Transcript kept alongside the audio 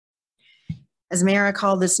As mayor, I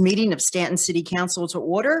call this meeting of Staunton City Council to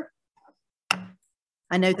order.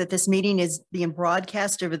 I note that this meeting is being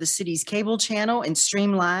broadcast over the city's cable channel and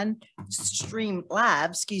stream live, on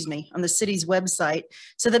the city's website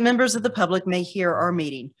so that members of the public may hear our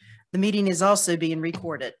meeting. The meeting is also being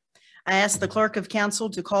recorded. I ask the clerk of council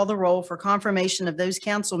to call the roll for confirmation of those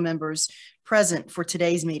council members present for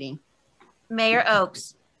today's meeting. Mayor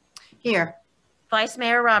Oakes. Here. Vice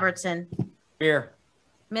Mayor Robertson. Here.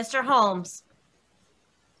 Mr. Holmes.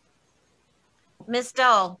 Ms.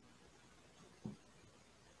 Dull.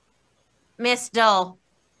 Miss Dull.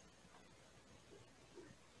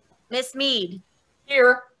 Miss Mead.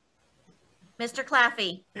 Here. Mr.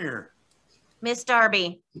 Claffey. Here. Miss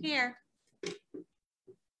Darby. Here.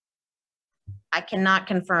 I cannot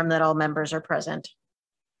confirm that all members are present.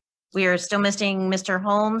 We are still missing Mr.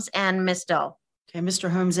 Holmes and Miss Dull. Okay, Mr.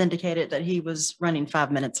 Holmes indicated that he was running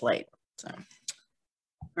 5 minutes late. So, all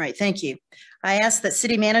right, thank you. I ask that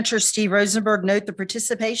City Manager Steve Rosenberg note the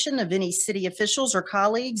participation of any city officials or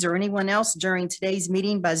colleagues or anyone else during today's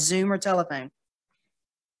meeting by Zoom or telephone.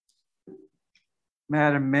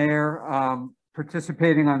 Madam Mayor,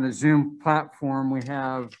 participating on the Zoom platform, we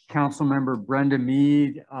have Councilmember Brenda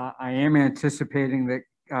Mead. I am anticipating that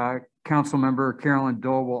Councilmember Carolyn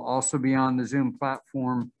Dole will also be on the Zoom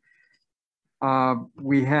platform.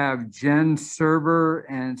 We have Jen Serber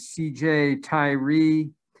and CJ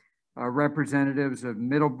Tyree, representatives of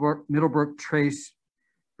Middlebrook Trace,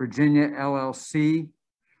 Virginia LLC.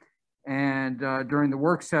 And during the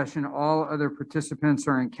work session, all other participants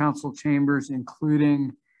are in council chambers,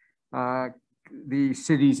 including the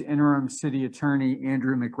city's interim city attorney,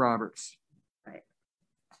 Andrew McRoberts. Right.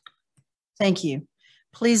 Thank you.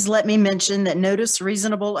 Please let me mention that notice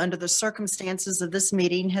reasonable under the circumstances of this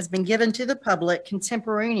meeting has been given to the public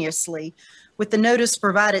contemporaneously with the notice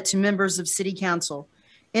provided to members of City Council.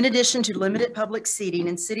 In addition to limited public seating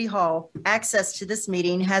in City Hall, access to this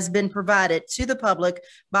meeting has been provided to the public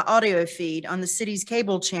by audio feed on the city's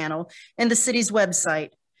cable channel and the city's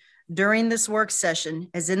website. During this work session,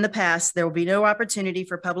 as in the past, there will be no opportunity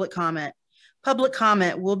for public comment. Public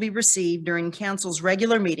comment will be received during council's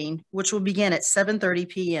regular meeting, which will begin at 7:30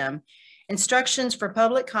 p.m. Instructions for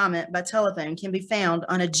public comment by telephone can be found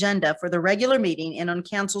on agenda for the regular meeting and on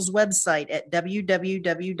council's website at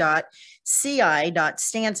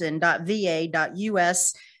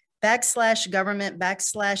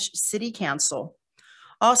www.ci.stanton.va.us/government/city-council.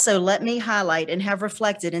 Also, let me highlight and have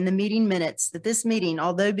reflected in the meeting minutes that this meeting,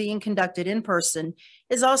 although being conducted in person,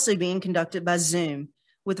 is also being conducted by Zoom,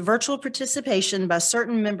 with virtual participation by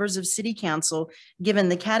certain members of City Council, given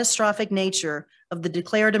the catastrophic nature of the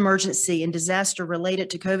declared emergency and disaster related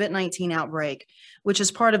to COVID-19 outbreak, which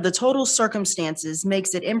is part of the total circumstances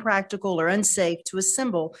makes it impractical or unsafe to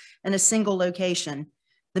assemble in a single location.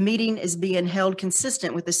 The meeting is being held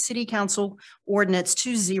consistent with the City Council Ordinance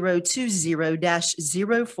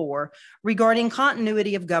 2020-04 regarding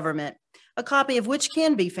continuity of government, a copy of which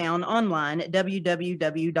can be found online at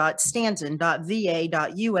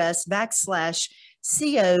www.stanton.va.us/COGORD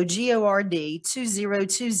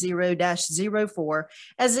 2020-04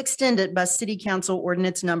 as extended by City Council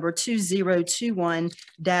Ordinance number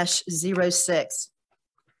 2021-06.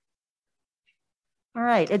 All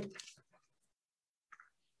right. It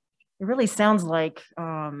really sounds like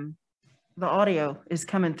the audio is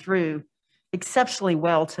coming through exceptionally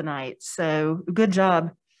well tonight. So good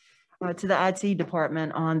job to the IT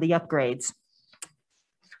department on the upgrades.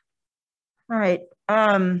 All right.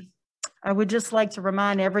 I would just like to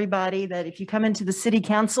remind everybody that if you come into the City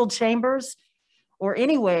Council chambers or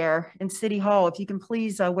anywhere in City Hall, if you can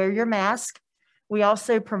please wear your mask. We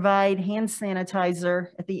also provide hand sanitizer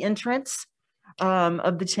at the entrance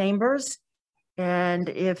of the chambers. And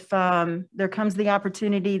if there comes the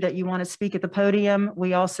opportunity that you want to speak at the podium,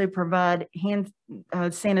 we also provide hand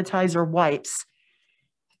sanitizer wipes.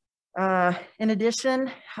 In addition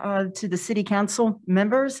to the City Council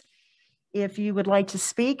members, if you would like to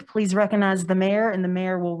speak, please recognize the mayor and the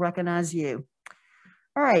mayor will recognize you.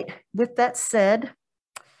 All right, with that said,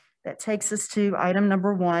 that takes us to item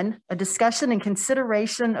number 1, a discussion and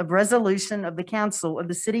consideration of resolution of the Council of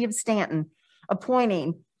the City of Staunton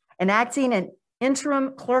appointing and acting an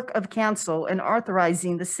interim clerk of council and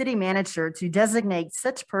authorizing the city manager to designate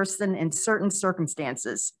such person in certain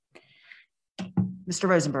circumstances. Mr.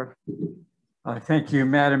 Rosenberg. Thank you,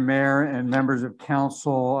 Madam Mayor and members of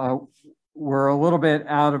council. We're a little bit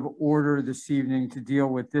out of order this evening to deal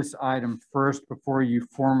with this item first before you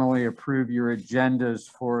formally approve your agendas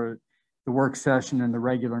for the work session and the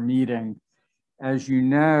regular meeting. As you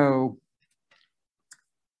know,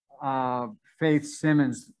 Faith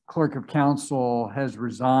Simmons, Clerk of Council, has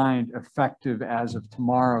resigned effective as of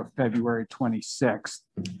tomorrow, February 26th.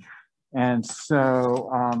 And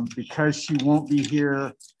so because she won't be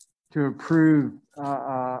here to approve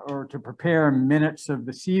or to prepare minutes of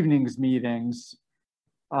this evening's meetings,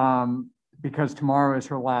 because tomorrow is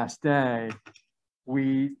her last day,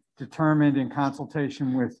 we determined in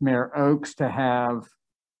consultation with Mayor Oakes to have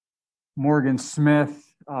Morgan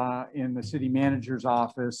Smith in the city manager's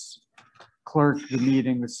office clerk the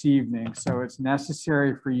meeting this evening. So it's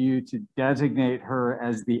necessary for you to designate her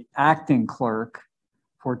as the acting clerk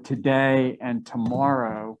for today and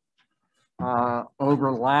tomorrow,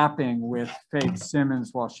 overlapping with Faith Simmons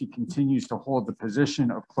while she continues to hold the position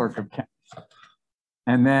of clerk of council.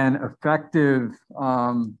 And then effective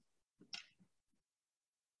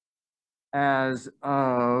as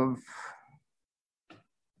of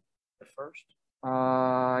The first.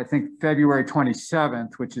 I think February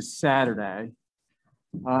 27th, which is Saturday,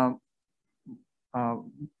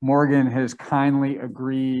 Morgan has kindly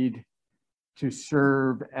agreed to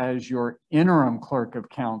serve as your interim clerk of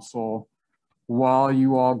council while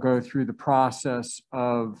you all go through the process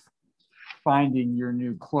of finding your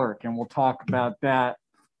new clerk. And we'll talk about that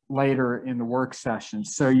later in the work session.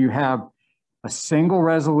 So you have a single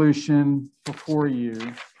resolution before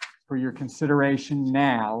you for your consideration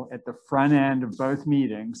now at the front end of both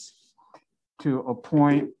meetings to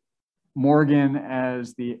appoint Morgan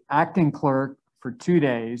as the acting clerk for 2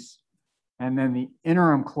 days, and then the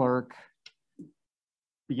interim clerk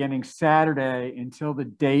beginning Saturday until the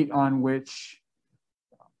date on which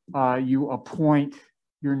you appoint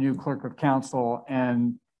your new clerk of council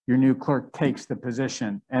and your new clerk takes the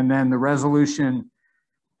position. And then the resolution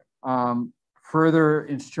further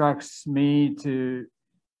instructs me to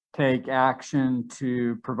take action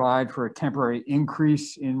to provide for a temporary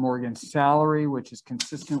increase in Morgan's salary, which is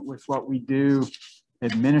consistent with what we do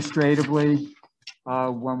administratively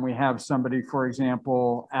when we have somebody, for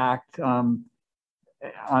example, act on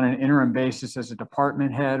an interim basis as a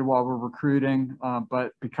department head while we're recruiting.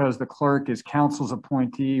 But because the clerk is council's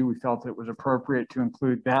appointee, we felt it was appropriate to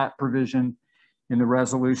include that provision in the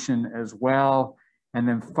resolution as well. And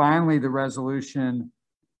then finally, the resolution,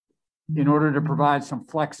 in order to provide some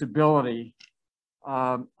flexibility,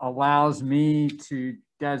 allows me to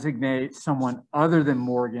designate someone other than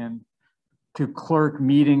Morgan to clerk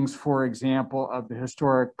meetings, for example, of the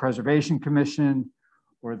Historic Preservation Commission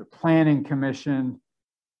or the Planning Commission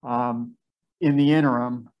in the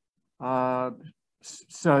interim,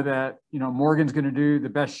 so that, you know, Morgan's going to do the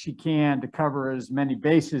best she can to cover as many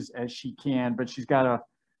bases as she can, but she's got a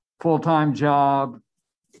full-time job.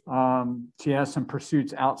 She has some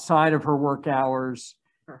pursuits outside of her work hours.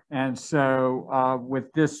 And so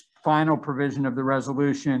with this final provision of the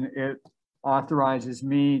resolution, it authorizes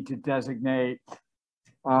me to designate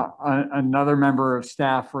another member of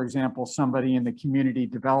staff, for example, somebody in the community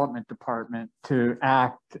development department, to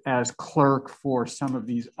act as clerk for some of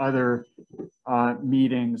these other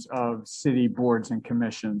meetings of city boards and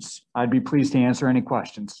commissions. I'd be pleased to answer any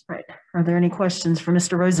questions. Right. Are there any questions for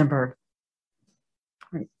Mr. Rosenberg?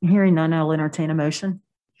 Right. Hearing none, I'll entertain a motion.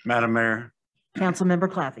 Madam Mayor, Councilmember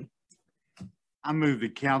Claffey. I move the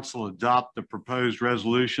council adopt the proposed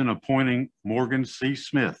resolution appointing Morgan C.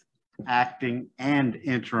 Smith, acting and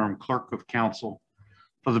interim clerk of council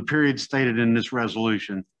for the period stated in this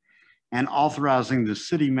resolution, and authorizing the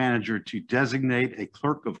city manager to designate a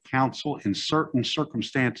clerk of council in certain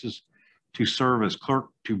circumstances to serve as clerk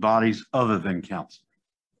to bodies other than council.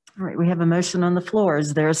 All right, we have a motion on the floor.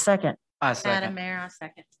 Is there a second? Madam Mayor, I'll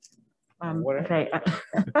second. Okay.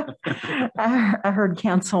 I heard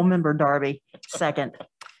Councilmember Darby second.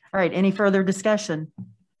 All right, any further discussion?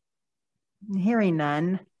 Hearing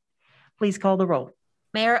none, please call the roll.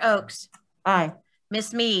 Mayor Oakes, Aye.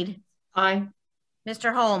 Miss Mead, Aye.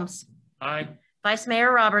 Mr. Holmes, Aye. Vice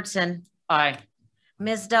Mayor Robertson, Aye.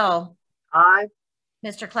 Ms. Dull, Aye.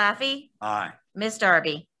 Mr. Claffey, Aye. Ms.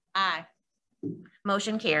 Darby. Aye.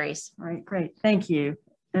 Motion carries. All right, great. Thank you.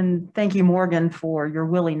 And thank you, Morgan, for your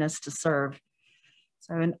willingness to serve.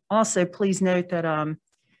 So, and also please note that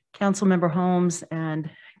Councilmember Holmes and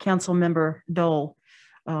Councilmember Dole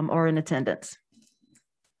are in attendance.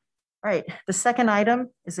 All right, the second item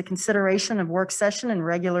is a consideration of work session and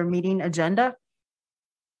regular meeting agenda.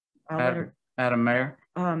 Madam Mayor,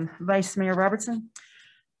 Vice Mayor Robertson.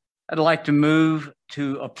 I'd like to move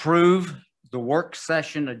to approve the work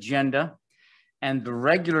session agenda and the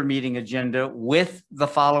regular meeting agenda with the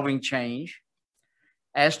following change.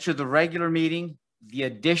 As to the regular meeting, the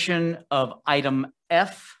addition of item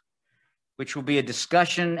F, which will be a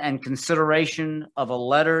discussion and consideration of a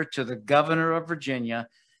letter to the governor of Virginia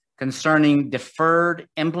concerning deferred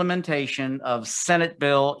implementation of Senate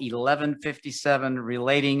Bill 1157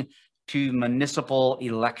 relating to municipal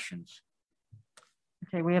elections.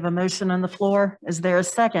 Okay, we have a motion on the floor. Is there a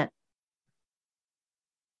second?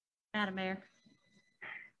 Madam Mayor,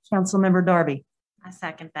 Councilmember Darby. I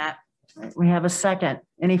second that. All right, we have a second.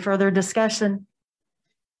 Any further discussion?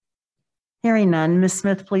 Hearing none. Ms.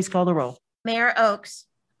 Smith, please call the roll. Mayor Oakes,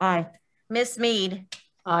 Aye. Miss Mead,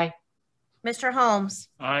 Aye. Mr. Holmes,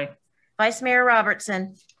 Aye. Vice Mayor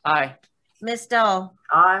Robertson, Aye. Miss Dull,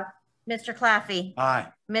 Aye. Mr. Claffey, Aye.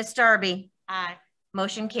 Miss Darby. Aye.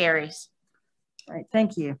 Motion carries. All right,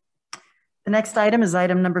 thank you. The next item is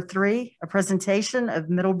item number 3, a presentation of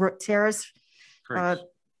Middlebrook Terrace. I'm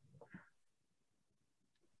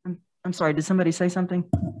sorry, did somebody say something?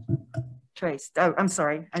 Trace. Oh, I'm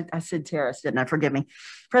sorry. I said Terrace, didn't I? Forgive me.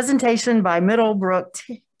 Presentation by Middlebrook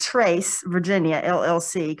Trace, Virginia,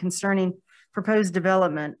 LLC, concerning proposed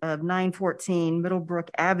development of 914 Middlebrook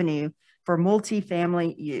Avenue for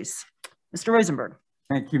multifamily use. Mr. Rosenberg.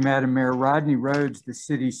 Thank you, Madam Mayor. Rodney Rhodes, the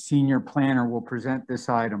city's senior planner, will present this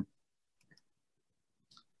item.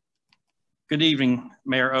 Good evening,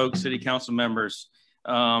 Mayor Oak, City Council members.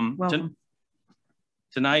 Welcome.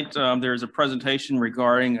 Tonight, there's a presentation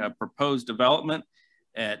regarding a proposed development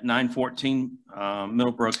at 914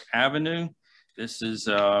 Middlebrook Avenue. This is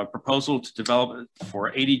a proposal to develop it for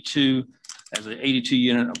an 82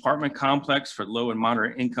 unit apartment complex for low and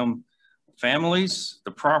moderate income families.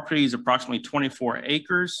 The property is approximately 24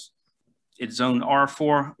 acres. It's zoned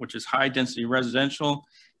R4, which is high density residential.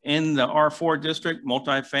 In the R4 district,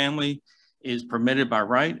 multifamily is permitted by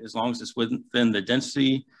right as long as it's within the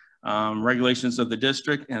density regulations of the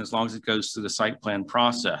district and as long as it goes through the site plan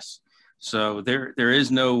process. So there is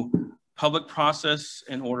no public process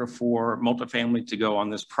in order for multifamily to go on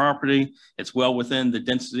this property. It's well within the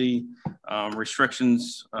density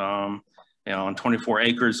restrictions. On 24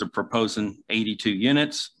 acres of proposing 82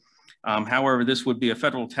 units. However, this would be a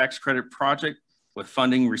federal tax credit project with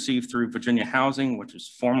funding received through Virginia Housing, which is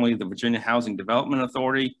formerly the Virginia Housing Development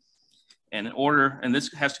Authority. And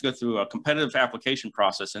this has to go through a competitive application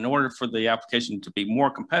process. In order for the application to be more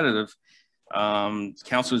competitive,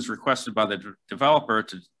 council is requested by the developer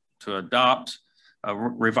to adopt a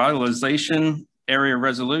revitalization area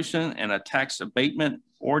resolution and a tax abatement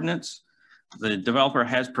ordinance. The developer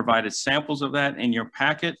has provided samples of that in your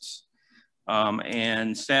packets,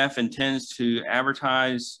 and staff intends to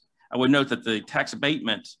advertise. I would note that the tax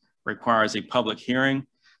abatement requires a public hearing.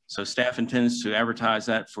 So staff intends to advertise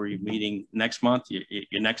that for your meeting next month,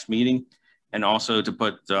 your next meeting, and also to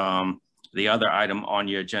put the other item on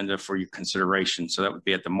your agenda for your consideration. So that would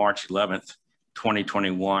be at the March 11th,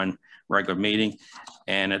 2021 regular meeting.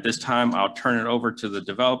 And at this time, I'll turn it over to the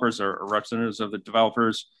developers or representatives of the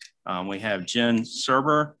developers. We have Jen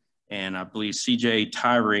Serber and I believe CJ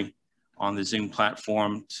Tyree on the Zoom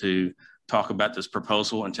platform to talk about this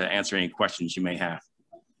proposal and to answer any questions you may have.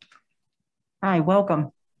 Hi,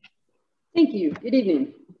 welcome. Thank you. Good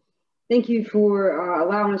evening. Thank you for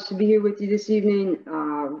allowing us to be here with you this evening.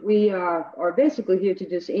 We are basically here to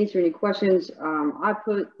just answer any questions. I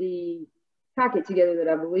put the packet together that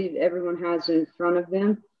I believe everyone has in front of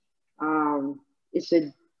them. It's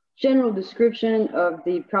a general description of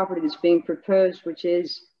the property that's being proposed, which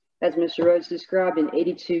is, as Mr. Rhodes described, an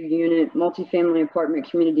 82 unit multifamily apartment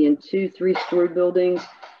community in 2 3-story buildings.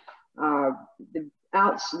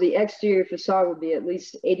 The exterior facade will be at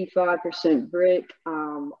least 85% brick.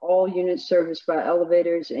 All units serviced by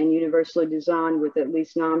elevators and universally designed, with at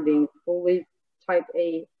least 9 being fully type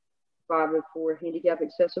A 504 handicap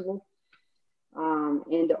accessible.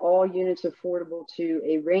 And all units affordable to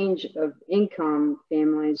a range of income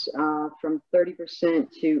families from 30%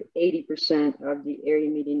 to 80% of the area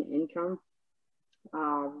median income.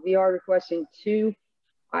 We are requesting 2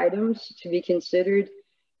 items to be considered,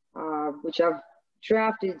 which I've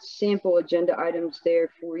drafted sample agenda items there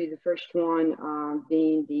for you. The first one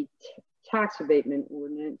being the tax abatement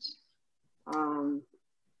ordinance, and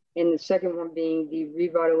the second one being the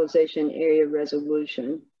revitalization area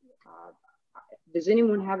resolution. Does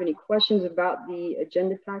anyone have any questions about the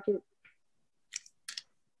agenda packet?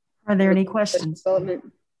 Are there any questions?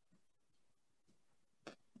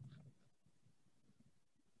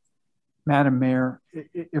 Madam Mayor,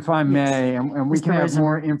 if I may, and we Mr. can have Rosenberg.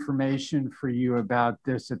 more information for you about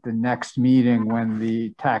this at the next meeting when the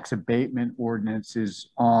tax abatement ordinance is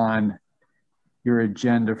on your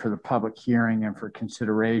agenda for the public hearing and for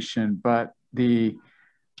consideration. But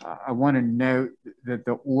I want to note that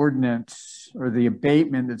the ordinance or the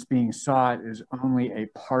abatement that's being sought is only a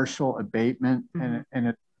partial abatement, and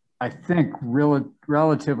it, I think,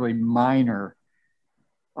 relatively minor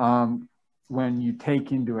when you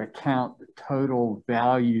take into account the total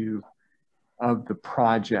value of the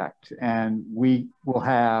project. And we will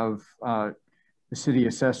have the city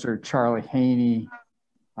assessor, Charlie Haney,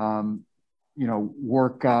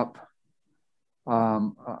 work up,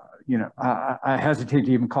 I hesitate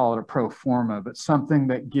to even call it a pro forma, but something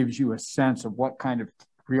that gives you a sense of what kind of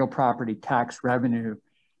real property tax revenue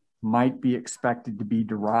might be expected to be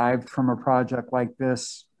derived from a project like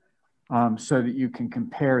this, so that you can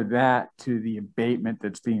compare that to the abatement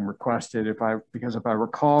that's being requested. Because if I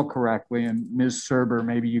recall correctly, and Ms. Serber,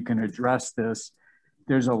 maybe you can address this,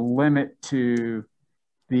 there's a limit to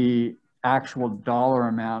the actual dollar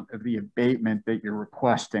amount of the abatement that you're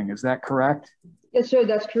requesting. Is that correct? Yes, sir,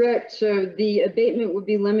 that's correct. So the abatement would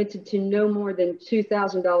be limited to no more than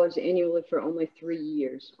 $2,000 annually for only 3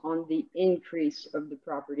 years on the increase of the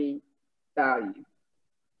property value.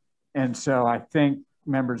 And so I think,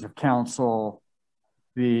 members of council,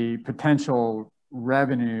 the potential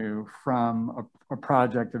revenue from a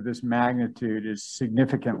project of this magnitude is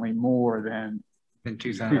significantly more than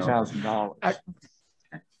 $2,000.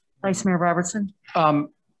 Vice Mayor Robertson.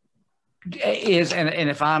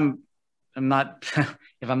 If I'm not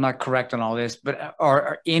if I'm not correct on all this, but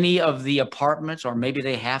are any of the apartments, or maybe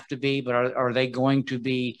they have to be, but are they going to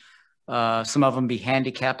be, some of them be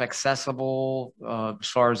handicap accessible, as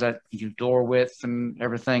far as that door width and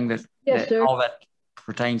everything that, yes, that all that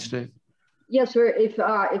pertains to? Yes, sir.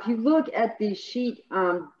 If you look at the sheet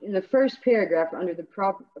in the first paragraph under the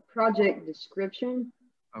project description,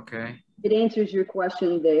 okay, it answers your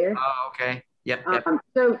question there. Oh, okay. Yep.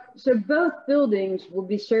 So both buildings will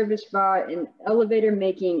be serviced by an elevator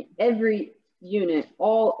making every unit,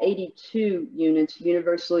 all 82 units,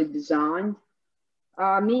 universally designed,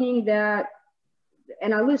 meaning that,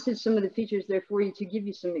 and I listed some of the features there for you to give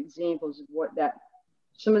you some examples of what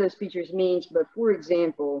some of those features means. But for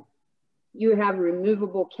example, you have a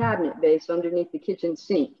removable cabinet base underneath the kitchen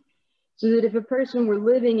sink, so that if a person were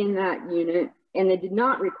living in that unit and they did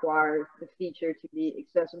not require the feature to be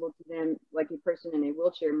accessible to them like a person in a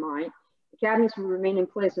wheelchair might, the cabinets will remain in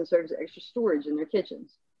place and serve as extra storage in their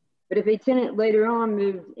kitchens. But if a tenant later on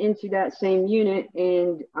moved into that same unit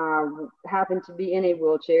and happened to be in a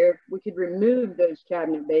wheelchair, we could remove those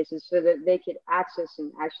cabinet bases so that they could access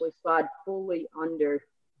and actually slide fully under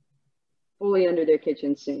their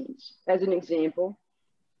kitchen sinks, as an example.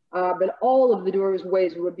 But all of the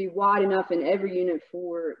doorways would be wide enough in every unit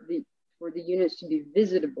for the units to be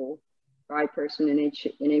visitable by a person in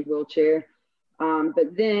a wheelchair.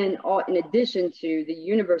 But then in addition to the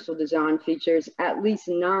universal design features, at least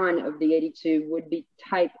 9 of the 82 would be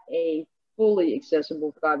type A, fully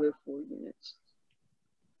accessible 504 units.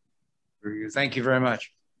 Very good. Thank you very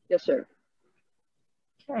much. Yes, sir.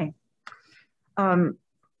 Okay.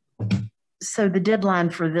 So the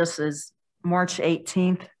deadline for this is March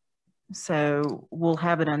 18th. So we'll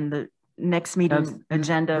have it on the next meeting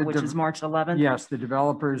agenda, which is March 11th. Yes, the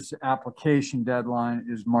developer's application deadline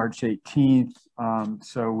is March 18th.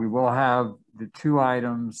 So we will have the 2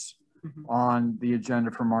 items on the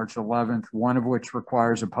agenda for March 11th, one of which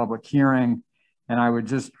requires a public hearing. And I would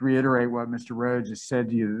just reiterate what Mr. Rhodes has said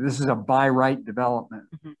to you. This is a by right development.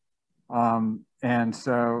 And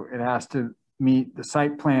so it has to meet the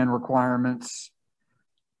site plan requirements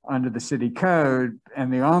under the city code.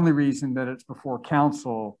 And the only reason that it's before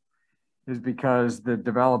council is because the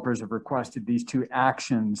developers have requested these 2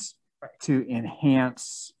 actions to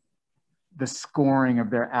enhance the scoring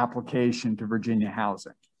of their application to Virginia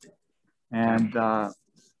Housing. And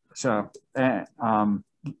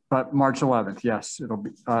but March 11th, yes, it'll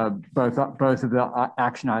be both of the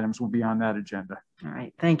action items will be on that agenda. All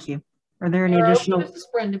right, thank you. Are there any additional? This is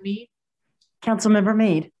Brenda Mead. Councilmember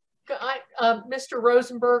Mead. Mr.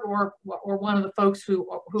 Rosenberg or one of the folks who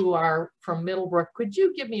are from Middlebrook, could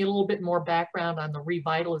you give me a little bit more background on the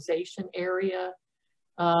revitalization area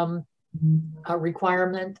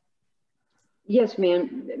requirement? Yes,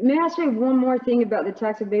 ma'am. May I say one more thing about the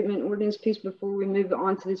tax abatement ordinance piece before we move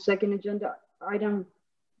on to the second agenda item?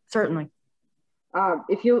 Certainly.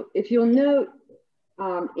 If you'll note,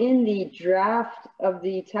 in the draft of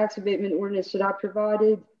the tax abatement ordinance that I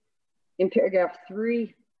provided in paragraph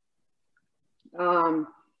 3, and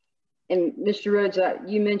Mr. Rhodes,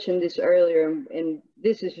 you mentioned this earlier, and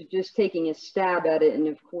this is just taking a stab at it. And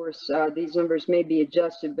of course, these numbers may be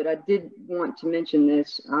adjusted, but I did want to mention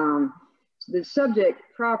this. The subject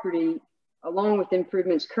property, along with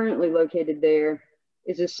improvements currently located there,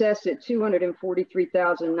 is assessed at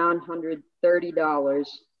 $243,930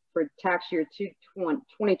 for tax year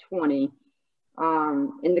 2020.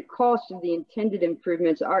 And the cost of the intended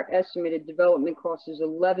improvements, our estimated development cost is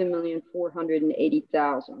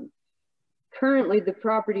 $11,480,000. Currently, the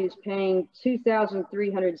property is paying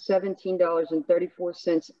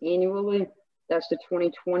 $2,317.34 annually. That's the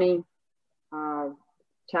 2020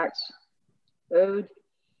 tax owed.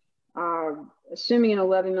 Assuming an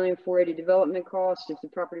 $11,480,000 development cost, if the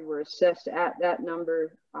property were assessed at that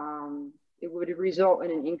number, it would result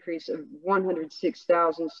in an increase of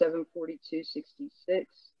 $106,742.66.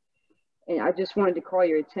 And I just wanted to call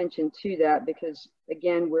your attention to that because,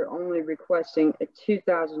 again, we're only requesting a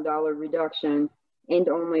 $2,000 reduction and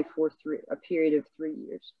only for a period of 3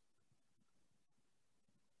 years.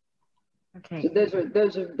 Okay. So those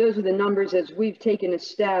are the numbers as we've taken a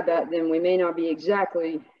stab at them. We may not be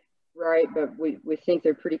exactly right, but we think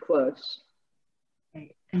they're pretty close.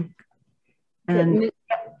 Okay. And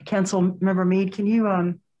Council Member Mead, can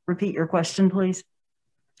you repeat your question, please?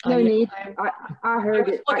 No need. I heard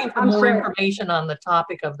it. I was looking for more information on the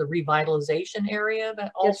topic of the revitalization area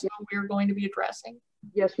that also we're going to be addressing.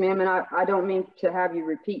 Yes, ma'am. And I don't mean to have you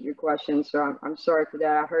repeat your question, so I'm sorry for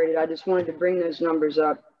that. I heard it. I just wanted to bring those numbers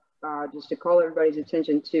up just to call everybody's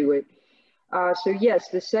attention to it. So yes,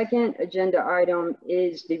 the second agenda item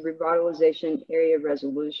is the revitalization area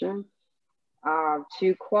resolution.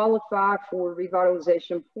 To qualify for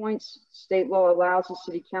revitalization points, state law allows the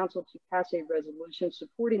City Council to pass a resolution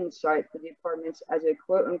supporting the site for the apartments as a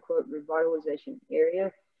quote-unquote revitalization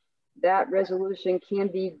area. That resolution can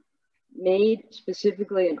be made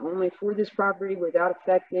specifically and only for this property without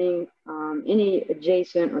affecting any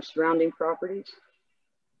adjacent or surrounding properties.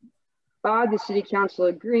 By the City Council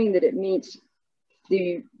agreeing that it meets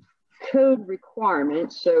the code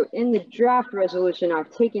requirements. So in the draft resolution, I've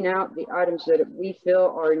taken out the items that we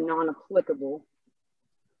feel are non-applicable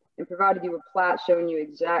and provided you a plat showing you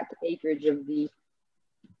exact acreage of the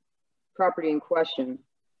property in question.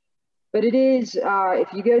 But it is,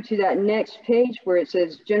 if you go to that next page where it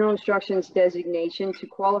says general instructions designation, to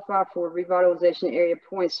qualify for revitalization area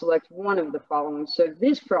points, select one of the following. So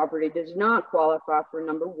this property does not qualify for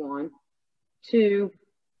number 1, 2,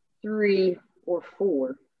 3, or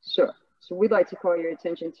 4. So we'd like to call your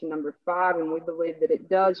attention to number 5, and we believe that it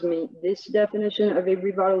does meet this definition of a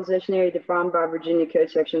revitalization area defined by Virginia Code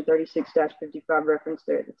Section 36-55 reference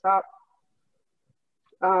there at the top.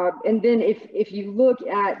 And then if you look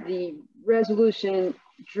at the resolution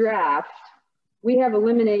draft, we have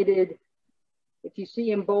eliminated, if you see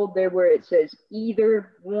in bold there where it says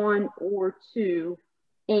either 1 or 2,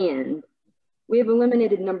 and we have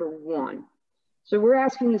eliminated number 1. So we're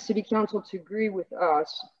asking the City Council to agree with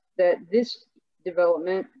us that this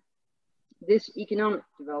development, this economic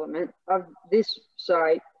development of this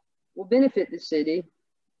site will benefit the city,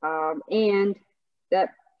 and that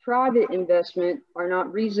private investment are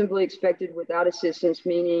not reasonably expected without assistance,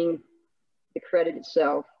 meaning the credit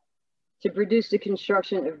itself, to produce the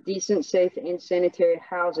construction of decent, safe, and sanitary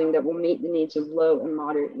housing that will meet the needs of low and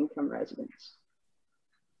moderate income residents.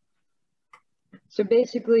 So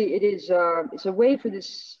basically, it is it's a way for the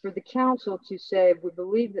council to say we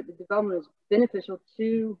believe that the development is beneficial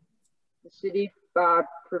to the city by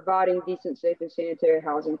providing decent, safe, and sanitary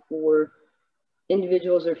housing for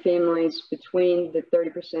individuals or families between the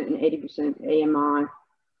 30% and 80% AMI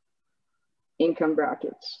income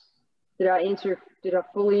brackets. Did I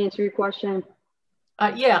fully answer your question?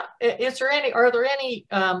 Yeah. Are there any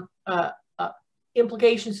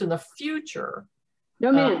implications in the future?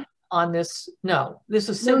 No, ma'am. On this? No, this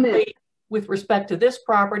is simply with respect to this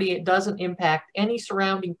property. It doesn't impact any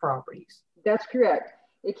surrounding properties. That's correct.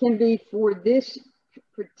 It can be for this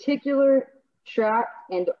particular tract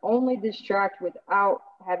and only this tract without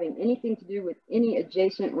having anything to do with any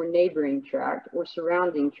adjacent or neighboring tract or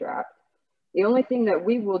surrounding tract. The only thing that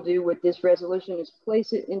we will do with this resolution is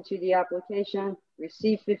place it into the application,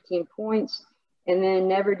 receive 15 points, and then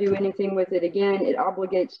never do anything with it again. It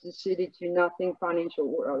obligates the city to nothing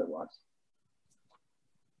financial or otherwise.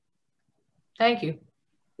 Thank you.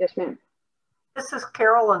 Yes, ma'am. This is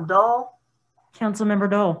Carolyn Dole. Councilmember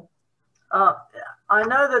Dole. I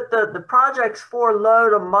know that the project's for low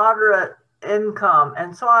to moderate income,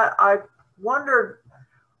 and so I wondered,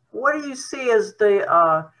 what do you see as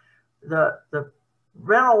the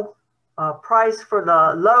rental price for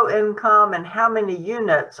the low income, and how many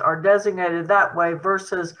units are designated that way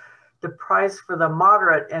versus the price for the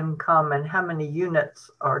moderate income and how many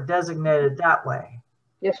units are designated that way?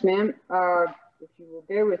 Yes, ma'am. If you will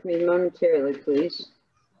bear with me momentarily, please.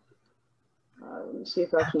 Let me see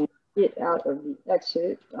if I can get out of the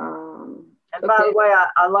exit. And by the way,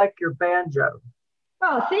 I like your banjo.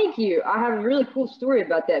 Oh, thank you. I have a really cool story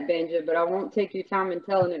about that banjo, but I won't take your time in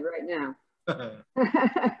telling it right now. So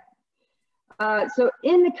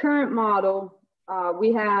in the current model,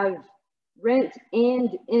 we have rent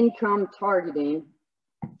and income targeting,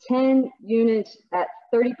 10 units at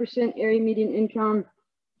 30% area median income,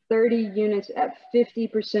 30 units at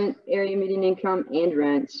 50% area median income and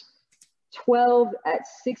rents, 12 at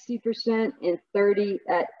 60% and 30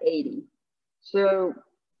 at 80. So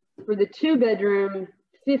for the 2-bedroom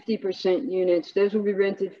 50% units, those will be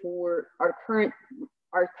rented for our current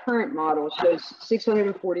model shows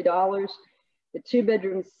 $640. The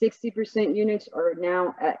 2-bedroom 60% units are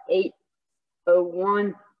now at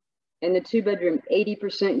 $801, and the 2-bedroom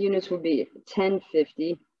 80% units will be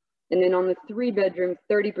 $1,050. And then on the 3-bedroom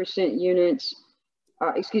 30% units,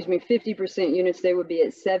 50% units, they would be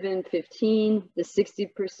at $715. The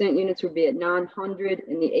 60% units would be at $900,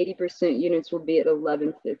 and the 80% units would be at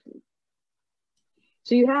 $1,150.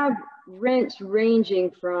 So you have rents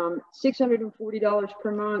ranging from $640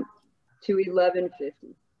 per month to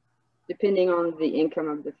 $1,150, depending on the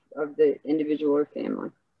income of the individual or family.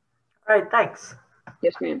 All right, thanks.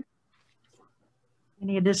 Yes, ma'am.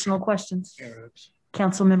 Any additional questions?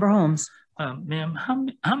 Councilmember Holmes. Ma'am,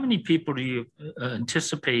 how many people do you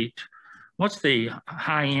anticipate? What's the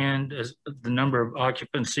high end as the number of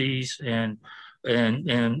occupancies and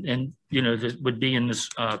you know that would be in this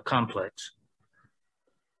complex?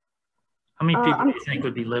 How many people do you think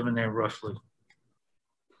would be living there roughly?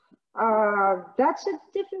 That's a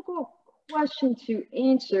difficult question to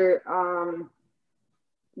answer. I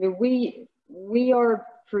mean, we are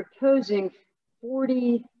proposing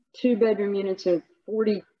 42 2-bedroom units and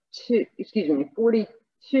 42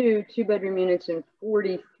 2-bedroom units and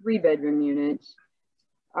 40 3-bedroom units.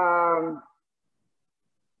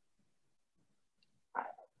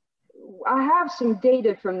 I have some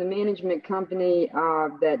data from the management company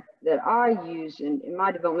that I use in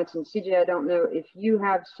my developments. And CJ, I don't know if you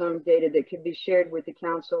have some data that could be shared with the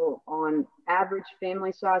council on average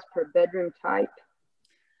family size per bedroom type.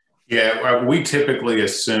 Yeah, we typically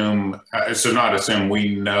assume,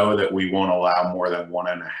 we know that we won't allow more than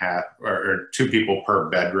 1.5 or 2 people per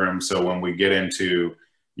bedroom. So when we get into,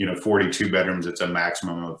 42 bedrooms, it's a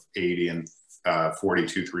maximum of 80, and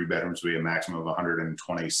 42 3-bedrooms will be a maximum of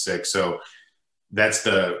 126. So that's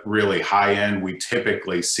the really high end. We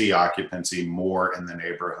typically see occupancy more in the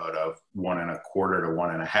neighborhood of 1.25 to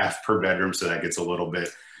 1.5 per bedroom. So that gets a little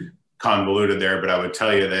bit convoluted there. But I would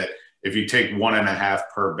tell you that if you take 1.5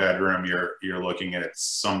 per bedroom, you're looking at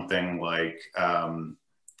something like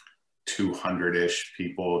 200-ish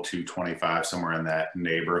people, 225, somewhere in that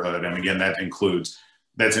neighborhood. And again, that's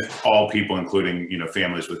all people, including,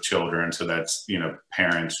 families with children. So that's,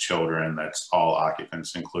 parents, children, that's all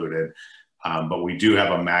occupants included. But we do have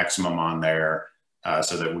a maximum on there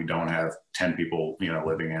so that we don't have 10 people,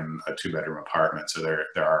 living in a 2-bedroom apartment. So there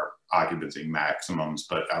are occupancy maximums,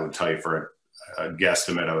 but I would tell you for a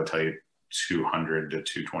guesstimate, I would tell you 200 to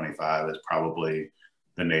 225 is probably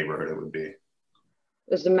the neighborhood it would be.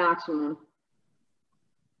 Is the maximum.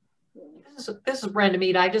 This is Brenda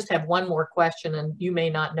Mead. I just have one more question, and you may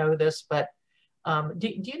not know this, but do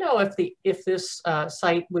you know if this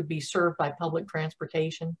site would be served by public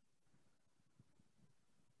transportation?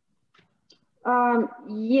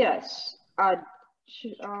 Yes.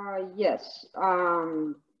 Yes.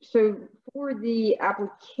 So for the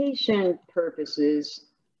application purposes,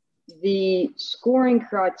 the scoring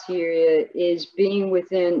criteria is being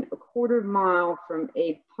within a 1/4 mile from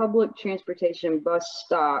a public transportation bus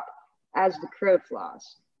stop as the crow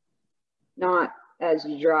flies, not as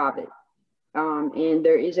you drive it. And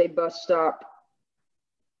there is a bus stop,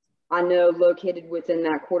 I know, located within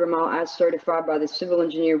that 1/4 mile as certified by the civil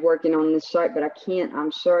engineer working on this site, but I can't,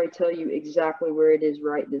 I'm sorry, tell you exactly where it is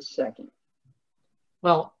right this second.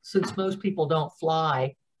 Well, since most people don't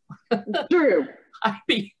fly, True. I'd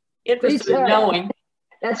be interested in knowing.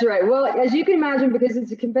 That's right. Well, as you can imagine, because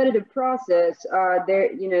it's a competitive process,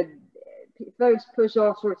 folks push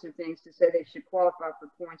all sorts of things to say they should qualify for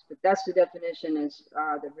points, but that's the definition as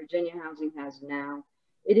that Virginia Housing has now.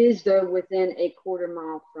 It is, though, within a 1/4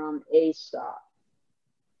 mile from a stop.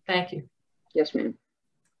 Thank you. Yes, ma'am.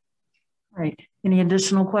 All right. Any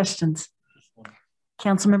additional questions?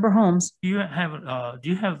 Councilmember Holmes. Do you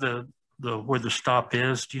have the where the stop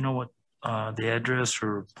is? Do you know what the address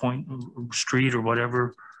or point street or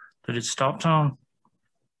whatever that it stops on?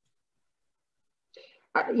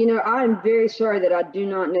 I'm very sorry that I do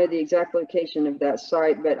not know the exact location of that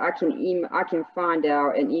site, but I can find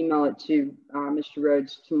out and email it to Mr.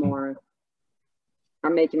 Rhodes tomorrow.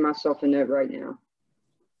 I'm making myself a note right now.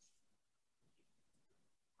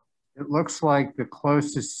 It looks like the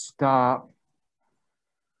closest stop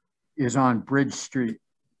is on Bridge Street.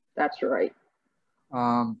 That's right.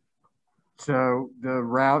 So the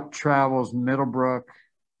route travels Middlebrook.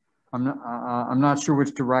 I'm not sure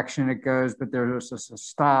which direction it goes, but there's a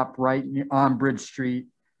stop right on Bridge Street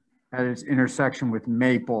at its intersection with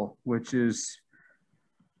Maple, which is,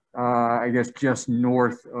 I guess, just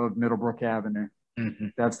north of Middlebrook Avenue. Mm-hmm.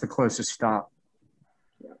 That's the closest stop.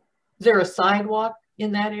 Is there a sidewalk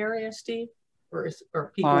in that area, Steve? Or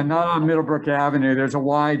people? Not on Middlebrook Avenue. There's a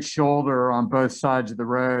wide shoulder on both sides of the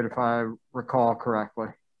road, if I recall correctly.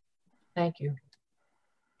 Thank you.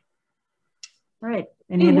 All right.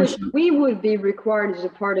 We would be required as a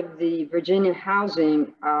part of the Virginia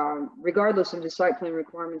housing, regardless of the site plan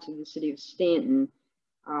requirements of the city of Staunton,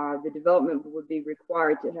 the development would be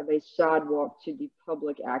required to have a sidewalk to the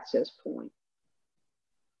public access point.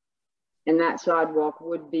 And that sidewalk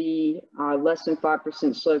would be less than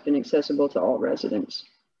 5% slope and accessible to all residents.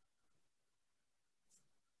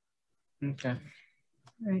 Okay.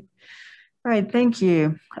 All right. All right, thank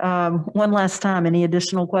you. One last time, any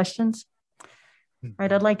additional questions? All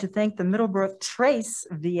right, I'd like to thank the Middlebrook Trace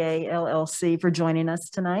VA LLC for joining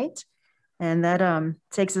us tonight. And that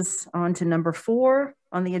takes us on to number 4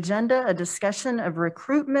 on the agenda, a discussion of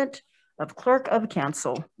recruitment of clerk of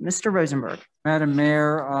council. Mr. Rosenberg. Madam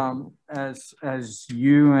Mayor, as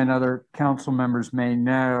you and other council members may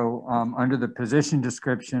know, under the position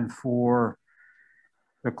description for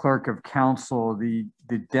the clerk of council, the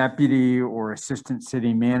deputy or assistant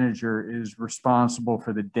city manager is responsible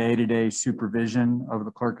for the day-to-day supervision of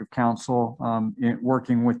the clerk of council,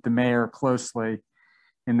 working with the mayor closely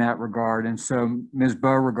in that regard. And so Ms.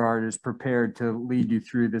 Beauregard is prepared to lead you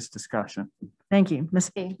through this discussion. Thank you,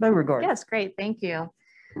 Ms. Beauregard. Yes, great, thank you.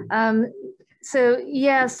 So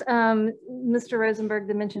yes, Mr. Rosenberg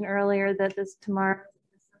did mention earlier that this tomorrow,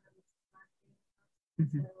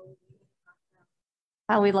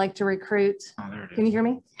 how we'd like to recruit. Oh, there it is. Can you hear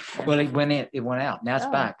me? Well, it went out. Now it's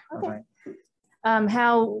back. Okay.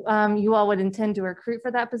 How you all would intend to recruit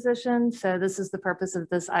for that position. So this is the purpose of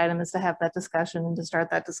this item, is to have that discussion and to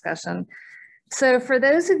start that discussion. So for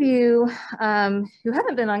those of you who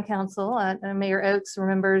haven't been on council, Mayor Oakes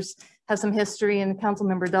remembers, has some history, and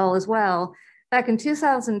Councilmember Dull as well. Back in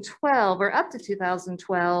 2012 or up to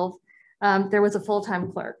 2012, there was a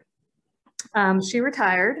full-time clerk. She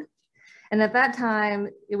retired. And at that time,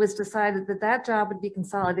 it was decided that that job would be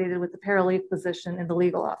consolidated with the paralegal position in the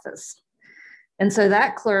legal office. And so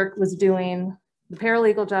that clerk was doing the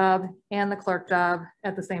paralegal job and the clerk job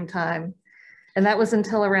at the same time. And that was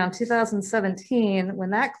until around 2017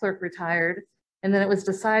 when that clerk retired. And then it was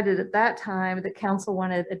decided at that time that council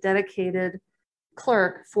wanted a dedicated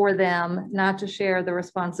clerk for them, not to share the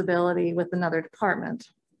responsibility with another department.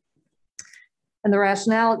 And the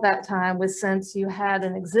rationale at that time was, since you had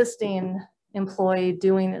an existing employee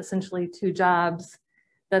doing essentially 2 jobs,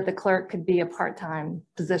 that the clerk could be a part-time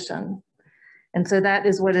position. And so that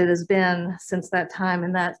is what it has been since that time.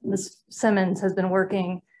 And that Ms. Simmons has been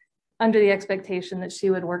working under the expectation that she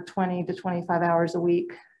would work 20 to 25 hours a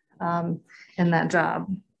week in that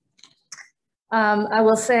job. I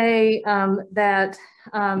will say that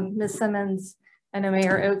Ms. Simmons, I know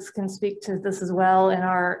Mayor Oakes can speak to this as well, in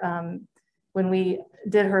our when we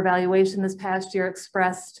did her evaluation this past year,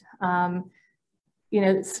 expressed,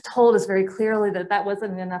 it's told us very clearly that that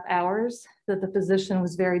wasn't enough hours, that the position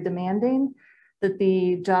was very demanding, that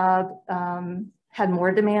the job had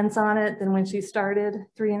more demands on it than when she started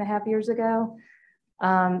 3.5 years ago.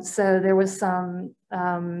 So there was some,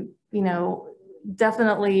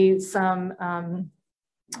 definitely some,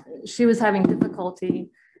 she was having difficulty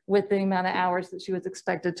with the amount of hours that she was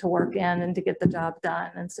expected to work in and to get the job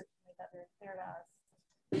done. And so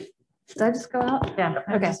did I just go out? Yeah,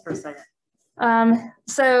 okay. Just for a second.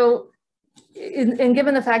 So, and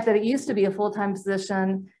given the fact that it used to be a full-time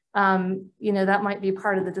position, that might be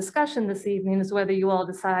part of the discussion this evening, is whether you all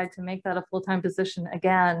decide to make that a full-time position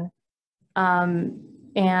again. And,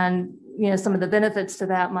 some of the benefits to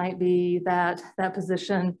that might be that that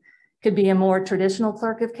position could be a more traditional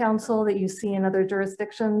clerk of council that you see in other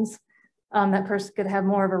jurisdictions. That person could have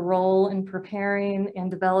more of a role in preparing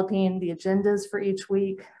and developing the agendas for each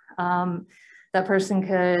week. That person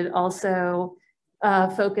could also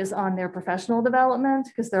focus on their professional development,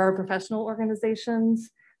 because there are professional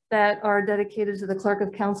organizations that are dedicated to the clerk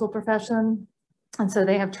of council profession. And so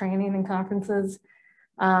they have training and conferences.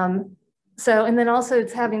 And then also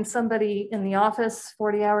it's having somebody in the office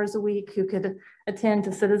 40 hours a week who could attend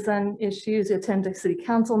to citizen issues, attend to city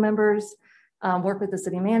council members, work with the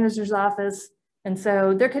city manager's office. And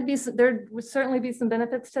so there would certainly be some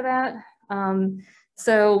benefits to that.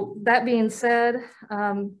 So that being said,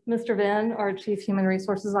 Mr. Venn, our Chief Human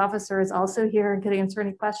Resources Officer, is also here and could answer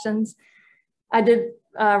any questions. I did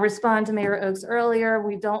respond to Mayor Oakes earlier.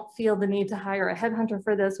 We don't feel the need to hire a headhunter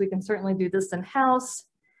for this. We can certainly do this in-house.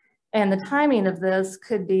 And the timing of this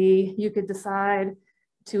could be, you could decide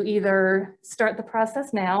to either start the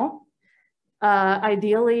process now.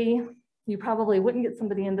 Ideally, you probably wouldn't get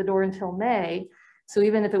somebody in the door until May. So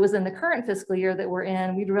even if it was in the current fiscal year that we're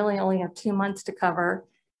in, we'd really only have 2 months to cover.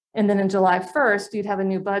 And then in July 1st, you'd have a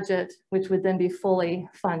new budget, which would then be fully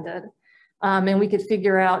funded. And we could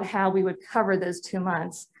figure out how we would cover those 2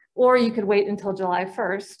 months. Or you could wait until July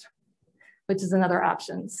 1st, which is another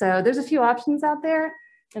option. So there's a few options out there,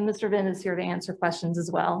 and Mr. Venn is here to answer questions as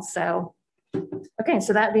well. So, okay,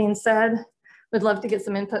 so that being said, we'd love to get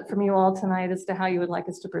some input from you all tonight as to how you would like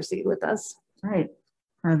us to proceed with this. All right.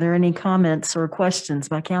 Are there any comments or questions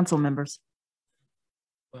by council members?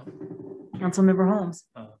 Well, Councilmember Holmes.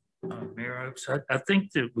 Mayor Oakes, I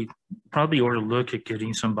think that we probably ought to look at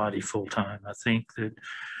getting somebody full-time. I think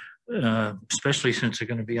that, especially since they're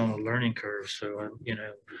going to be on a learning curve. So, you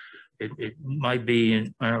know, it might be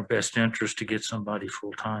in our best interest to get somebody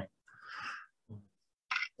full-time.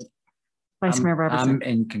 Vice Mayor Robertson. I'm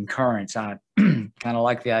in concurrence. I kind of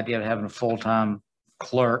like the idea of having a full-time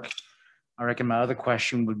clerk. I reckon my other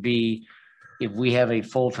question would be, if we have a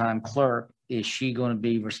full-time clerk, is she going to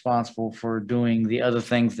be responsible for doing the other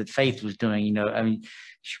things that Faith was doing? You know, I mean,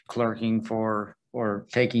 clerking for or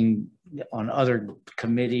taking on other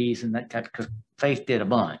committees and that type, because Faith did a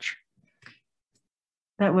bunch.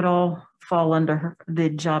 That would all fall under the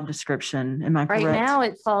job description. Am I correct? Right now,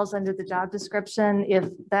 it falls under the job description.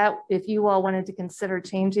 If you all wanted to consider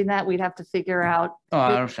changing that, we'd have to figure out Oh,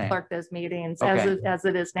 I who understand. clerk those meetings. Okay. As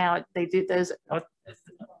it is now, they do those.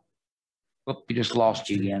 Whoop, you just lost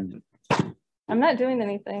you again. I'm not doing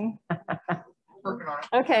anything.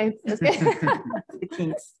 Okay. The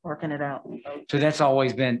kinks working it out. So that's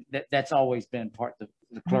always been part of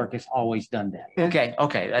the clerk has always done that.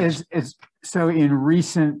 Okay. That's, So in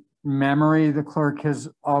recent memory, the clerk has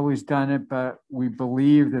always done it, but we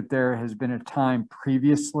believe that there has been a time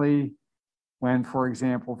previously when, for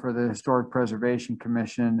example, for the Historic Preservation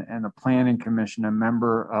Commission and the Planning Commission, a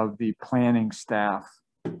member of the planning staff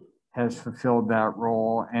has fulfilled that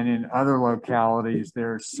role. And in other localities,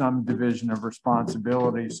 there's some division of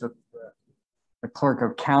responsibility. So the clerk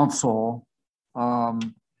of council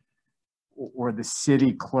or the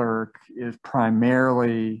city clerk is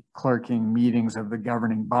primarily clerking meetings of the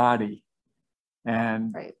governing body.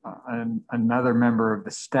 And Right. Another member of the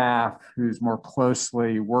staff who's more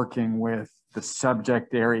closely working with the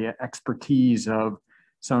subject area expertise of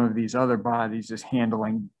some of these other bodies is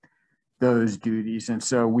handling those duties. And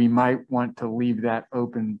so we might want to leave that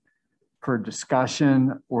open for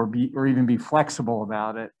discussion or even be flexible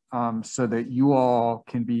about it, so that you all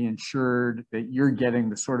can be ensured that you're getting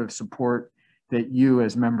the sort of support that you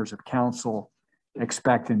as members of council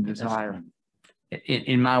expect and desire.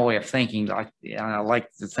 in my way of thinking, I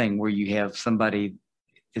like the thing where you have somebody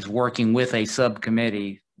is working with a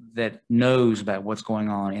subcommittee that knows about what's going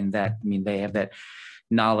on in that. I mean, they have that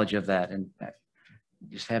knowledge of that, and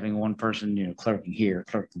just having one person, you know, clerking here,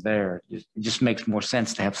 clerking there, it just makes more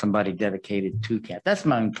sense to have somebody dedicated to CAT. That's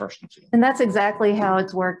my own personal feeling. And that's exactly how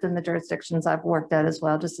it's worked in the jurisdictions I've worked at as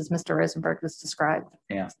well, just as Mr. Rosenberg was described.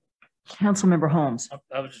 Yeah. Councilmember Holmes.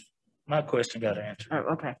 My question got answered.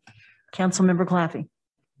 Oh, okay. Councilmember Claffey.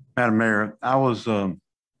 Madam Mayor, I was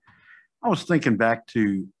thinking back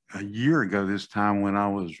to a year ago this time when I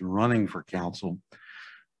was running for council.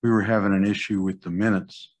 We were having an issue with the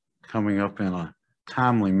minutes coming up in a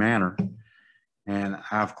timely manner. And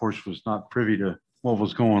I, of course, was not privy to what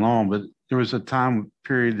was going on, but there was a time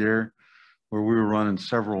period there where we were running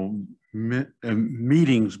several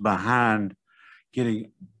meetings behind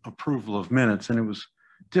getting approval of minutes, and it was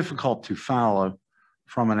difficult to follow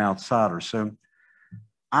from an outsider. So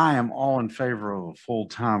I am all in favor of a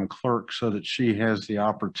full-time clerk so that she has the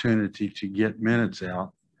opportunity to get minutes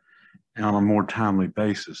out on a more timely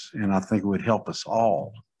basis. And I think it would help us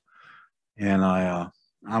all. And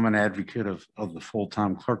I'm an advocate of the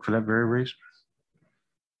full-time clerk for that very reason.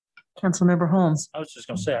 Councilmember Holmes. I was just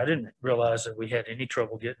going to say, I didn't realize that we had any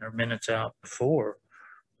trouble getting our minutes out before.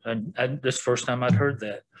 And this first time I'd heard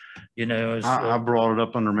that, you know. I brought it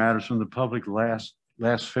up under matters from the public last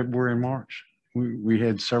February and March. We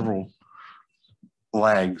had several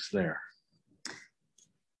lags there.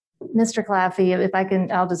 Mr. Claffey, if I can,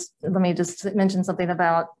 let me just mention something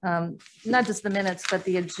about not just the minutes, but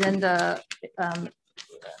the agenda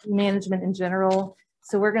management in general.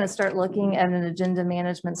 So we're going to start looking at an agenda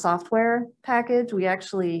management software package. We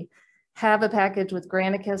actually have a package with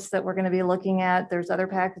Granicus that we're going to be looking at. There's other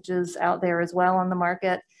packages out there as well on the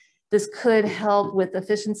market. This could help with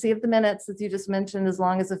efficiency of the minutes, as you just mentioned, as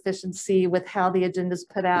long as efficiency with how the agenda is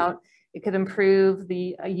put out. It could improve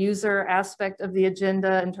the user aspect of the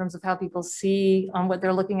agenda in terms of how people see on what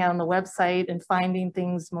they're looking at on the website and finding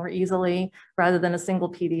things more easily rather than a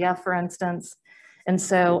single PDF, for instance. And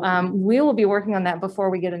so we will be working on that before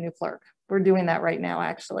we get a new clerk. We're doing that right now,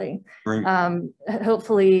 actually. Great.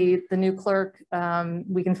 Hopefully the new clerk,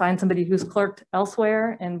 we can find somebody who's clerked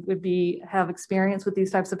elsewhere and would have experience with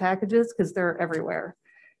these types of packages because they're everywhere.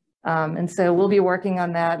 And so we'll be working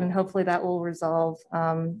on that, and hopefully that will resolve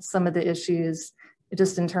some of the issues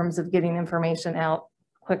just in terms of getting information out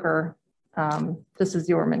quicker, just as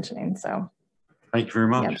you were mentioning. So thank you very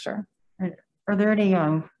much. Yeah, sure. Are there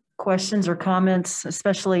any questions or comments,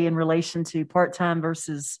 especially in relation to part-time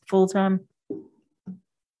versus full-time?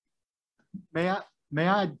 May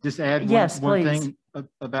I just add one thing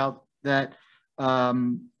about that?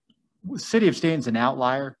 City of Staunton's an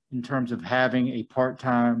outlier in terms of having a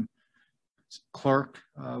part-time clerk.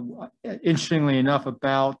 Interestingly enough,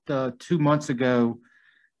 about 2 months ago,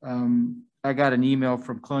 I got an email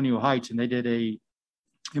from Colonial Heights, and they did a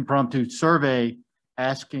impromptu survey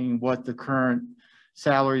asking what the current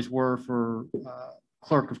salaries were for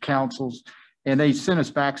clerk of councils, and they sent us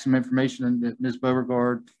back some information that Ms.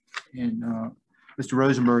 Beauregard and Mr.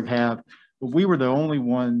 Rosenberg have, but we were the only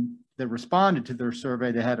one that responded to their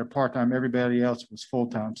survey that had a part-time. Everybody else was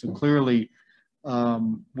full-time. So clearly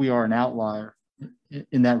we are an outlier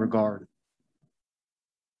in that regard.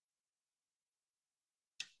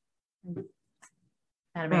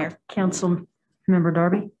 Madam Mayor. Council Member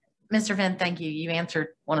Darby. Mr. Venn, thank you. You answered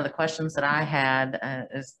one of the questions that I had,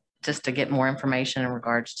 is just to get more information in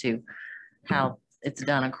regards to how it's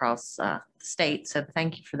done across the state. So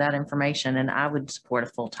thank you for that information. And I would support a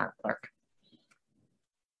full-time clerk.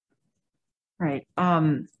 Right.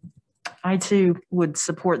 I too would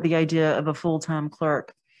support the idea of a full-time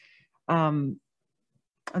clerk. Are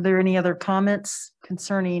there any other comments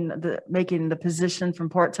concerning making the position from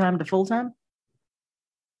part-time to full-time?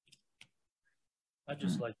 I'd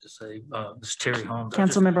just like to say, Ms. Terry Holmes.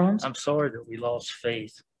 Councilmember Holmes. I'm sorry that we lost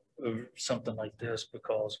faith over something like this,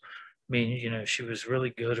 because I mean, you know, she was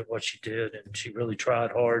really good at what she did and she really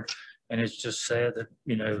tried hard. And it's just sad that,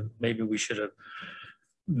 you know, maybe we should have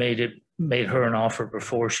made her an offer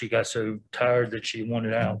before she got so tired that she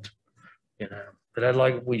wanted out, you know.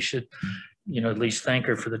 But we should, you know, at least thank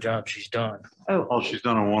her for the job she's done. Oh, she's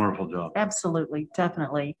done a wonderful job. Absolutely,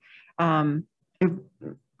 definitely.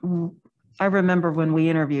 I remember when we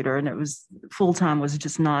interviewed her, and it was full-time was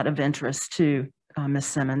just not of interest to Ms.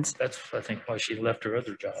 Simmons. That's, I think, why she left her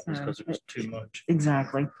other job, is because it was too much.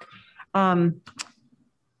 Exactly. Mr.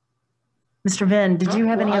 Venn, did you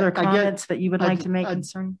have any other comments that you would like to make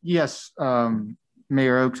concerning? Yes,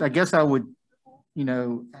 Mayor Oakes, I guess I would, you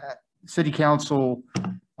know, City Council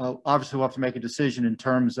obviously will have to make a decision in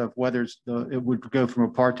terms of whether it would go from a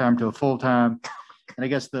part-time to a full-time. And I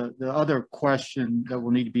guess the other question that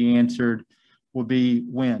will need to be answered will be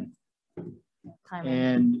when.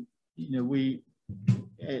 And, you know, we,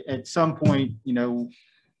 at some point, you know,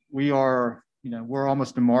 we're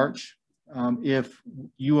almost in March. If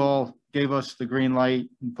you all gave us the green light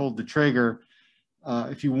and pulled the trigger,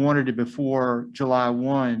 if you wanted it before July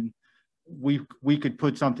 1, we could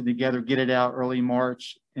put something together, get it out early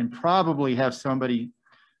March, and probably have somebody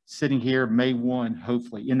sitting here May 1,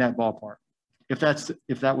 hopefully, in that ballpark. If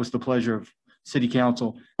that was the pleasure of City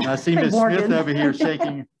Council. And I see Ms. Smith over here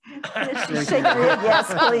shaking. She's shaking her head,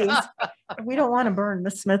 yes, please. We don't want to burn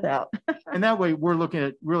Ms. Smith out. And that way we're looking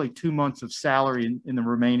at really 2 months of salary in the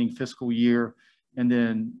remaining fiscal year, and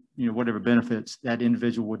then, you know, whatever benefits that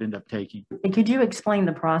individual would end up taking. And could you explain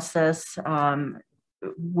the process?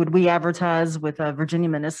 Would we advertise with a Virginia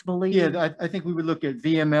Municipal League? Yeah, I think we would look at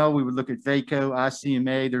VML, we would look at VACO,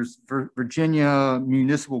 ICMA. There's Virginia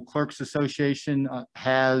Municipal Clerks Association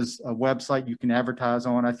has a website you can advertise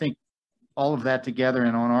on. I think all of that together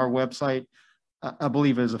and on our website, I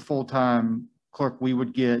believe as a full-time clerk, we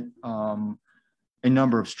would get a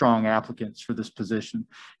number of strong applicants for this position.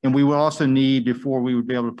 And we will also need, before we would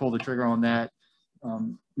be able to pull the trigger on that,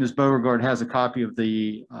 Ms. Beauregard has a copy of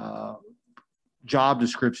the job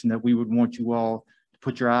description that we would want you all to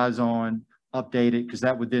put your eyes on, update it, because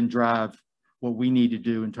that would then drive what we need to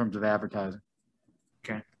do in terms of advertising.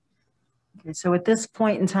 Okay, so at this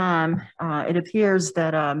point in time, it appears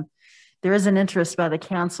that there is an interest by the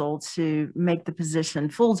council to make the position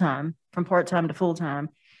full-time, from part-time to full-time.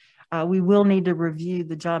 We will need to review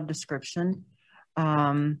the job description,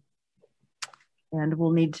 and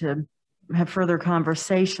we'll need to have further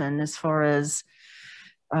conversation as far as,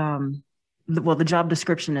 the job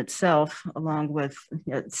description itself, along with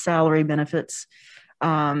salary benefits.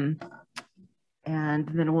 And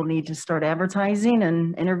then we'll need to start advertising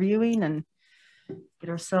and interviewing and get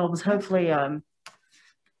ourselves hopefully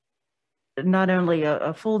not only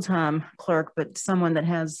a full-time clerk, but someone that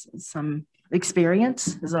has some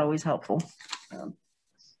experience is always helpful.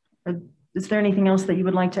 Is there anything else that you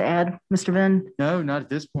would like to add, Mr. Venn? No, not at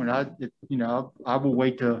this point. I will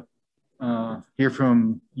wait to hear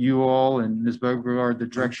from you all and Ms. Beauregard the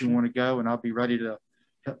direction you want to go, and I'll be ready to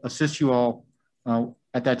assist you all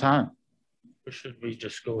at that time. Or should we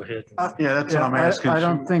just go ahead? Yeah, that's what I'm asking. I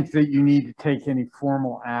don't think that you need to take any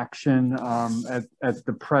formal action at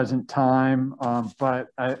the present time, but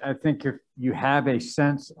I think if you have a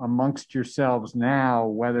sense amongst yourselves now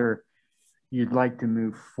whether you'd like to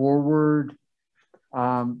move forward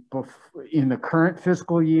in the current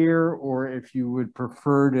fiscal year, or if you would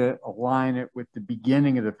prefer to align it with the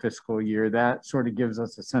beginning of the fiscal year, that sort of gives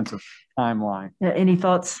us a sense of timeline. Any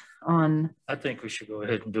thoughts on? I think we should go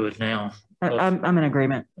ahead and do it now. I'm in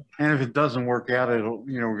agreement. And if it doesn't work out, it'll,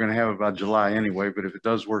 we're going to have it by July anyway, but if it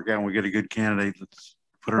does work out and we get a good candidate, let's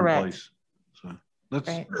put her in place. So let's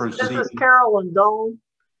proceed. This is Carolyn Dole.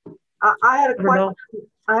 I had a question.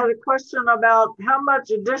 I had a question about how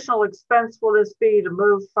much additional expense will this be to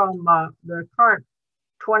move from the current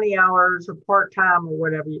 20 hours or part-time or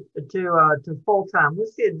whatever to full-time?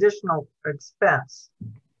 What's the additional expense?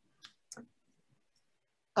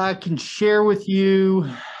 I can share with you,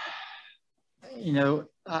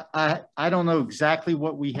 I don't know exactly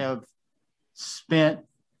what we have spent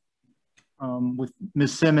with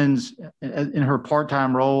Ms. Simmons in her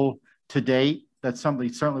part-time role to date. That's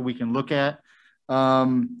something certainly we can look at.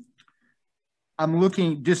 I'm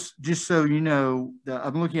looking, just so you know,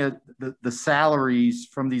 I'm looking at the salaries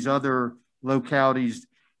from these other localities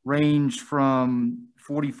range from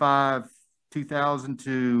 $45,000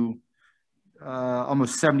 to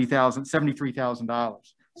almost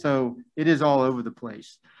 $73,000. So it is all over the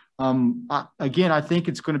place. Again, I think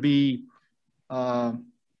it's going to be,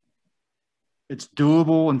 it's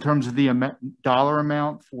doable in terms of the dollar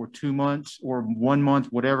amount for 2 months or 1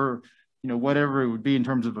 month, whatever it would be in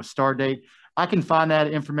terms of a start date. I can find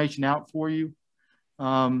that information out for you,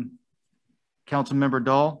 Councilmember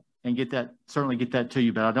Dahl, and certainly get that to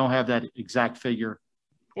you, but I don't have that exact figure.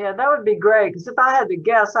 Yeah, that would be great, because if I had to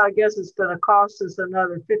guess, I guess it's going to cost us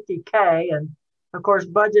another $50K, and of course,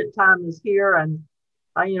 budget time is here, and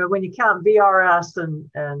when you count VRS and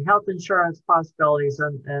health insurance possibilities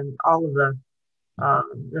and all of the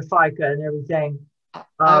FICA and everything.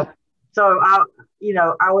 So I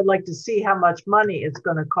would like to see how much money it's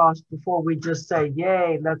going to cost before we just say,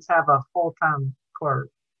 yay, let's have a full-time clerk.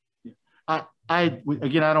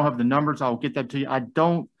 Again, I don't have the numbers. I'll get that to you. I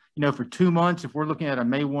don't, for 2 months, if we're looking at a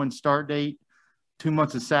May 1 start date, 2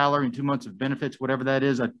 months of salary and 2 months of benefits, whatever that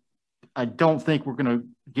is, I don't think we're going to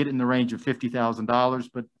get in the range of $50,000,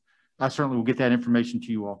 but I certainly will get that information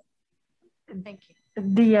to you all. Thank you.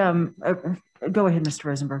 Go ahead, Mr.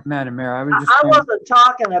 Rosenberg. Madam Mayor, I wasn't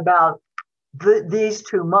talking about these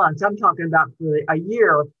 2 months. I'm talking about for a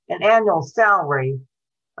year, an annual salary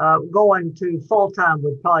going to full-time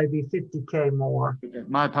would probably be $50K more.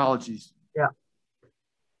 My apologies. Yeah.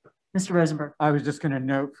 Mr. Rosenberg. I was just going to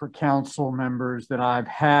note for council members that I've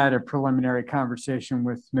had a preliminary conversation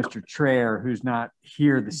with Mr. Traer, who's not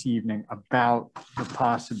here this evening, about the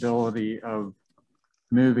possibility of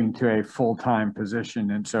moving to a full-time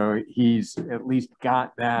position. And so he's at least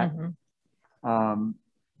got that,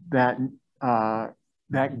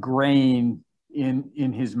 that grain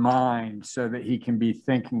in his mind so that he can be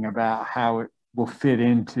thinking about how it will fit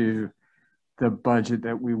into the budget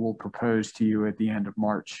that we will propose to you at the end of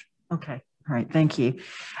March. Okay. All right. Thank you.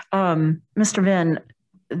 Mr. Venn,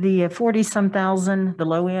 the 40-some thousand, the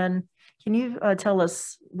low end, can you tell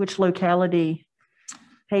us which locality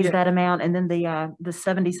pays that amount, and then the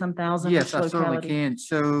 70-some thousand? Yes, I certainly can.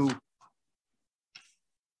 So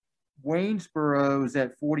Waynesboro is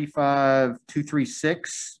at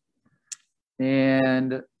 45,236,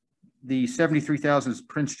 and the 73,000 is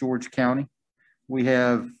Prince George County. We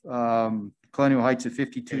have Colonial Heights at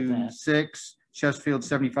 52.6, Chesterfield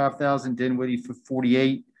 75,000, Dinwiddie for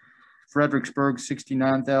 48, Fredericksburg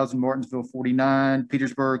 69,000, Martinsville 49,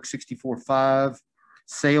 Petersburg 64.5,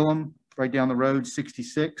 Salem right down the road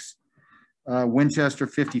 66, Winchester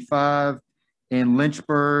 55, and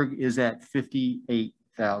Lynchburg is at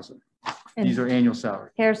 58,000. These are annual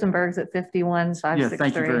salaries. Harrisonburg's at 51,563. Yeah,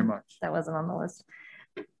 thank you very much. That wasn't on the list.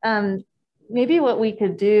 Maybe what we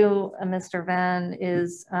could do, Mr. Venn,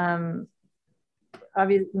 is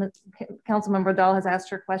obviously, Councilmember Dahl has asked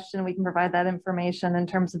her question. We can provide that information in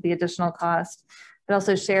terms of the additional cost, but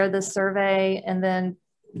also share this survey and then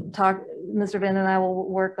Mr. Vin and I will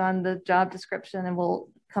work on the job description and we'll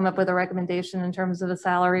come up with a recommendation in terms of a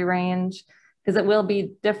salary range, because it will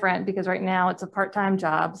be different because right now it's a part-time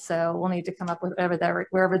job. So we'll need to come up with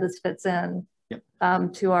wherever this fits in.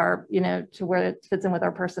 Yep. To our, to where it fits in with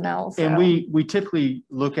our personnel. So. And we typically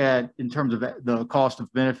look at, in terms of the cost of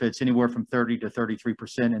benefits, anywhere from 30 to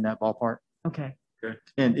 33% in that ballpark. Okay. Good.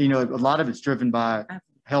 And, a lot of it's driven by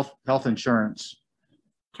health insurance.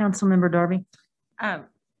 Councilmember Darby.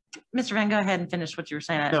 Mr. Van, go ahead and finish what you were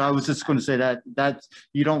saying. No, I was just going to say that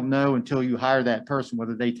you don't know until you hire that person,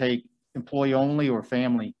 whether they take employee only or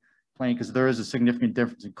family plan, because there is a significant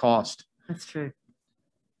difference in cost. That's true.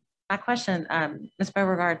 My question, Ms.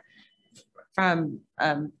 Beauregard, from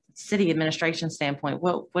city administration standpoint,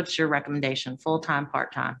 what's your recommendation? Full-time,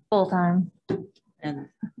 part-time? Full-time. And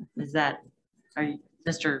Mr.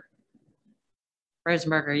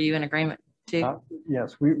 Rosenberg, are you in agreement too?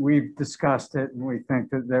 Yes, we've discussed it and we think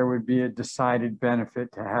that there would be a decided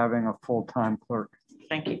benefit to having a full-time clerk.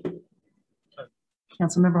 Thank you.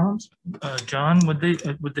 Councilmember Holmes? John, would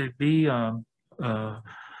they be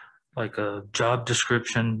like a job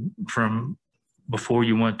description from before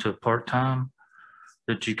you went to part-time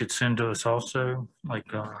that you could send to us also? Like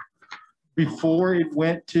before it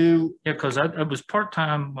went to? Yeah, because I was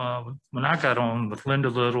part-time when I got on with Linda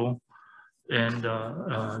Little, and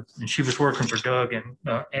she was working for Doug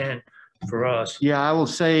and for us. Yeah, I will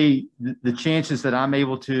say the chances that I'm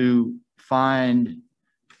able to find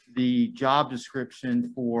the job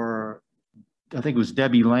description for, I think it was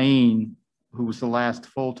Debbie Lane, who was the last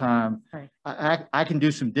full-time. Right. I can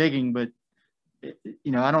do some digging, but I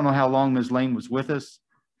don't know how long Ms. Lane was with us,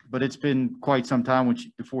 but it's been quite some time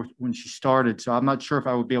when she started. So I'm not sure if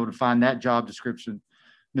I would be able to find that job description,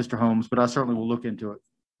 Mr. Holmes, but I certainly will look into it.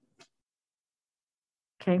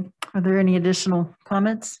 Okay. Are there any additional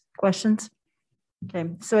comments, questions? Okay.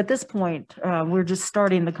 So at this point, we're just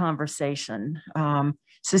starting the conversation.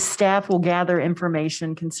 So staff will gather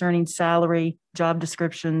information concerning salary, job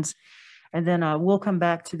descriptions, and then we'll come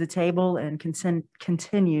back to the table and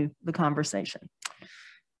continue the conversation.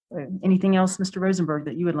 Anything else, Mr. Rosenberg,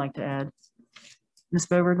 that you would like to add? Ms.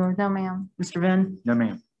 Beauregard? No, ma'am. Mr. Venn? No,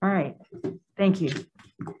 ma'am. All right. Thank you.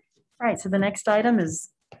 All right. So the next item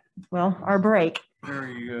is, well, our break. There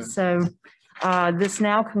you go. So this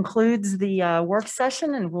now concludes the work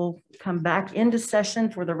session, and we'll come back into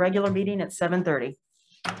session for the regular meeting at 7:30.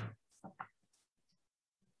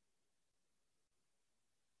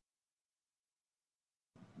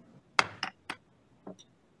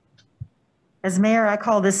 As mayor, I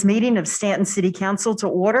call this meeting of Staunton City Council to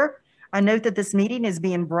order. I note that this meeting is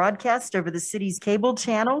being broadcast over the city's cable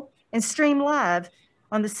channel and streamed live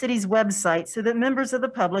on the city's website so that members of the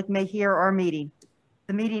public may hear our meeting.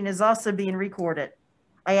 The meeting is also being recorded.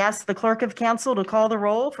 I ask the clerk of council to call the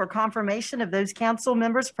roll for confirmation of those council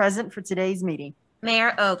members present for today's meeting.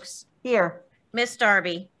 Mayor Oakes. Here. Miss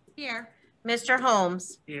Darby. Here. Mr.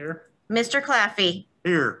 Holmes. Here. Mr. Claffey.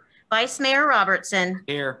 Here. Vice Mayor Robertson.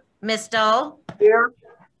 Here. Miss Dull. Here.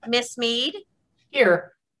 Miss Mead.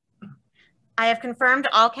 Here. I have confirmed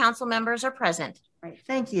all council members are present. Right,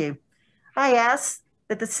 thank you. I ask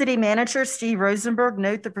that the city manager, Steve Rosenberg,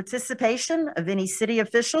 note the participation of any city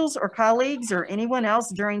officials or colleagues or anyone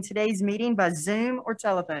else during today's meeting by Zoom or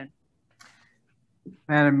telephone.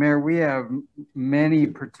 Madam Mayor, we have many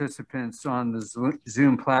participants on the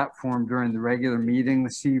Zoom platform during the regular meeting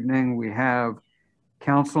this evening. We have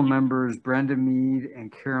council members Brenda Mead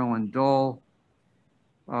and Carolyn Dull.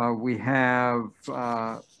 We have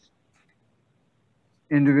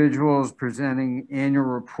individuals presenting annual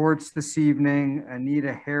reports this evening,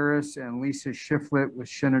 Anita Harris and Lisa Shiflett with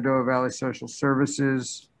Shenandoah Valley Social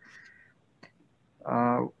Services.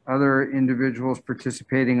 Other individuals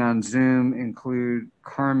participating on Zoom include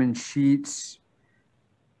Carmen Sheets,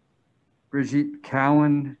 Brigitte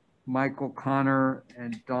Cowan, Michael Connor,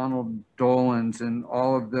 and Donald Dolans, and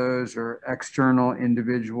all of those are external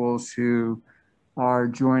individuals who are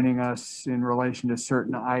joining us in relation to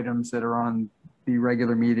certain items that are on the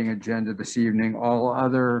regular meeting agenda this evening. All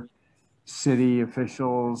other city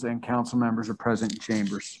officials and council members are present in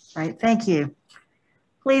chambers. All right, thank you.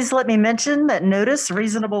 Please let me mention that notice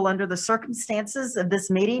reasonable under the circumstances of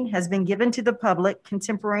this meeting has been given to the public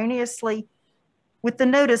contemporaneously with the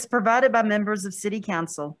notice provided by members of City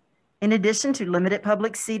Council. In addition to limited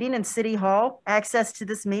public seating in City Hall, access to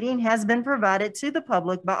this meeting has been provided to the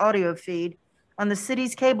public by audio feed on the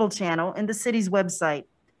city's cable channel and the city's website.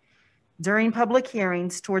 During public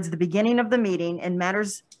hearings towards the beginning of the meeting and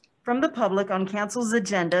matters from the public on council's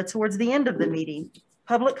agenda towards the end of the meeting.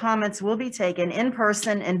 Public comments will be taken in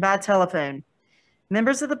person and by telephone.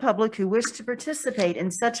 Members of the public who wish to participate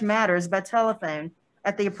in such matters by telephone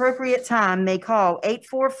at the appropriate time may call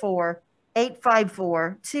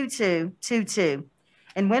 844-854-2222.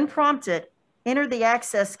 And when prompted, enter the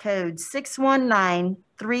access code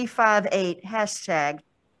 619358 hashtag.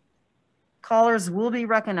 Callers will be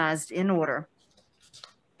recognized in order.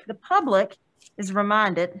 The public is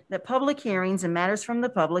reminded that public hearings and matters from the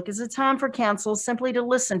public is a time for council simply to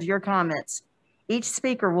listen to your comments. Each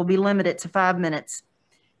speaker will be limited to 5 minutes.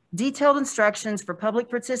 Detailed instructions for public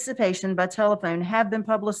participation by telephone have been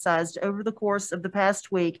publicized over the course of the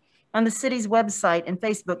past week on the city's website and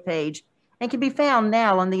Facebook page and can be found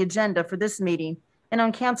now on the agenda for this meeting and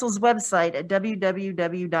on council's website at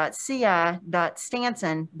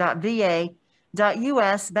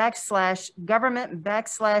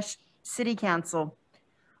www.ci.stanton.va.us/government/city council.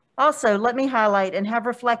 Also, let me highlight and have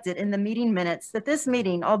reflected in the meeting minutes that this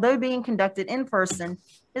meeting, although being conducted in person,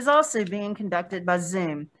 is also being conducted by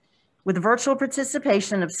Zoom, with virtual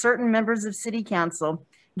participation of certain members of City Council,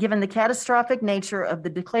 given the catastrophic nature of the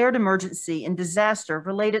declared emergency and disaster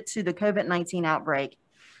related to the COVID-19 outbreak,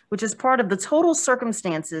 which is part of the total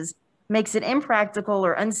circumstances, makes it impractical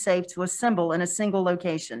or unsafe to assemble in a single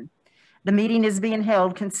location. The meeting is being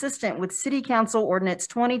held consistent with City Council Ordinance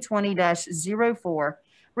 2020-04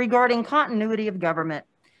 regarding continuity of government,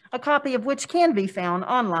 a copy of which can be found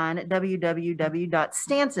online at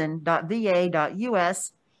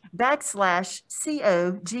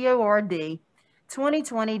www.stanton.va.us/COGORD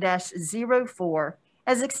 2020-04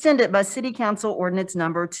 as extended by City Council Ordinance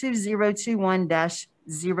number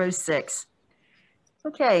 2021-06.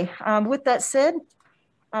 Okay, with that said,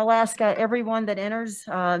 I'll ask everyone that enters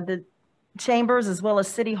the chambers as well as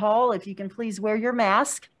City Hall, if you can please wear your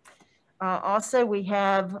mask. Also, we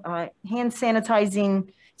have hand sanitizing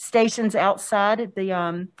stations outside at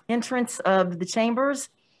the entrance of the chambers.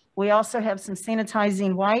 We also have some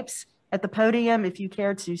sanitizing wipes at the podium. If you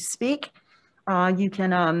care to speak, you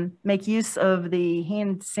can make use of the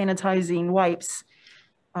hand sanitizing wipes.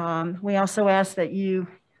 We also ask that you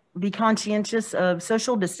be conscientious of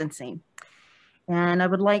social distancing. And I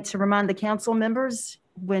would like to remind the council members,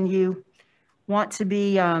 when you want to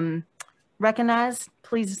be recognized,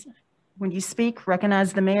 please, when you speak,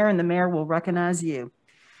 recognize the mayor and the mayor will recognize you.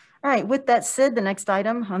 All right, with that said, the next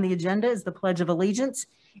item on the agenda is the Pledge of Allegiance.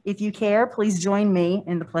 If you care, please join me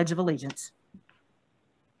in the Pledge of Allegiance.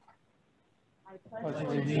 I pledge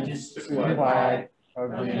allegiance to the flag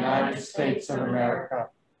of the United States of America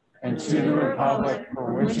and to the republic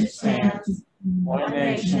for which it stands, one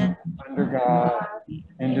nation, under God,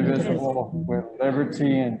 indivisible, with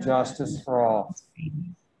liberty and justice for all.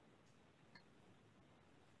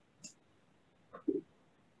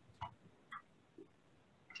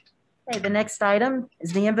 Okay, the next item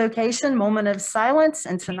is the invocation, moment of silence,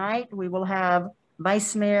 and tonight we will have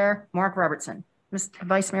Vice Mayor Mark Robertson. Mr.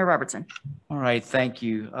 Vice Mayor Robertson. All right, thank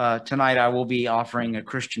you. Tonight I will be offering a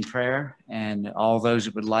Christian prayer, and all those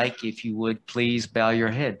that would like, if you would please bow your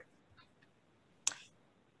head.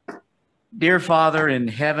 Dear Father in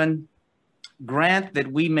heaven, grant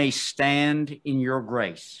that we may stand in your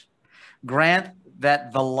grace. Grant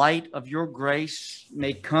that the light of your grace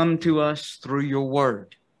may come to us through your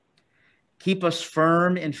word. Keep us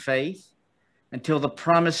firm in faith until the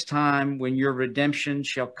promised time when your redemption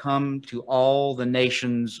shall come to all the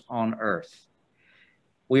nations on earth.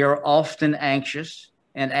 We are often anxious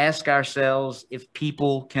and ask ourselves if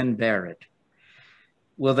people can bear it.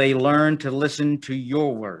 Will they learn to listen to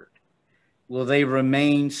your word? Will they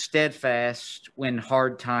remain steadfast when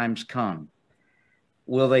hard times come?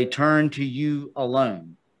 Will they turn to you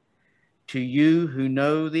alone, to you who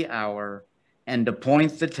know the hour and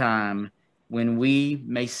appoint the time when we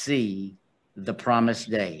may see the promised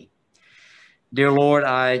day? Dear Lord,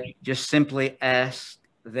 I just simply ask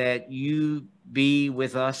that you be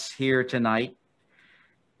with us here tonight,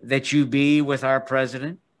 that you be with our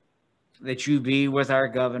president, that you be with our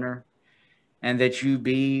governor, and that you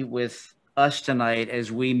be with us tonight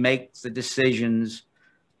as we make the decisions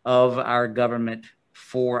of our government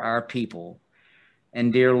for our people.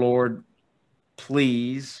 And dear Lord,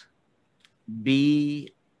 please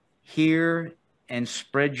be here and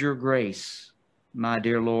spread your grace, my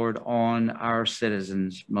dear Lord, on our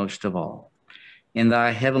citizens most of all. In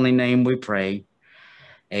thy heavenly name we pray.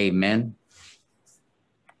 Amen.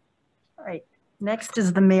 All right, next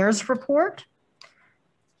is the mayor's report.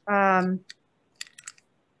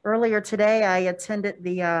 Earlier today, I attended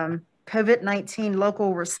the COVID-19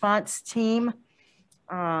 local response team.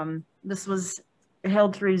 This was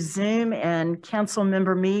held through Zoom, and Council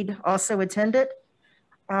Member Mead also attended.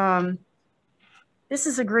 This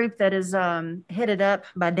is a group that is headed up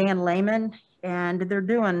by Dan Lehman, and they're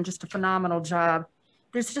doing just a phenomenal job.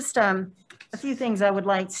 There's just a few things I would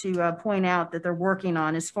like to point out that they're working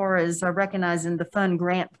on as far as recognizing the fund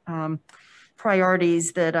grant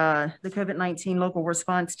priorities that the COVID-19 local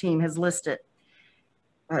response team has listed.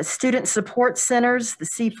 Student support centers, the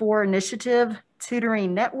C4 initiative,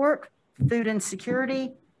 tutoring network, food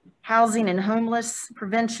insecurity, housing and homeless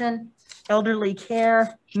prevention, elderly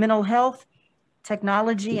care, mental health,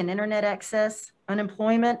 technology and internet access,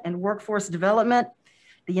 unemployment and workforce development,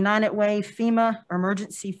 the United Way, FEMA,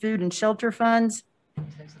 emergency food and shelter funds.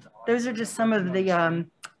 Those are just some of the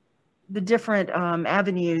different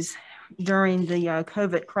avenues during the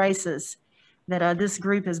COVID crisis that this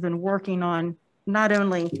group has been working on, not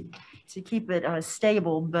only to keep it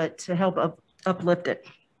stable, but to help uplift it.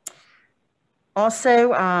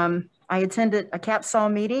 Also, I attended a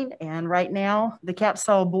CAPSOL meeting, and right now the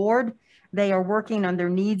CAPSOL board, they are working on their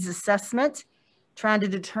needs assessment, trying to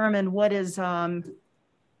determine what is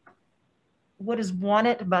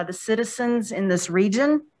wanted by the citizens in this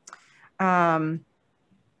region.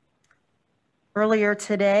 Earlier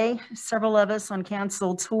today, several of us on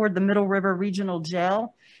council toured the Middle River Regional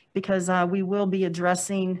Jail because we will be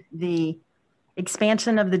addressing the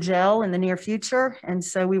expansion of the jail in the near future. And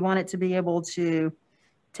so we wanted to be able to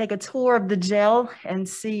take a tour of the jail and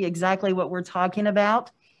see exactly what we're talking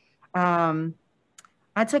about. I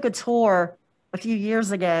took a tour a few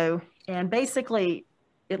years ago, and basically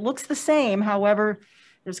it looks the same. However,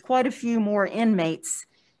 there's quite a few more inmates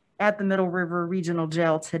at the Middle River Regional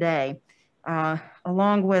Jail today.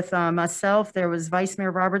 Along with myself, there was Vice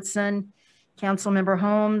Mayor Robertson, Council Member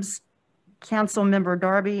Holmes, Council Member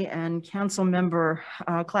Darby, and Council Member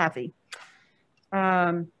Claffey.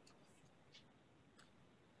 I'd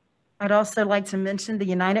also like to mention the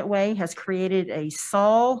United Way has created a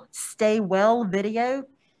Saul Stay Well video.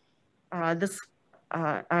 I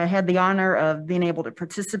had the honor of being able to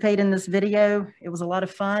participate in this video. It was a lot of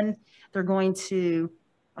fun. They're going to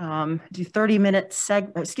do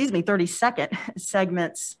 30-second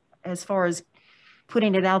segments as far as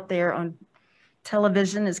putting it out there on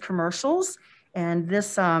television as commercials. And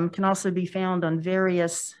this can also be found on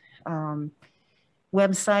various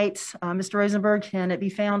websites. Mr. Rosenberg, can it be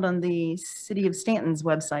found on the City of Staunton's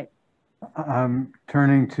website? I'm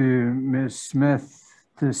turning to Ms. Smith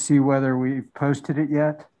to see whether we've posted it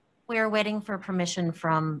yet. We're waiting for permission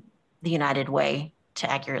from the United Way to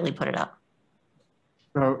accurately put it up.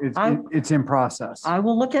 So it's in process. I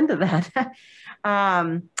will look into that.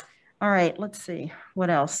 All right, let's see, what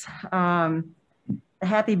else? The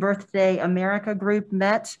Happy Birthday America group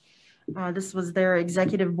met. This was their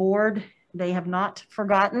executive board. They have not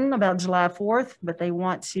forgotten about July 4th, but they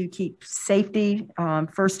want to keep safety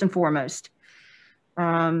first and foremost.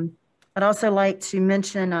 I'd also like to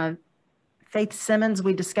mention Faith Simmons.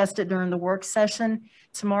 We discussed it during the work session.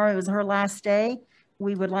 Tomorrow is her last day.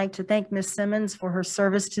 We would like to thank Ms. Simmons for her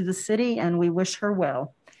service to the city, and we wish her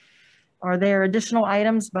well. Are there additional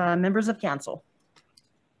items by members of council?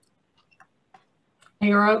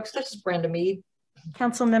 Mayor Oakes, this is Brenda Mead.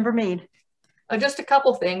 Council Member Mead. Just a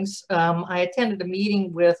couple things. I attended a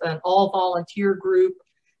meeting with an all-volunteer group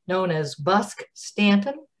known as Busk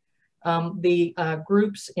Staunton. The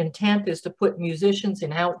group's intent is to put musicians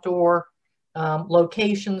in outdoor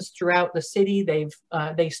locations throughout the city.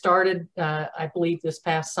 They started, I believe, this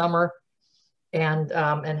past summer, and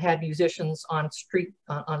had musicians on street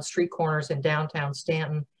corners in downtown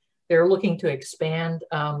Staunton. They're looking to expand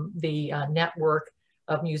the network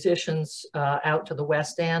of musicians out to the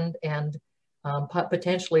West End and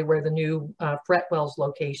potentially where the new Fretwell's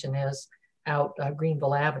location is out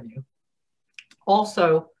Greenville Avenue.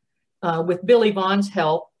 Also, with Billy Vaughn's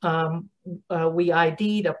help, we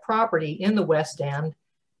ID'd a property in the West End,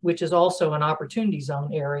 which is also an opportunity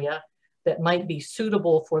zone area that might be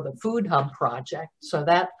suitable for the Food Hub project. So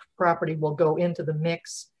that property will go into the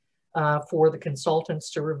mix for the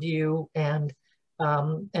consultants to review, and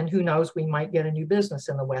who knows, we might get a new business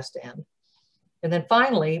in the West End. And then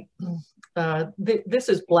finally, this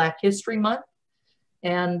is Black History Month.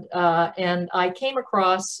 And I came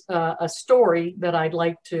across a story that I'd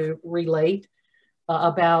like to relate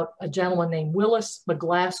about a gentleman named Willis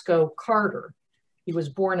McGlasgow Carter. He was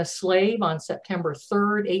born a slave on September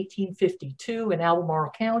 3rd, 1852 in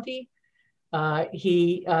Albemarle County.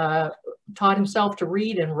 He taught himself to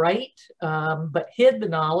read and write, but hid the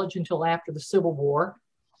knowledge until after the Civil War.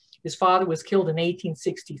 His father was killed in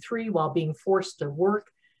 1863 while being forced to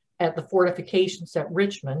work at the fortifications at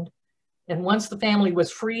Richmond. And once the family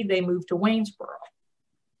was freed, they moved to Waynesboro.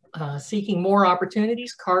 Seeking more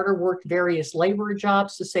opportunities, Carter worked various labor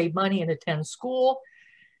jobs to save money and attend school.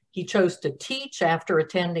 He chose to teach after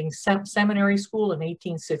attending seminary school in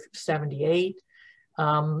 1878,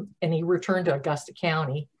 and he returned to Augusta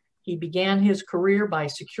County. He began his career by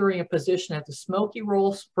securing a position at the Smoky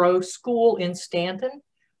Row School in Staunton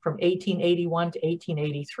from 1881 to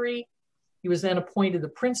 1883. He was then appointed the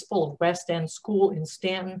principal of West End School in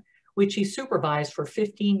Staunton, which he supervised for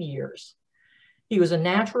 15 years. He was a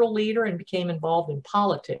natural leader and became involved in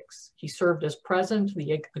politics. He served as president of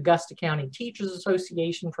the Augusta County Teachers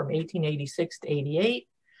Association from 1886 to 88.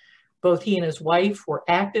 Both he and his wife were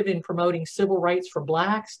active in promoting civil rights for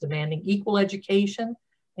Blacks, demanding equal education,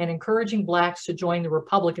 and encouraging Blacks to join the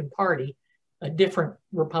Republican Party, a different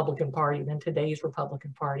Republican Party than today's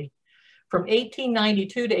Republican Party. From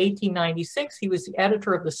 1892 to 1896, he was the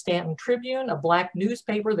editor of the Staunton Tribune, a Black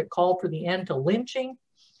newspaper that called for the end to lynching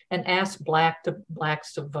and asked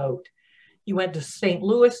Blacks to vote. He went to St.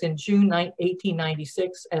 Louis in June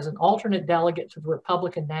 1896 as an alternate delegate to the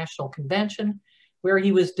Republican National Convention, where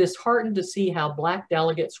he was disheartened to see how Black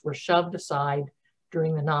delegates were shoved aside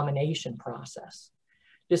during the nomination process.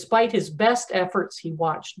 Despite his best efforts, he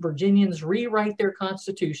watched Virginians rewrite their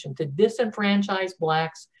constitution to disenfranchise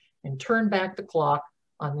Blacks and turn back the clock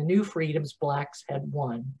on the new freedoms Blacks had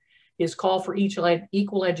won. His call for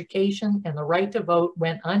equal education and the right to vote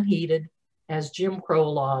went unheeded as Jim Crow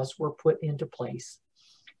laws were put into place.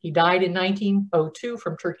 He died in 1902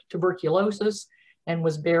 from tuberculosis and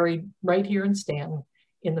was buried right here in Staunton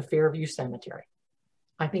in the Fairview Cemetery.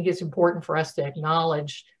 I think it's important for us to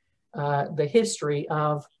acknowledge the history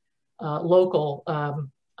of local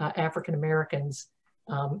African Americans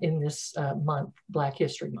in this month, Black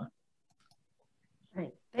History Month. All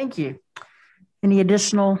right, thank you. Any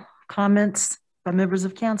additional comments by members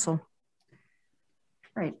of council? All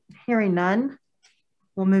right, hearing none,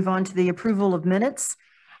 we'll move on to the approval of minutes.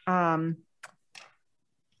 We're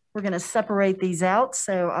going to separate these out,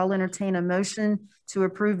 so I'll entertain a motion to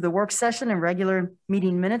approve the work session and regular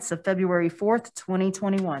meeting minutes of February 4th,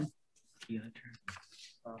 2021.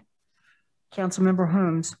 Councilmember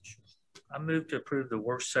Holmes. I move to approve the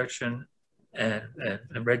work session and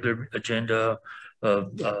regular agenda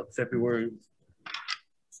of February.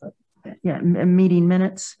 Yeah, meeting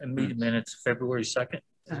minutes. And meeting minutes, February 2nd.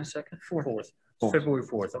 Is it 2nd? 4th. February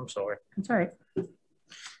 4th, I'm sorry. That's all right.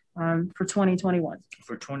 For 2021.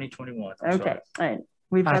 For 2021. Okay, all right.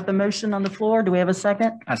 We've got the motion on the floor. Do we have a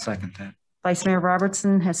second? I second that. Vice Mayor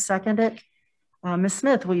Robertson has seconded. Ms.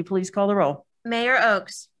 Smith, will you please call the roll? Mayor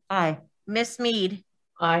Oakes. Aye. Miss Mead.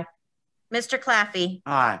 Aye. Mr. Claffey.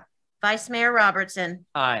 Aye. Vice Mayor Robertson.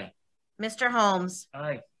 Aye. Mr. Holmes.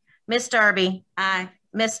 Aye. Miss Darby. Aye.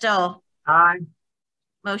 Miss Dole. Aye.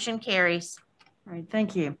 Motion carries. All right,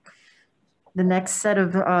 thank you. The next set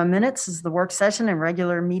of minutes is the work session and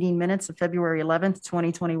regular meeting minutes of February 11th,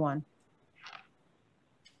 2021.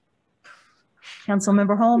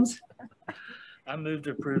 Councilmember Holmes. I move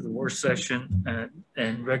to approve the work session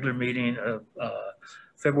and regular meeting of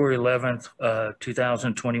February 11th,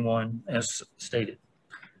 2021 as stated.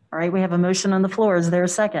 All right, we have a motion on the floor. Is there a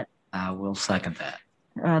second? I will second that.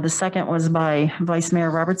 The second was by Vice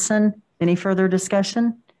Mayor Robertson. Any further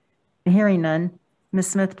discussion? Hearing none.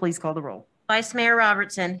 Ms. Smith, please call the roll. Vice Mayor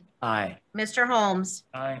Robertson. Aye. Mr. Holmes.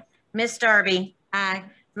 Aye. Miss Darby. Aye.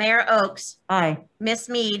 Mayor Oakes. Aye. Miss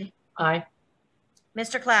Mead. Aye.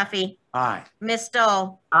 Mr. Claffey. Aye. Miss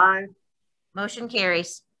Dole. Aye. Motion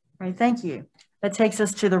carries. All right, thank you. That takes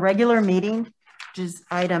us to the regular meeting, which is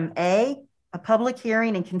item A, a public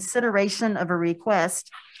hearing and consideration of a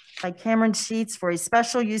request by Cameron Sheets for a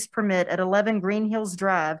special use permit at 11 Green Hills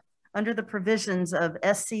Drive under the provisions of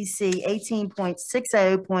SCC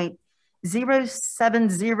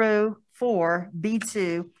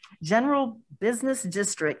 18.60.0704B2 General Business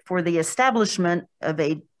District for the establishment of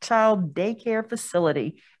a child daycare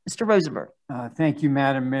facility. Mr. Rosenberg. Thank you,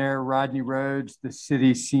 Madam Mayor. Rodney Rhodes, the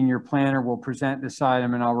city's senior planner, will present this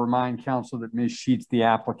item, and I'll remind council that Ms. Sheets, the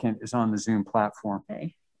applicant, is on the Zoom platform.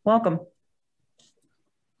 Okay, welcome.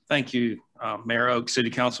 Thank you, Mayor Oakes, City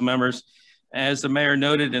Council members. As the mayor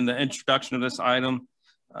noted in the introduction of this item,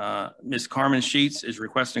 Ms. Carmen Sheets is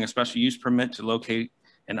requesting a special use permit to locate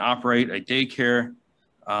and operate a daycare,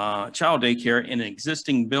 child daycare in an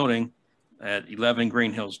existing building at 11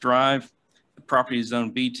 Green Hills Drive. The property is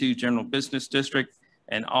zoned B2 General Business District,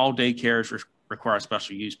 and all daycares require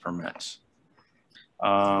special use permits.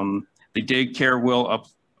 The daycare will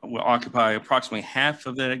occupy approximately half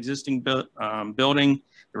of that existing building.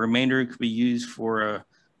 The remainder could be used for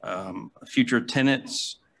future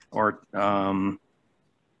tenants or,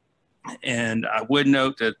 and I would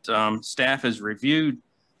note that staff has reviewed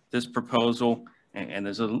this proposal. And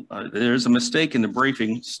there's a mistake in the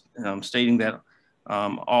briefing stating that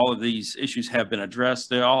all of these issues have been addressed.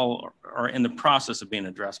 They all are in the process of being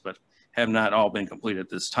addressed, but have not all been completed at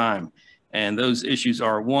this time. And those issues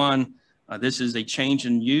are, one, this is a change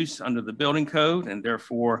in use under the building code, and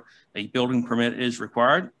therefore a building permit is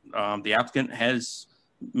required. The applicant has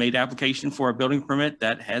made application for a building permit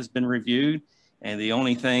that has been reviewed, and the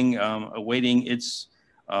only thing awaiting its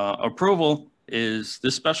approval is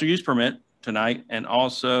this special use permit tonight, and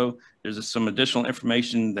also there's some additional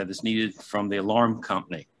information that is needed from the alarm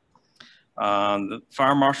company. The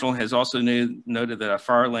fire marshal has also noted that a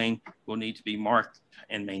fire lane will need to be marked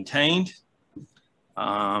and maintained.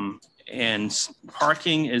 And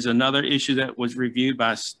parking is another issue that was reviewed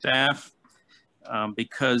by staff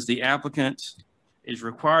because the applicant is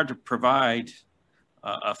required to provide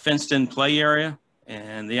a fenced-in play area,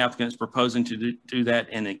 and the applicant is proposing to do that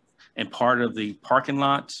in part of the parking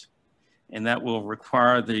lot. And that will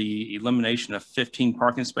require the elimination of 15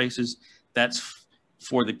 parking spaces. That's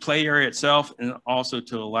for the play area itself, and also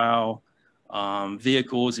to allow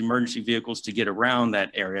emergency vehicles to get around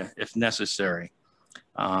that area if necessary.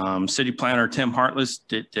 City planner Tim Hartless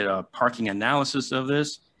did a parking analysis of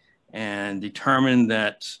this and determined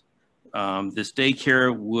that this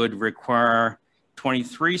daycare would require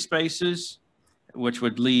 23 spaces, which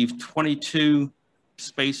would leave 22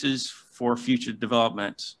 spaces for future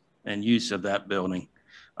development and use of that building.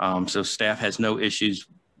 So staff has no issues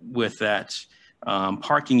with that.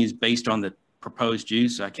 Parking is based on the proposed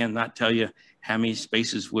use. I cannot tell you how many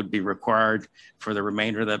spaces would be required for the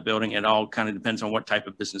remainder of that building. It all kind of depends on what type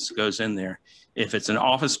of business goes in there. If it's an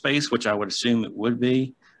office space, which I would assume it would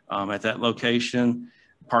be at that location,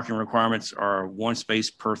 parking requirements are 1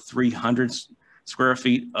 space per 300 square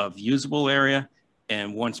feet of usable area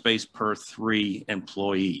and 1 space per 3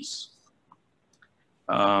 employees.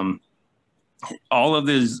 All of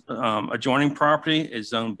this adjoining property is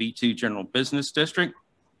zoned B2 General Business District.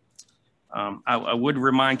 I would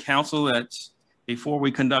remind council that before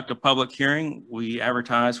we conduct a public hearing, we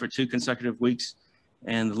advertise for 2 consecutive weeks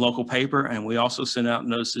in the local paper, and we also send out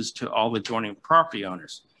notices to all adjoining property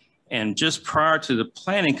owners. And just prior to the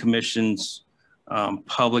Planning Commission's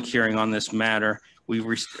public hearing on this matter,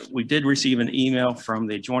 we did receive an email from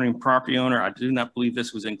the adjoining property owner. I do not believe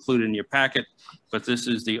this was included in your packet, but this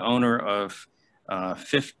is the owner of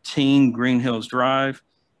 15 Green Hills Drive,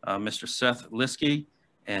 Mr. Seth Liskey,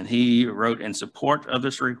 and he wrote in support of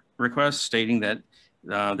this request, stating that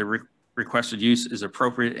the requested use is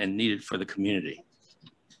appropriate and needed for the community.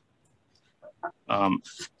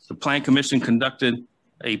 The Plan Commission conducted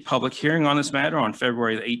a public hearing on this matter on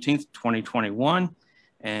February the 18th, 2021,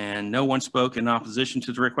 and no one spoke in opposition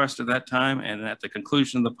to the request at that time. And at the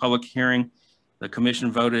conclusion of the public hearing, the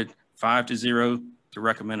commission voted 5-0 to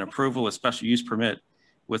recommend approval of special use permit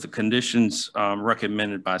with the conditions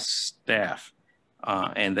recommended by staff.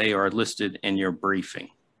 And they are listed in your briefing.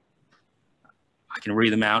 I can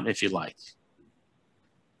read them out if you like.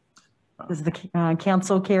 Does the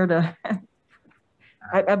council care to?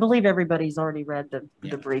 I believe everybody's already read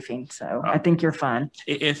the briefing, so I think you're fine.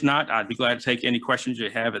 If not, I'd be glad to take any questions you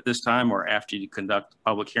have at this time or after you conduct the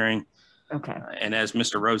public hearing. Okay. And as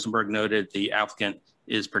Mr. Rosenberg noted, the applicant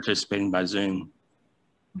is participating by Zoom.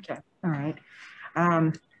 Okay, all right.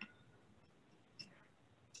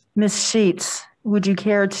 Ms. Sheets, would you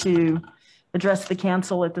care to address the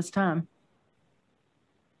council at this time?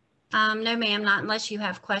 No, ma'am, not unless you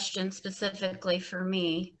have questions specifically for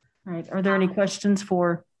me. All right. Are there any questions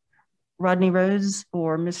for Rodney Rose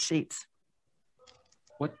or Ms. Sheets?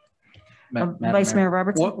 What, Vice Mayor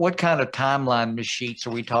Robertson? What kind of timeline, Ms. Sheets,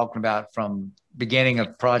 are we talking about from beginning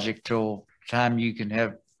of project till time you can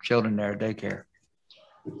have children there at daycare?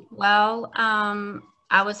 Well,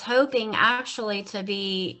 I was hoping actually to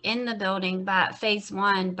be in the building by phase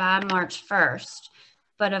 1 by March 1st.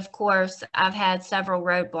 But of course, I've had several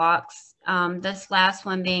roadblocks. This last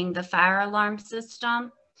one being the fire alarm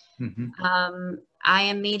system. Mm-hmm. I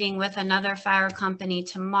am meeting with another fire company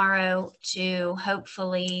tomorrow to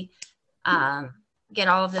hopefully get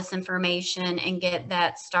all of this information and get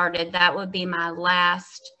that started. That would be my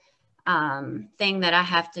last thing that I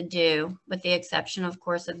have to do, with the exception, of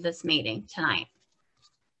course, of this meeting tonight.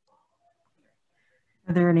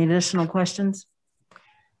 Are there any additional questions?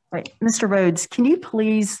 Right, Mr. Rhodes, can you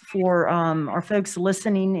please, for our folks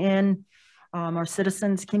listening in, our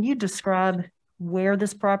citizens, can you describe where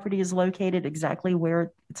this property is located, exactly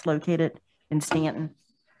where it's located in Staunton?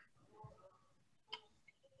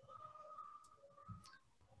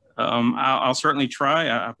 I'll certainly try.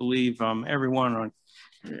 I believe probably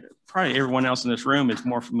everyone else in this room is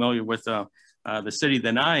more familiar with the city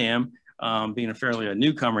than I am, being a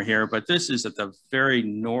newcomer here, but this is at the very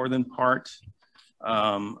northern part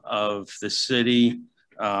of the city,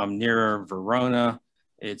 near Verona.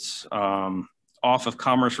 It's off of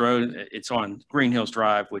Commerce Road. It's on Green Hills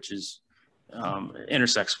Drive, which is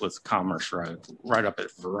intersects with Commerce Road, right up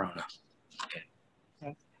at Verona.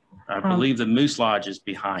 I believe the Moose Lodge is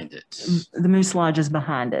behind it. The Moose Lodge is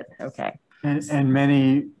behind it. Okay. And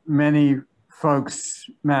many folks,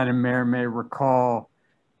 Madam Mayor, may recall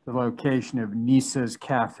the location of Nisa's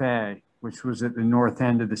Cafe, which was at the north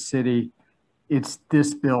end of the city. It's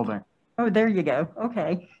this building. Oh, there you go.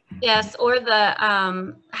 Okay. Yes, or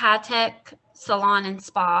the high-tech salon and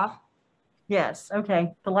spa. Yes.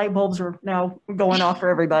 Okay. The light bulbs are now going off for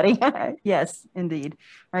everybody. Yes, indeed.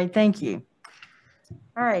 All right. Thank you.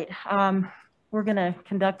 All right. We're going to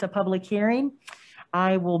conduct a public hearing.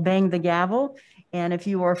 I will bang the gavel. And if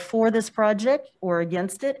you are for this project or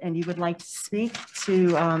against it and you would like to speak to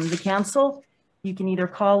the council, you can either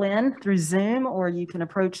call in through Zoom or you can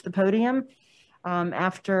approach the podium.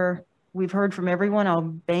 After we've heard from everyone, I'll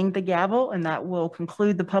bang the gavel and that will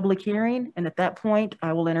conclude the public hearing. And at that point,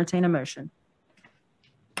 I will entertain a motion.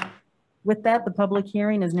 With that, the public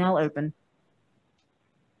hearing is now open.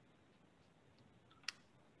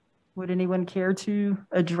 Would anyone care to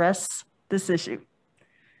address this issue?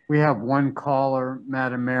 We have one caller,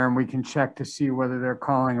 Madam Mayor, and we can check to see whether they're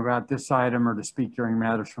calling about this item or to speak during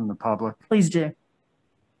matters from the public. Please do.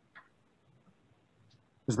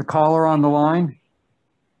 Is the caller on the line?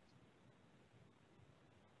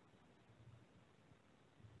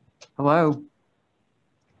 Hello?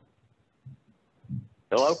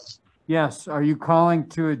 Hello? Yes, are you calling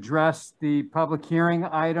to address the public hearing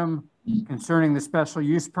item concerning the special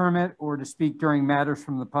use permit or to speak during matters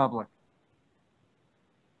from the public?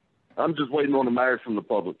 I'm just waiting on the matters from the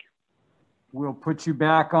public. We'll put you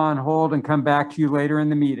back on hold and come back to you later in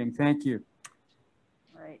the meeting. Thank you.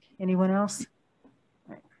 All right. Anyone else?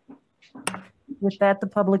 All right. With that, the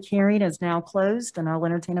public hearing is now closed and I'll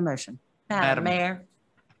entertain a motion. Madam Mayor,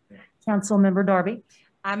 Councilmember Darby.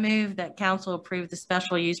 I move that council approve the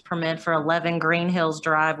special use permit for 11 Green Hills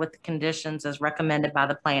Drive with the conditions as recommended by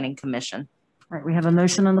the Planning Commission. All right, we have a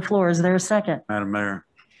motion on the floor. Is there a second? Madam Mayor,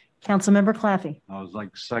 Councilmember Claffey. I would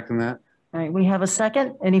like to second that. All right, we have a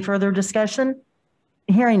second. Any further discussion?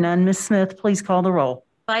 Hearing none, Ms. Smith, please call the roll.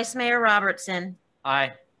 Vice Mayor Robertson.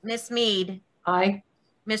 Aye. Ms. Mead. Aye.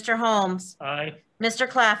 Mr. Holmes. Aye. Mr.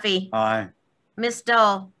 Claffey. Aye. Ms.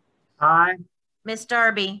 Dull. Aye. Ms.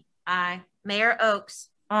 Darby. Aye. Mayor Oakes.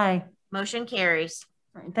 Aye. Motion carries.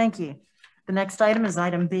 All right, thank you. The next item is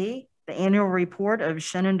item B, the annual report of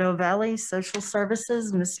Shenandoah Valley Social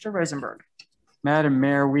Services. Mr. Rosenberg. Madam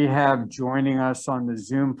Mayor, we have joining us on the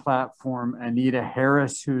Zoom platform, Anita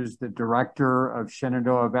Harris, who's the Director of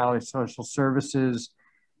Shenandoah Valley Social Services,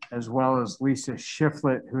 as well as Lisa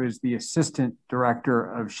Shiflett, who is the Assistant Director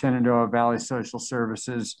of Shenandoah Valley Social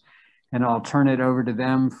Services. And I'll turn it over to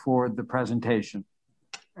them for the presentation.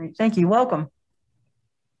 All right, thank you. Welcome.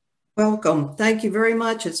 Welcome. Thank you very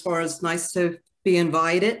much. As far as nice to be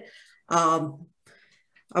invited.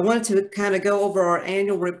 I wanted to kind of go over our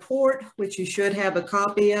annual report, which you should have a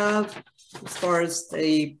copy of as far as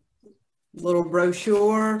the little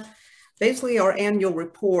brochure. Basically, our annual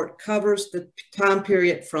report covers the time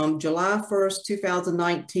period from July 1st,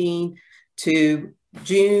 2019 to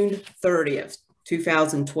June 30th,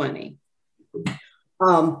 2020.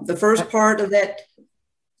 The first part of that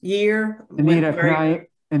year.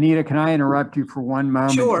 Anita, can I interrupt you for one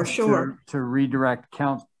moment? Sure. To redirect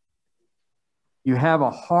council. You have a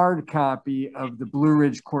hard copy of the Blue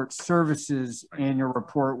Ridge Court Services annual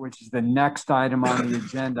report, which is the next item on the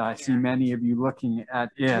agenda. I see many of you looking at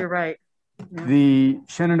it. You're right. Yeah. The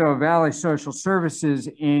Shenandoah Valley Social Services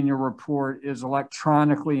annual report is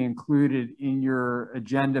electronically included in your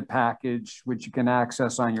agenda package, which you can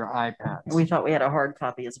access on your iPad. We thought we had a hard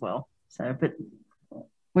copy as well. So, but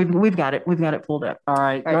we've got it. We've got it pulled up. All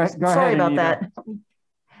right. Go ahead, sorry about Anita. that.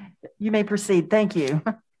 You may proceed. Thank you.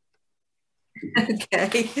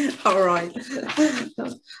 Okay, all right.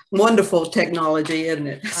 Wonderful technology, isn't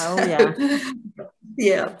it? Oh, yeah.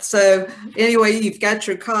 Yeah, so anyway, you've got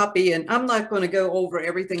your copy, and I'm not going to go over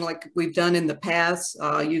everything like we've done in the past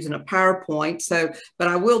using a PowerPoint. But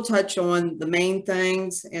I will touch on the main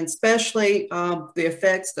things, and especially the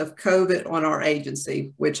effects of COVID on our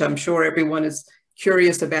agency, which I'm sure everyone is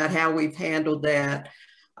curious about how we've handled that.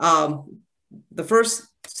 The first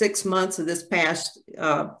 6 months of this past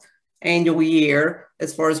annual year,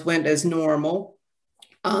 as far as went as normal.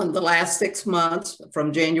 The last 6 months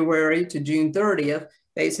from January to June 30th,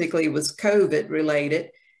 basically was COVID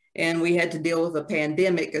related. and we had to deal with a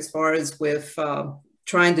pandemic as far as with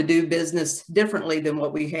trying to do business differently than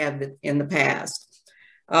what we have in the past.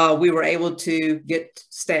 We were able to get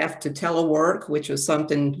staff to telework, which was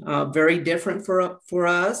something very different for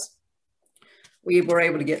us. We were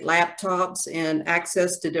able to get laptops and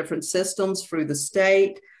access to different systems through the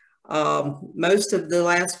state. Most of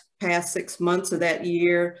the past 6 months of that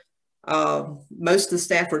year, most of the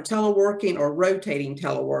staff were teleworking or rotating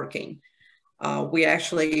teleworking. We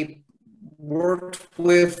actually worked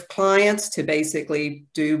with clients to basically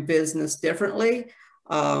do business differently,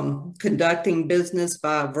 conducting business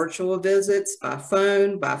by virtual visits, by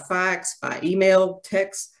phone, by fax, by email,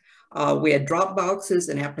 text. We had drop boxes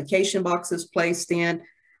and application boxes placed in.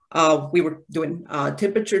 We were doing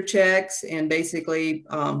temperature checks and basically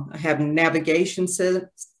having navigation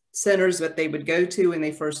centers that they would go to when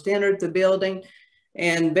they first entered the building.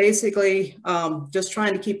 And basically just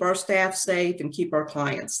trying to keep our staff safe and keep our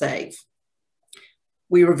clients safe.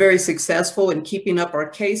 We were very successful in keeping up our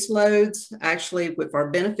caseloads. Actually, with our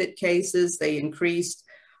benefit cases, they increased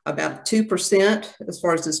about 2% as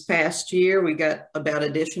far as this past year. We got about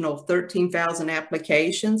additional 13,000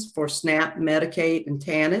 applications for SNAP, Medicaid, and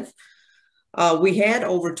TANF. We had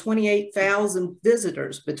over 28,000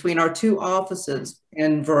 visitors between our two offices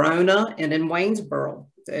in Verona and in Waynesboro,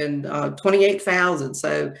 and 28,000,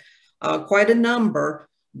 so quite a number.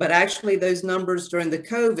 But actually those numbers during the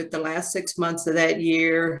COVID, the last 6 months of that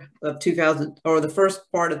year of 2000, or the first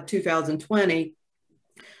part of 2020,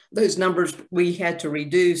 those numbers we had to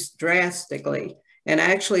reduce drastically. And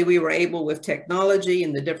actually we were able, with technology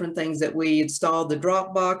and the different things that we installed, the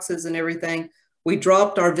drop boxes and everything, we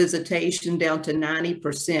dropped our visitation down to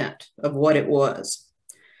 90% of what it was.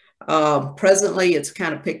 Presently, it's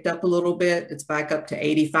kind of picked up a little bit. It's back up to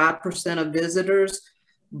 85% of visitors,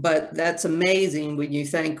 but that's amazing when you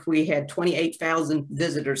think we had 28,000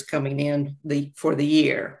 visitors coming in for the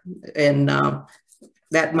year, and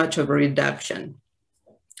that much of a reduction.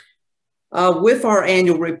 With our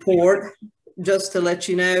annual report, just to let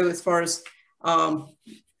you know, as far as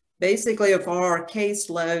basically of our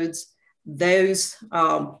caseloads, those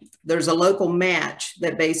there's a local match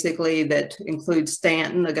that includes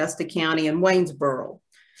Staunton, Augusta County, and Waynesboro.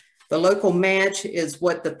 The local match is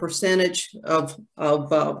what the percentage of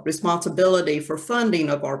responsibility for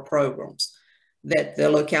funding of our programs that the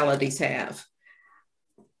localities have.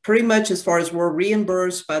 Pretty much as far as we're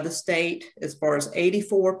reimbursed by the state, as far as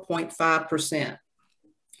 84.5%.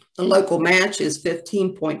 The local match is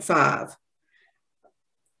 15.5%.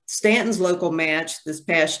 Staunton's local match this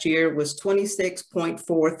past year was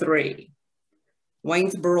 26.43.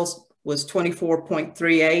 Waynesboro's was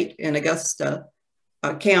 24.38, and Augusta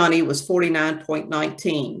County was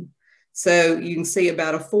 49.19. So you can see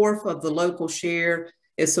about 1/4 of the local share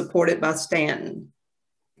is supported by Staunton.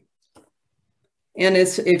 And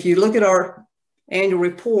if you look at our annual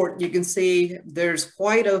report, you can see there's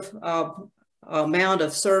quite a amount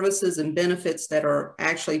of services and benefits that are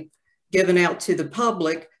actually given out to the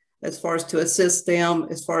public as far as to assist them,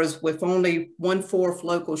 as far as with only 1/4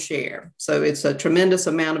 local share. So it's a tremendous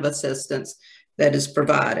amount of assistance that is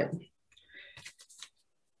provided.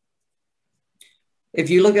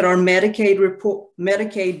 If you look at our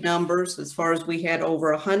Medicaid numbers, as far as we had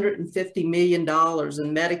over $150 million in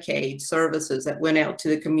Medicaid services that went out to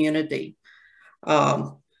the community,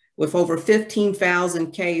 with over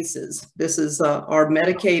 15,000 cases. This is our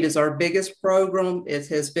Medicaid is our biggest program. It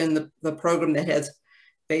has been the program that has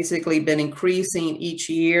basically been increasing each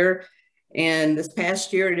year. And this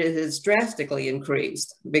past year, it has drastically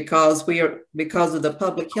increased because of the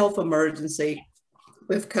public health emergency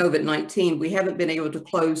with COVID-19. We haven't been able to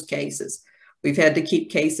close cases. We've had to keep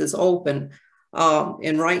cases open.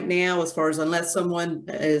 And right now, as far as unless someone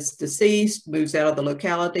is deceased, moves out of the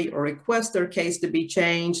locality, or requests their case to be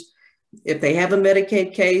changed, if they have a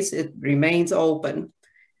Medicaid case, it remains open.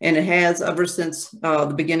 And it has ever since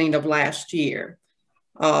the beginning of last year.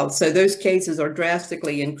 So those cases are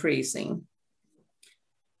drastically increasing.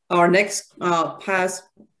 Our next past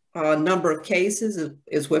number of cases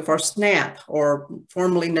is with our SNAP, or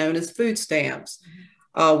formerly known as food stamps.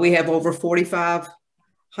 We have over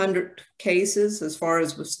 4,500 cases as far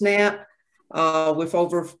as with SNAP, with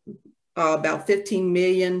over about 15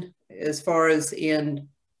 million as far as in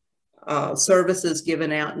services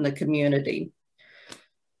given out in the community.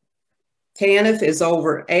 TANF is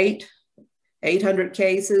over 800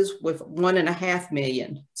 cases with 1.5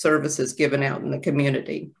 million services given out in the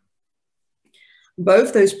community.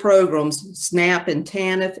 Both those programs, SNAP and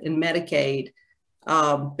TANF and Medicaid,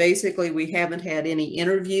 basically we haven't had any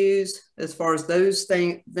interviews. As far as those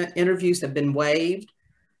things, the interviews have been waived.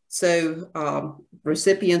 So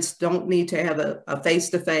recipients don't need to have a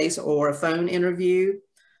face-to-face or a phone interview.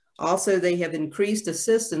 Also, they have increased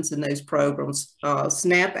assistance in those programs.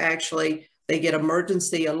 SNAP actually, they get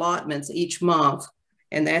emergency allotments each month,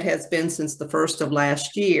 and that has been since the 1st of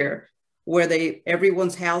last year, where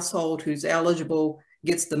everyone's household who's eligible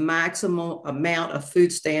gets the maximum amount of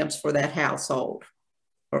food stamps for that household,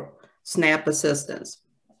 or SNAP assistance.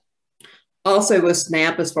 Also with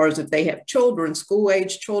SNAP, as far as if they have children,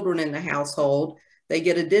 school-age children in the household, they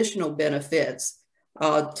get additional benefits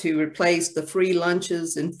to replace the free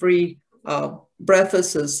lunches and free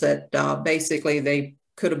breakfasts that basically they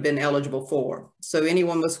could have been eligible for. So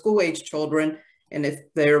anyone with school-age children, and if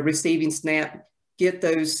they're receiving SNAP, get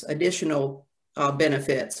those additional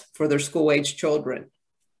benefits for their school-age children.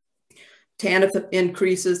 TANF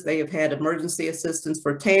increases, they have had emergency assistance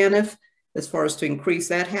for TANF, as far as to increase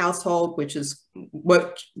that household, which is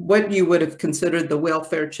what you would have considered the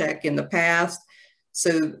welfare check in the past.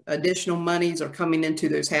 So additional monies are coming into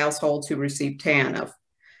those households who receive TANF.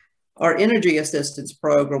 Our energy assistance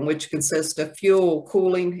program, which consists of fuel,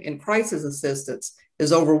 cooling, and crisis assistance,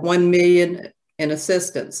 is over 1 million in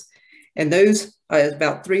assistance. And those is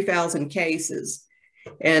about 3,000 cases.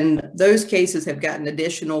 And those cases have gotten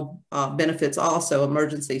additional benefits, also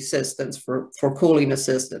emergency assistance for cooling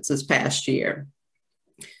assistance this past year.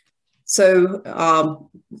 So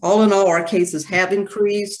all in all, our cases have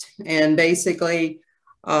increased, and basically,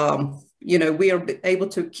 you know, we are able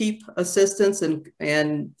to keep assistance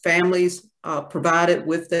and families provided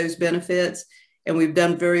with those benefits. And we've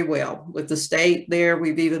done very well with the state there.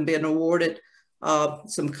 We've even been awarded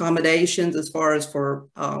some accommodations as far as for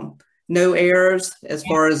no errors, as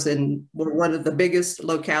far as we're one of the biggest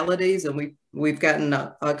localities, and we've gotten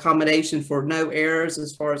a accommodation for no errors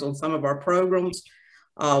as far as on some of our programs.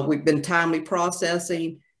 We've been timely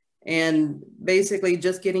processing and basically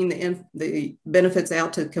just getting the benefits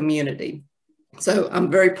out to the community. So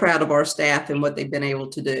I'm very proud of our staff and what they've been able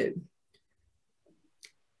to do.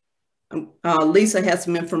 Lisa has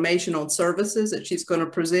some information on services that she's going to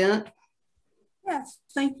present. Yes,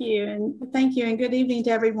 thank you. And good evening to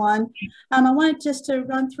everyone. I wanted just to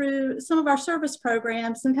run through some of our service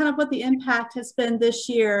programs and kind of what the impact has been this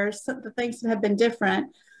year, some of the things that have been different.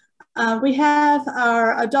 We have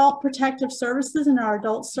our adult protective services and our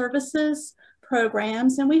adult services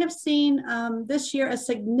programs, and we have seen this year a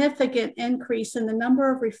significant increase in the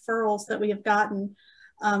number of referrals that we have gotten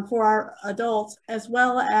for our adults, as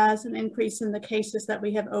well as an increase in the cases that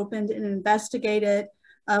we have opened and investigated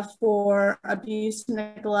for abuse,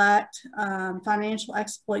 neglect, financial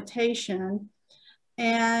exploitation.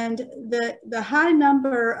 And the high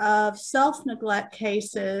number of self-neglect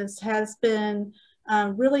cases has been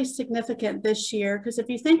really significant this year, because if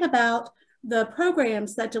you think about the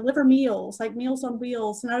programs that deliver meals, like Meals on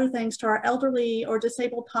Wheels and other things to our elderly or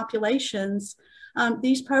disabled populations,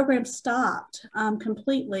 these programs stopped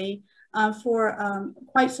completely for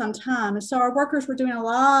quite some time. And so our workers were doing a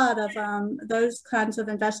lot of those kinds of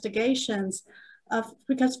investigations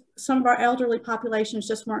because some of our elderly populations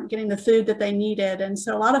just weren't getting the food that they needed. And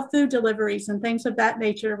so a lot of food deliveries and things of that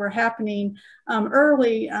nature were happening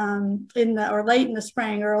early or late in the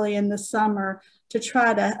spring, early in the summer, to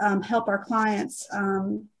try to help our clients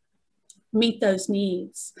meet those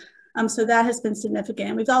needs. So that has been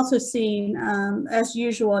significant. We've also seen, as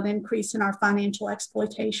usual, an increase in our financial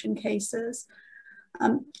exploitation cases.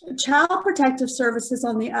 Child protective services,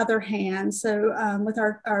 on the other hand, so with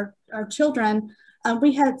our children,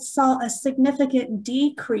 we saw a significant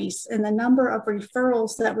decrease in the number of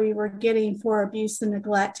referrals that we were getting for abuse and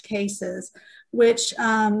neglect cases, which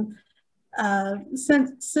sends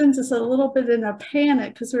us a little bit in a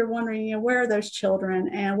panic, because we're wondering, you know, where are those children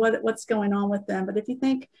and what's going on with them. But if you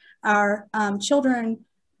think our children,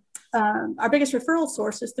 our biggest referral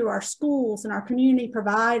source is through our schools and our community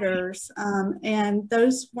providers, and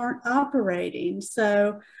those weren't operating.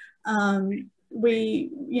 So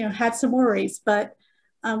we, you know, had some worries. But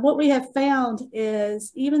what we have found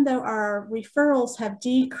is, even though our referrals have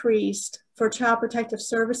decreased for child protective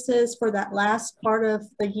services for that last part of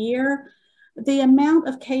the year, the amount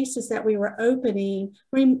of cases that we were opening,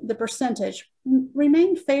 the percentage,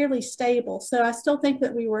 remained fairly stable. So I still think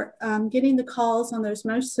that we were getting the calls on those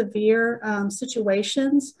most severe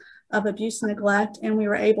situations of abuse and neglect, and we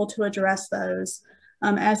were able to address those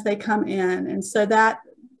as they come in. And so that,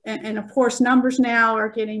 and of course, numbers now are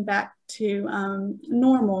getting back to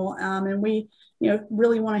normal, and we, you know,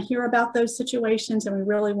 really want to hear about those situations, and we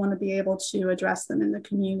really want to be able to address them in the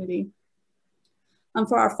community.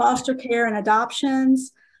 For our foster care and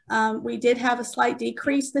adoptions, We did have a slight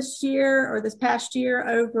decrease this year or this past year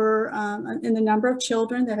over in the number of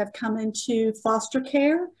children that have come into foster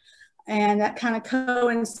care. And that kind of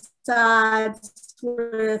coincides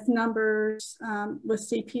with numbers with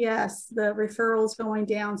CPS, the referrals going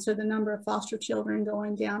down. So the number of foster children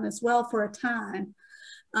going down as well for a time.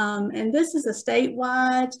 And this is a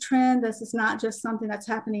statewide trend. This is not just something that's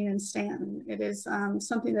happening in Staunton. It is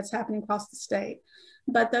something that's happening across the state.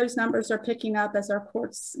 But those numbers are picking up as our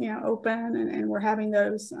courts, open, and we're having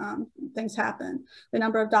those things happen. The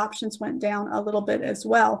number of adoptions went down a little bit as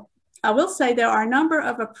well. I will say there are a number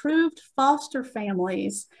of approved foster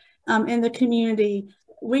families in the community.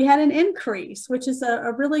 We had an increase, which is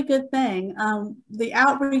a really good thing. The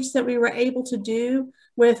outreach that we were able to do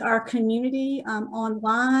with our community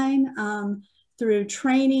online through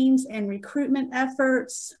trainings and recruitment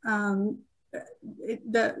efforts, the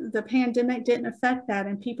pandemic didn't affect that,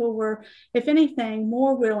 and people were, if anything,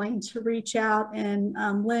 more willing to reach out and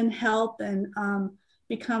lend help and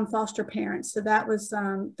become foster parents. So that's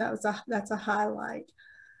a highlight.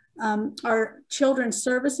 Our Children's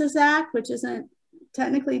Services Act, which isn't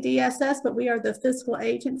technically DSS, but we are the fiscal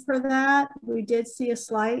agent for that. We did see a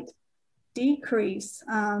slight decrease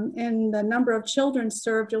in the number of children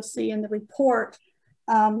served. You'll see in the report.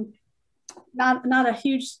 Not a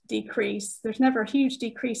huge decrease. There's never huge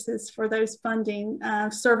decreases for those funding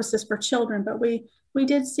services for children, but we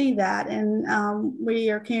did see that, and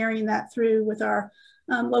we are carrying that through with our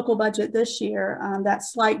local budget this year, that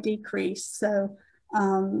slight decrease. So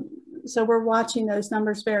we're watching those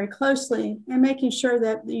numbers very closely and making sure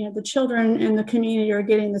that the children in the community are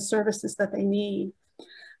getting the services that they need.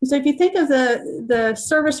 So if you think of the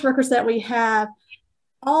service workers that we have,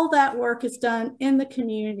 all that work is done in the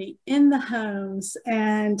community, in the homes,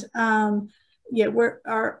 and our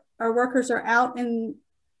workers are out in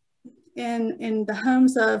the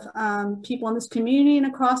homes of people in this community and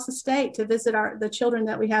across the state to visit the children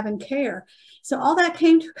that we have in care. So all that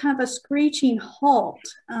came to kind of a screeching halt.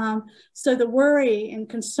 So the worry and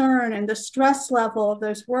concern and the stress level of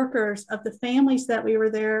those workers, of the families that we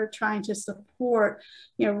were there trying to support,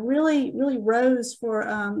 really rose for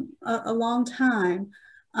a long time.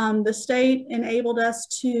 The state enabled us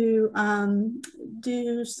to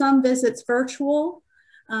do some visits virtual,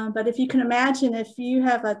 but if you can imagine, if you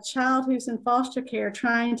have a child who's in foster care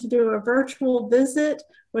trying to do a virtual visit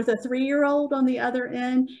with a 3-year-old on the other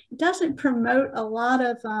end, it doesn't promote a lot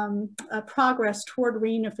of progress toward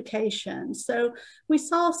reunification. So we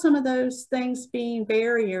saw some of those things being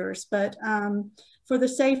barriers, but for the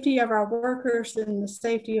safety of our workers and the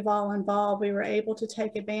safety of all involved, we were able to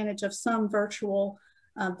take advantage of some virtual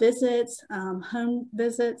visits, home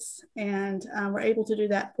visits, and we're able to do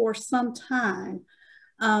that for some time.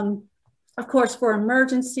 Of course, for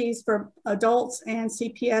emergencies, for adults and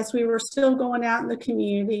CPS, we were still going out in the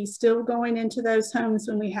community, still going into those homes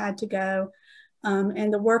when we had to go,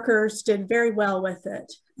 and the workers did very well with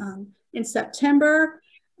it. In September,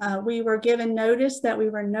 we were given notice that we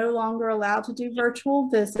were no longer allowed to do virtual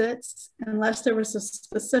visits unless there was a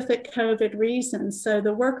specific COVID reason. So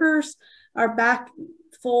the workers are back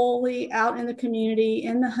fully out in the community,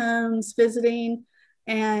 in the homes, visiting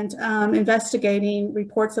and investigating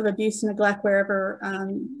reports of abuse and neglect wherever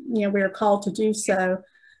we are called to do so,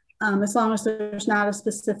 as long as there's not a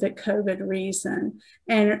specific COVID reason.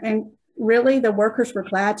 And really, the workers were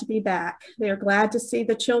glad to be back. They are glad to see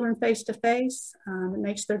the children face to face. It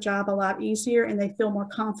makes their job a lot easier, and they feel more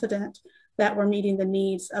confident that we're meeting the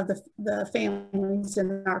needs of the families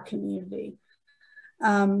in our community.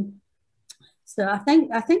 So I think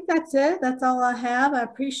that's it. That's all I have. I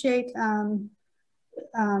appreciate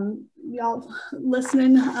y'all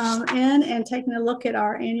listening in and taking a look at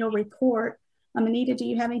our annual report. Anita, do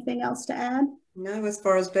you have anything else to add? No, as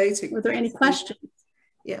far as basic. Were there any questions?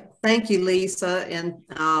 Yeah, thank you, Lisa. And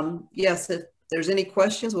yes, if there's any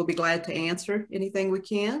questions, we'll be glad to answer anything we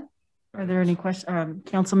can. Are there any questions?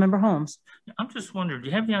 Councilmember Holmes. I'm just wondering, do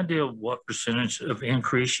you have any idea of what percentage of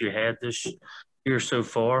increase you had this year so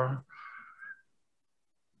far?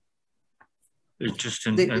 It's just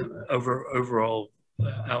in overall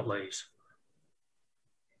outlays.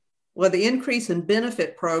 Well, the increase in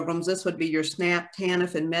benefit programs, this would be your SNAP,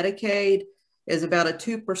 TANF, and Medicaid, is about a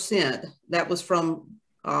 2%. That was from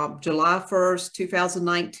July 1st,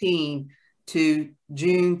 2019 to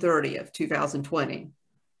June 30th, 2020.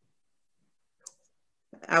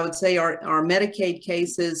 I would say our Medicaid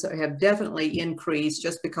cases have definitely increased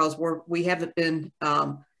just because we haven't been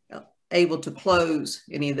able to close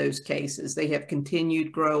any of those cases. They have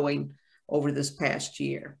continued growing over this past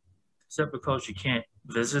year. Is that because you can't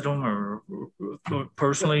visit them or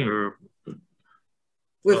personally, or?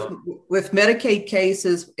 With Medicaid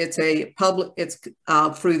cases, it's a public, it's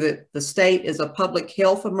through the state is a public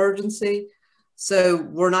health emergency. So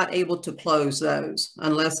we're not able to close those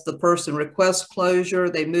unless the person requests closure,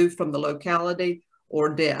 they move from the locality, or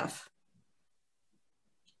death.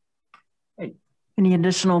 Any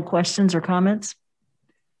additional questions or comments?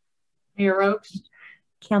 Mayor Oakes?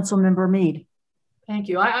 Councilmember Mead. Thank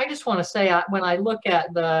you. I just want to say, when I look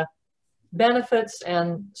at the benefits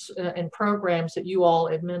and programs that you all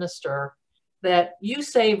administer, that you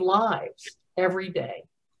save lives every day.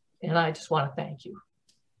 And I just want to thank you.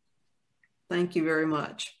 Thank you very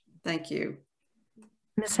much. Thank you.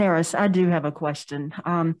 Ms. Harris, I do have a question.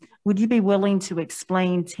 Would you be willing to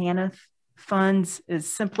explain TANF funds as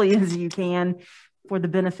simply as you can for the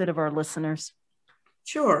benefit of our listeners?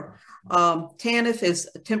 Sure. TANF is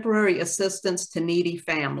temporary assistance to needy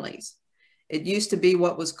families. It used to be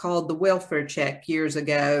what was called the welfare check years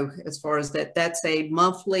ago, as far as that's a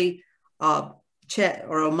monthly check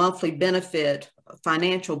or a monthly benefit,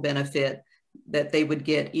 financial benefit that they would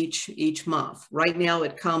get each month. Right now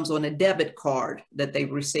it comes on a debit card that they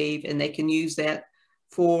receive, and they can use that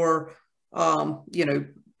for,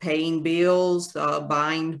 paying bills,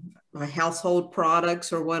 buying household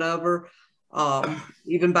products or whatever,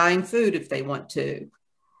 even buying food if they want to.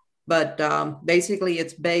 But basically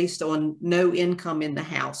it's based on no income in the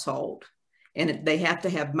household, and they have to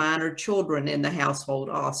have minor children in the household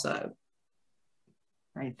also.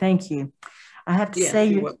 Right, thank you. I have to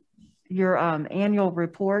say your annual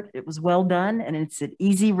report, it was well done and it's an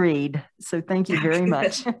easy read. So thank you very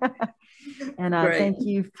much. And thank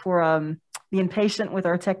you for being patient with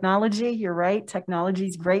our technology. You're right, technology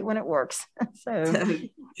is great when it works. So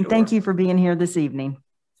Sure. Thank you for being here this evening.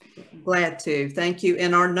 Glad to, thank you.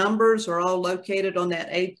 And our numbers are all located on that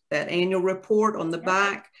annual report on the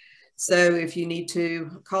back. So if you need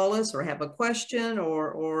to call us or have a question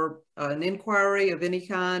or an inquiry of any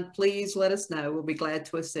kind, please let us know. We'll be glad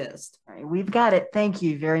to assist. All right, we've got it. Thank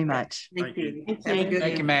you very much. Thank you.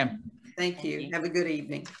 Thank you, ma'am. Thank you. Have a good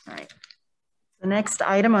evening. All right. The next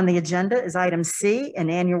item on the agenda is item C, an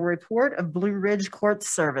annual report of Blue Ridge Court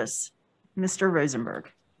Service. Mr. Rosenberg.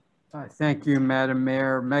 Thank you, Madam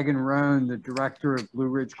Mayor. Megan Roan, the Director of Blue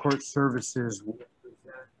Ridge Court Services, will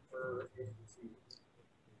present her agency.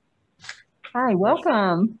 Hi,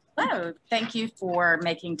 welcome. Hello, thank you for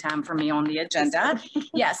making time for me on the agenda.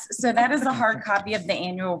 Yes, so that is a hard copy of the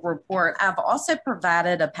annual report. I've also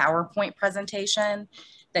provided a PowerPoint presentation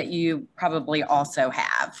that you probably also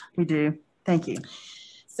have. We do, thank you.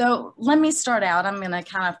 So let me start out. I'm going to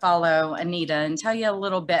kind of follow Anita and tell you a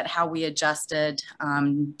little bit how we adjusted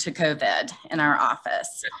to COVID in our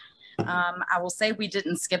office. I will say we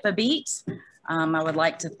didn't skip a beat. I would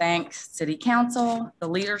like to thank City Council, the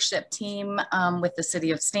leadership team with the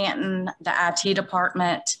City of Staunton, the IT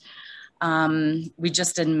department. We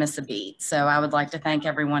just didn't miss a beat. So I would like to thank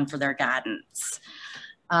everyone for their guidance.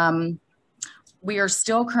 We are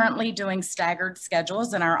still currently doing staggered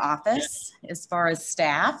schedules in our office as far as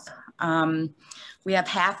staff. We have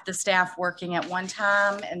half the staff working at one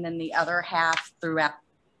time and then the other half throughout.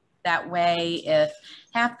 That way, if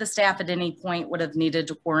half the staff at any point would have needed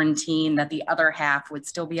to quarantine, that the other half would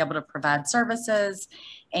still be able to provide services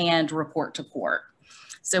and report to court.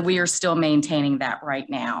 So we are still maintaining that right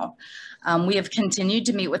now. We have continued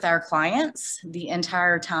to meet with our clients the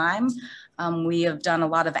entire time. We have done a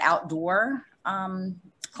lot of outdoor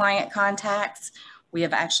client contacts. We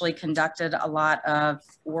have actually conducted a lot of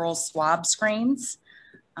oral swab screens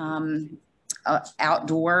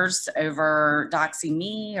outdoors over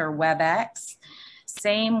DoxyMe or WebEx.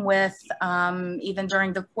 Same with even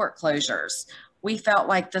during the court closures. We felt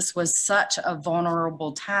like this was such a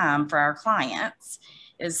vulnerable time for our clients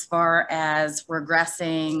as far as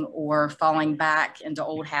regressing or falling back into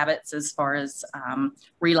old habits as far as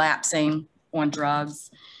relapsing on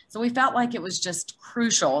drugs. So we felt like it was just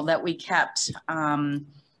crucial that we kept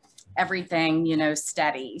everything,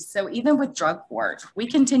 steady. So even with drug court, we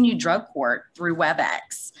continued drug court through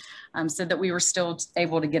WebEx so that we were still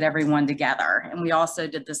able to get everyone together. And we also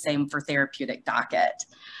did the same for therapeutic docket.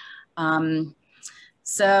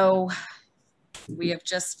 So we have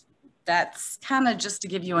that's kind of just to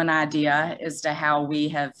give you an idea as to how we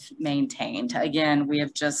have maintained. Again, we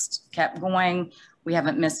have just kept going. We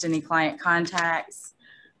haven't missed any client contacts.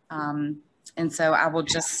 And so I will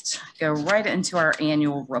just go right into our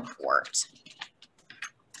annual report.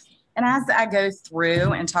 And as I go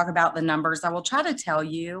through and talk about the numbers, I will try to tell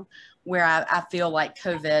you where I feel like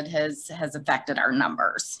COVID has affected our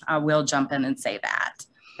numbers. I will jump in and say that.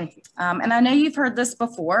 And I know you've heard this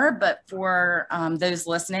before, but for those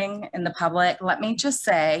listening in the public, let me just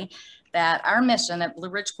say that our mission at Blue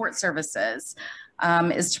Ridge Court Services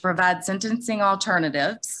is to provide sentencing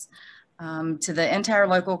alternatives to the entire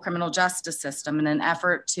local criminal justice system in an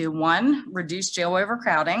effort to, 1, reduce jail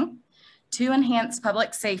overcrowding, 2, enhance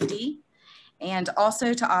public safety, and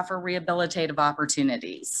also to offer rehabilitative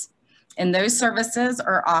opportunities. And those services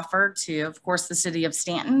are offered to, of course, the city of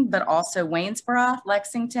Staunton, but also Waynesboro,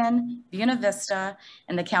 Lexington, Buena Vista,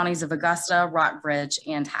 and the counties of Augusta, Rockbridge,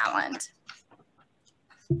 and Highland.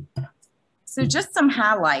 So just some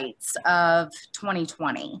highlights of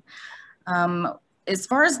 2020. As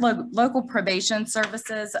far as local probation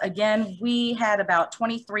services, again, we had about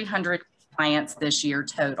 2,300 clients this year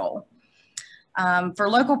total. For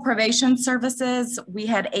local probation services, we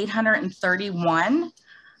had 831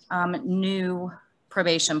 new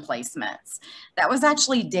probation placements. That was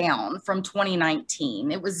actually down from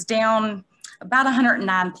 2019. It was down about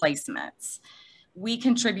 109 placements. We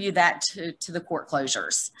contribute that to the court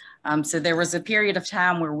closures. So there was a period of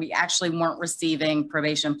time where we actually weren't receiving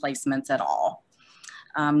probation placements at all.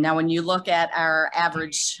 Now, when you look at our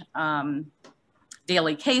average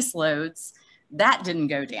daily caseloads, that didn't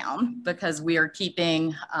go down because we are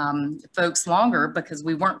keeping folks longer because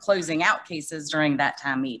we weren't closing out cases during that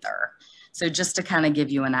time either. So just to kind of give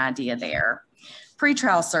you an idea there.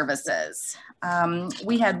 Pretrial services.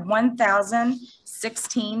 We had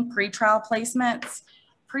 1,016 pretrial placements.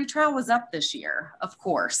 Pretrial was up this year, of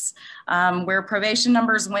course. Where probation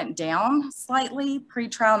numbers went down slightly,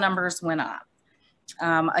 pretrial numbers went up.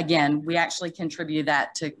 Again, we actually contribute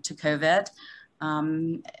that to COVID.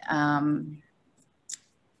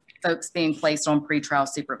 Folks being placed on pretrial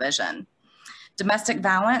supervision. Domestic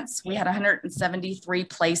violence, we had 173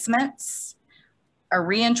 placements. A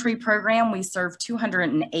reentry program, we served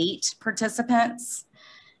 208 participants.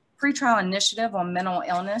 Pretrial initiative on mental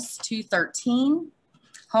illness, 213.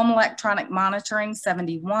 Home electronic monitoring,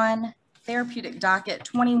 71. Therapeutic docket,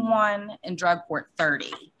 21. And drug court,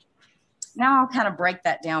 30. Now I'll kind of break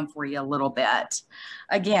that down for you a little bit.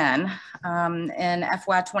 Again, in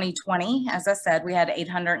FY 2020, as I said, we had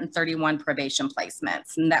 831 probation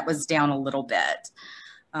placements, and that was down a little bit.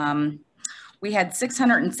 We had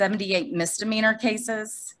 678 misdemeanor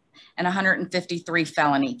cases and 153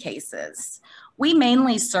 felony cases. We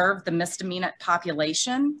mainly serve the misdemeanor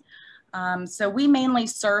population. So we mainly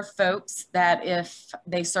serve folks that if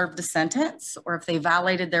they served a sentence or if they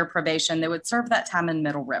violated their probation, they would serve that time in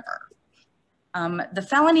Middle River. The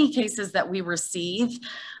felony cases that we receive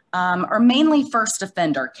are mainly first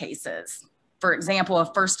offender cases. For example,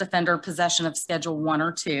 a first offender possession of Schedule 1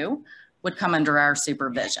 or 2 would come under our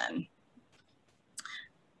supervision.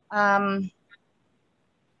 The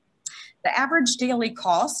average daily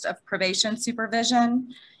cost of probation supervision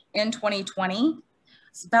in 2020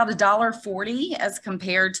 is about $1.40 as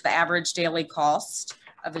compared to the average daily cost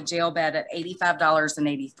of a jail bed at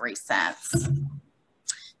 $85.83.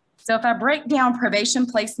 So if I break down probation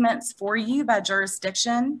placements for you by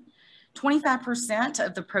jurisdiction, 25%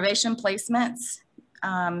 of the probation placements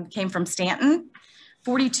came from Staunton,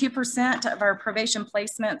 42% of our probation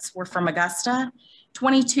placements were from Augusta,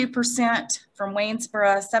 22% from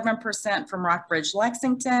Waynesboro, 7% from Rockbridge,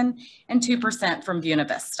 Lexington, and 2% from Buena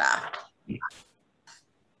Vista.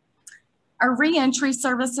 Our reentry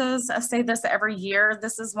services, I say this every year,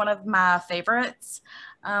 this is one of my favorites.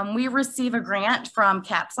 We receive a grant from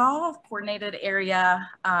CAPSOL, Coordinated Area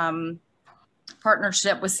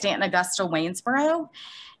Partnership with Staunton, Augusta, Waynesboro.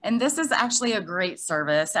 And this is actually a great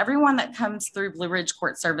service. Everyone that comes through Blue Ridge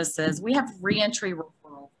Court Services, we have reentry referral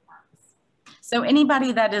forms. So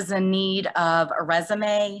anybody that is in need of a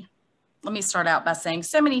resume, let me start out by saying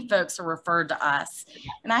so many folks are referred to us.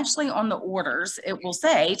 And actually on the orders, it will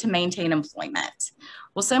say to maintain employment.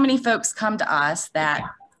 Well, so many folks come to us that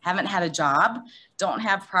haven't had a job, don't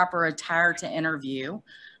have proper attire to interview,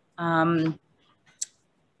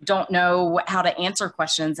 don't know how to answer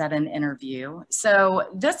questions at an interview. So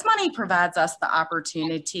this money provides us the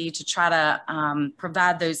opportunity to try to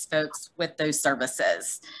provide those folks with those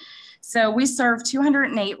services. So we served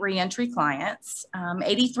 208 reentry clients.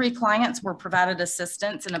 83 clients were provided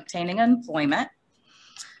assistance in obtaining employment.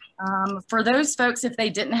 For those folks, if they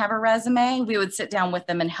didn't have a resume, we would sit down with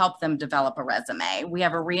them and help them develop a resume. We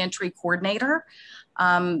have a reentry coordinator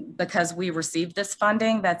because we received this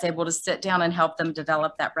funding that's able to sit down and help them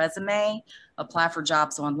develop that resume, apply for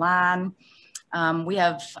jobs online. We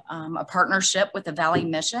have a partnership with the Valley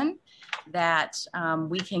Mission that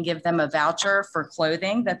we can give them a voucher for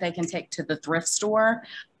clothing that they can take to the thrift store.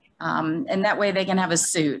 And that way they can have a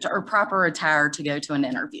suit or proper attire to go to an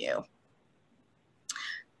interview.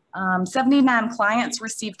 79 clients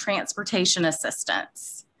received transportation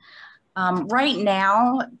assistance. Right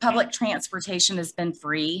now, public transportation has been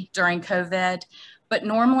free during COVID, but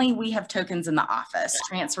normally we have tokens in the office.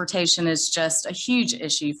 Transportation is just a huge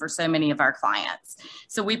issue for so many of our clients.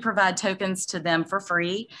 So we provide tokens to them for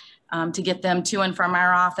free to get them to and from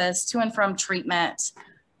our office, to and from treatment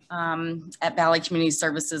at Valley Community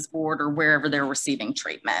Services Board or wherever they're receiving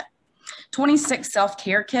treatment. 26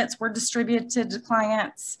 self-care kits were distributed to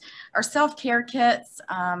clients. Our self-care kits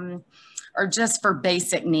are just for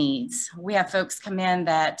basic needs. We have folks come in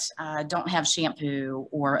that don't have shampoo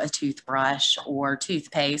or a toothbrush or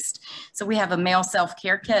toothpaste. So we have a male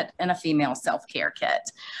self-care kit and a female self-care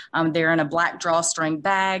kit. They're in a black drawstring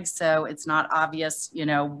bag, so it's not obvious, you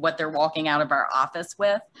know, what they're walking out of our office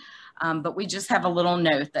with. But we just have a little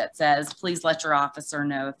note that says, please let your officer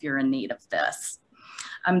know if you're in need of this.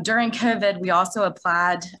 During COVID, we also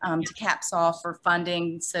applied to Capsol for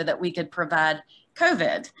funding so that we could provide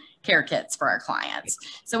COVID care kits for our clients.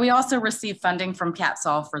 So we also received funding from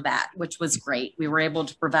Capsol for that, which was great. We were able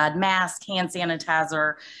to provide masks, hand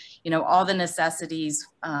sanitizer, you know, all the necessities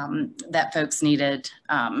that folks needed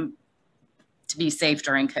to be safe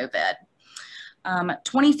during COVID.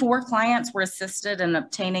 24 clients were assisted in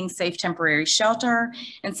obtaining safe temporary shelter,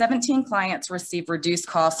 and 17 clients received reduced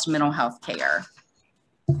cost mental health care.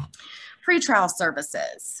 Pretrial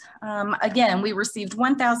services. Again, we received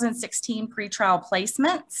 1,016 pretrial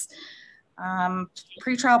placements.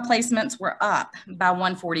 Pretrial placements were up by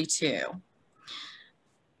 142.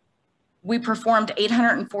 We performed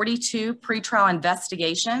 842 pretrial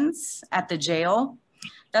investigations at the jail.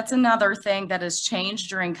 That's another thing that has changed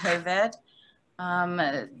during COVID.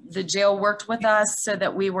 The jail worked with us so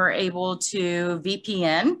that we were able to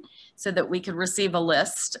VPN so that we could receive a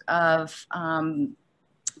list of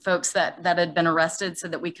folks that had been arrested so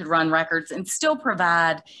that we could run records and still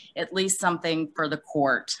provide at least something for the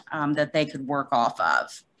court that they could work off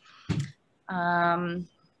of. Let's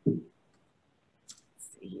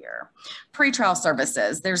see here. Pretrial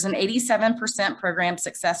services. There's an 87% program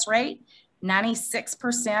success rate,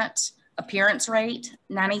 96% appearance rate,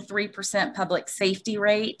 93% public safety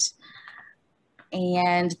rate,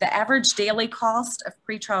 and the average daily cost of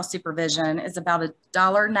pretrial supervision is about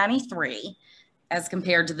 $1.93 as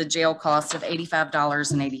compared to the jail cost of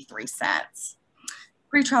 $85.83.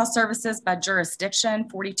 Pretrial services by jurisdiction,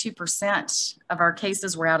 42% of our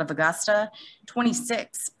cases were out of Augusta,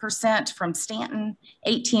 26% from Staunton,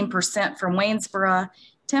 18% from Waynesboro,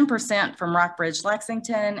 10% from Rockbridge,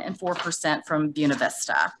 Lexington, and 4% from Buena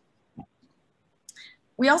Vista.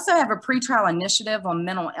 We also have a pretrial initiative on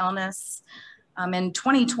mental illness. In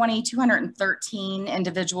 2020, 213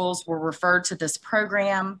 individuals were referred to this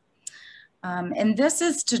program. And this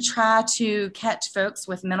is to try to catch folks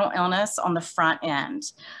with mental illness on the front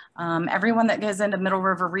end. Everyone that goes into Middle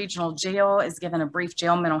River Regional Jail is given a brief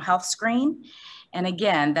jail mental health screen. And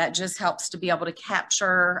again, that just helps to be able to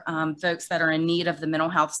capture folks that are in need of the mental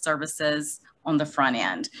health services on the front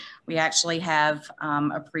end. We actually have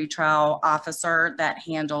a pretrial officer that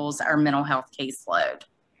handles our mental health caseload.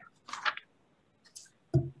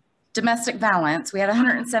 Domestic violence, we had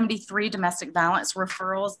 173 domestic violence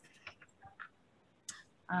referrals.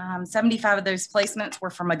 75 of those placements were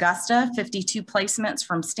from Augusta, 52 placements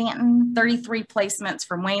from Staunton, 33 placements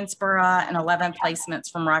from Waynesboro, and 11 placements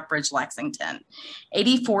from Rockbridge, Lexington.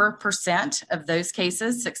 84% of those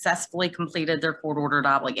cases successfully completed their court-ordered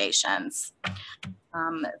obligations.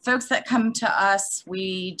 Folks that come to us,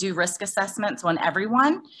 we do risk assessments on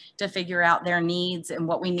everyone to figure out their needs and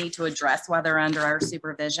what we need to address while they're under our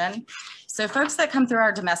supervision. So folks that come through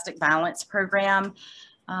our domestic violence program,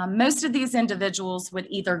 most of these individuals would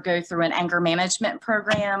either go through an anger management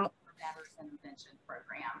program or batter's intervention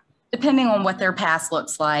program, depending on what their past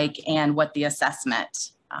looks like and what the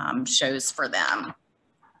assessment shows for them.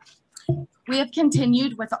 We have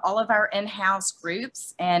continued with all of our in-house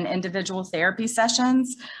groups and individual therapy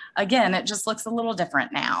sessions. Again, it just looks a little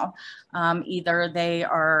different now. Either they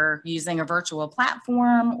are using a virtual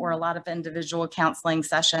platform or a lot of individual counseling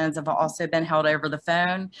sessions have also been held over the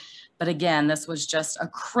phone. But again, this was just a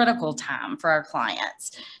critical time for our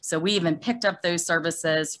clients. So we even picked up those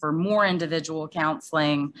services for more individual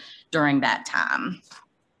counseling during that time.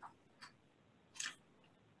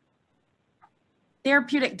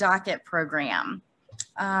 Therapeutic docket program.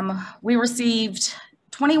 We received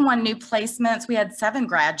 21 new placements. We had 7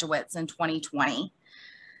 graduates in 2020.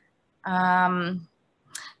 9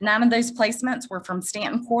 of those placements were from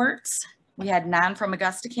Staunton courts. We had 9 from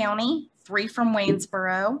Augusta County, 3 from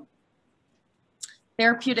Waynesboro.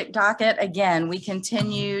 Therapeutic docket, again, we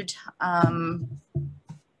continued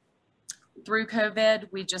through COVID.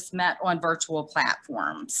 We just met on virtual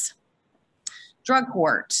platforms. Drug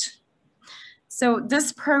court. So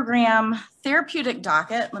this program, therapeutic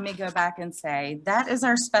docket, let me go back and say, that is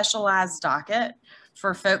our specialized docket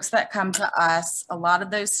for folks that come to us. A lot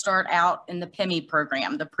of those start out in the PIMI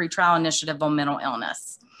program, the Pretrial Initiative on Mental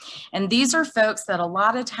Illness. And these are folks that a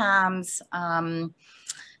lot of times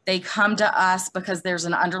they come to us because there's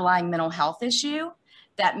an underlying mental health issue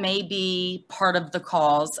that may be part of the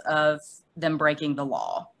cause of them breaking the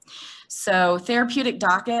law. So therapeutic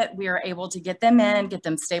docket, we are able to get them in, get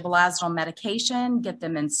them stabilized on medication, get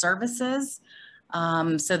them in services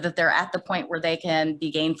so that they're at the point where they can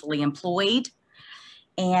be gainfully employed.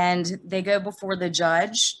 And they go before the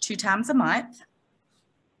judge 2 times a month.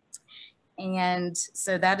 And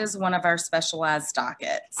so that is one of our specialized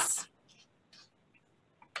dockets.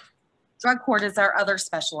 Drug court is our other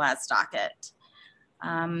specialized docket.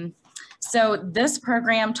 So this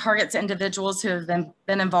program targets individuals who have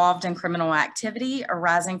been involved in criminal activity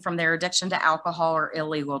arising from their addiction to alcohol or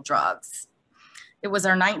illegal drugs. It was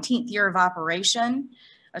our 19th year of operation,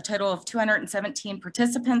 a total of 217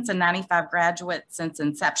 participants and 95 graduates since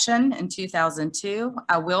inception in 2002.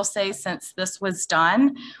 I will say since this was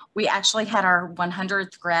done, we actually had our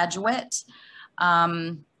 100th graduate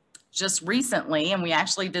just recently, and we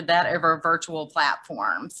actually did that over a virtual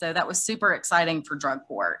platform. So that was super exciting for drug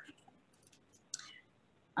court.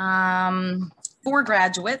 4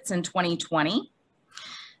 graduates in 2020.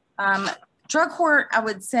 Drug court, I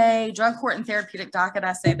would say, drug court and therapeutic docket,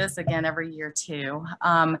 I say this again every year too.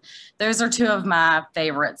 Those are 2 of my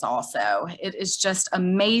favorites also. It is just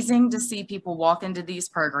amazing to see people walk into these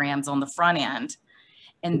programs on the front end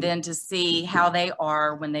and then to see how they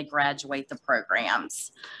are when they graduate the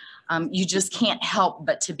programs. You just can't help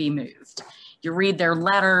but to be moved. You read their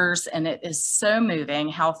letters and it is so moving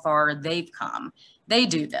how far they've come. They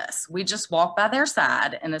do this. We just walk by their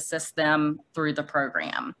side and assist them through the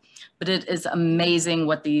program. But it is amazing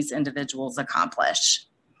what these individuals accomplish.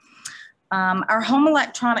 Our home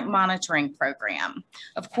electronic monitoring program.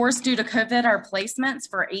 Of course, due to COVID, our placements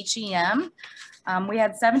for HEM, we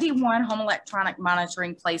had 71 home electronic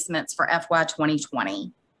monitoring placements for FY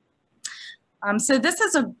 2020. So this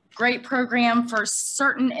is a great program for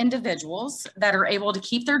certain individuals that are able to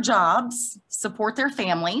keep their jobs, support their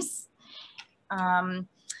families. And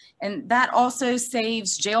that also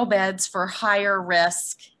saves jail beds for higher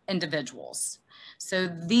risk individuals. So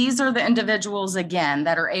these are the individuals, again,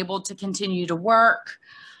 that are able to continue to work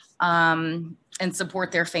and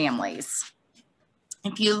support their families.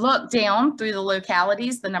 If you look down through the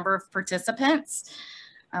localities, the number of participants,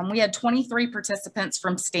 we had 23 participants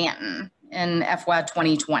from Staunton in FY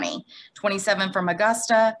 2020, 27 from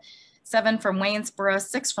Augusta, 7 from Waynesboro,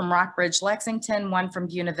 6 from Rockbridge, Lexington, 1 from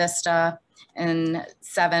Buena Vista, and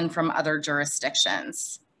 7 from other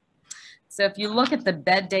jurisdictions. So if you look at the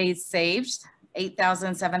bed days saved,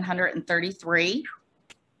 8,733.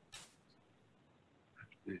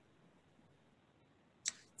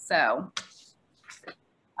 So,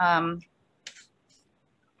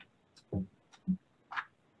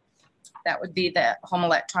 that would be the home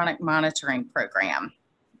electronic monitoring program.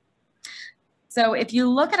 So if you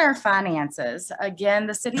look at our finances, again,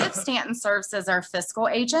 the city of Staunton serves as our fiscal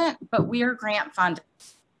agent, but we are grant funded.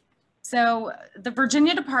 So the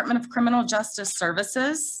Virginia Department of Criminal Justice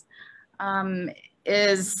Services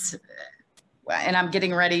is, and I'm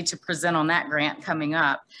getting ready to present on that grant coming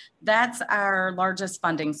up, that's our largest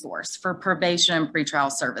funding source for probation and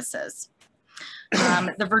pretrial services.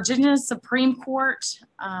 The Virginia Supreme Court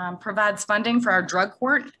provides funding for our drug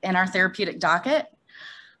court and our therapeutic docket.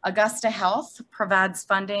 Augusta Health provides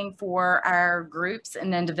funding for our groups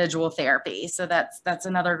and individual therapy. So that's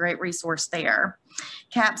another great resource there.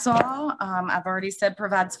 Capsol, I've already said,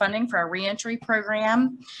 provides funding for our reentry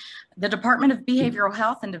program. The Department of Behavioral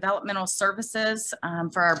Health and Developmental Services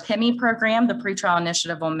for our PIMI program, the Pretrial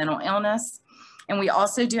Initiative on Mental Illness. And we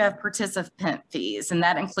also do have participant fees, and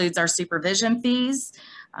that includes our supervision fees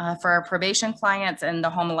for our probation clients and the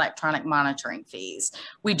home electronic monitoring fees.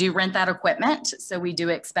 We do rent that equipment, so we do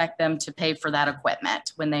expect them to pay for that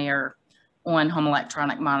equipment when they are on home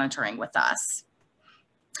electronic monitoring with us.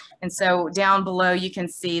 And so down below, you can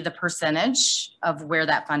see the percentage of where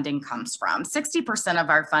that funding comes from. 60% of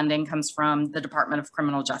our funding comes from the Department of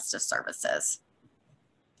Criminal Justice Services.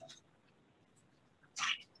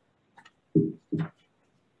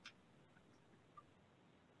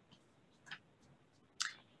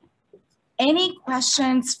 Any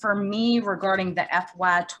questions for me regarding the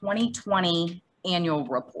FY 2020 annual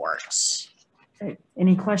report? Okay.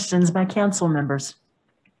 Any questions by council members?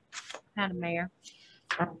 Madam Mayor.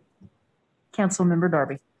 Council Member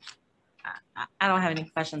Darby. I don't have any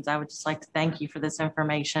questions. I would just like to thank you for this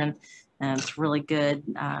information And it's really good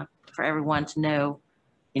for everyone to know,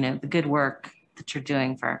 you know, the good work that you're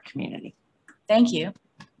doing for our community. Thank you.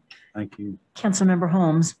 Thank you. Councilmember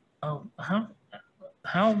Holmes. Oh,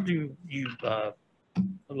 how do you, a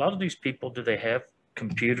lot of these people, do they have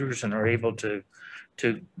computers and are able to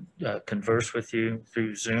converse with you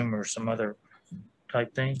through Zoom or some other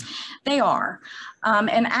type thing? They are.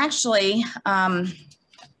 And actually,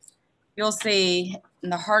 you'll see in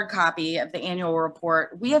the hard copy of the annual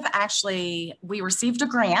report, we received a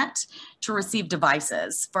grant to receive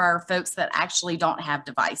devices for our folks that actually don't have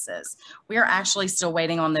devices. We are actually still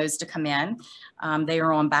waiting on those to come in. They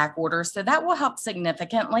are on back order. So that will help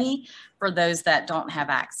significantly for those that don't have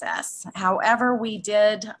access. However, we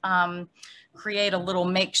did create a little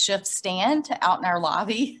makeshift stand out in our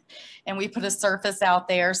lobby, and we put a surface out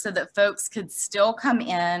there so that folks could still come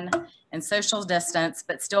in and social distance,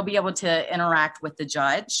 but still be able to interact with the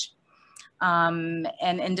judge. And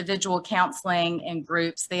individual counseling and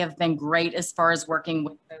groups, they have been great as far as working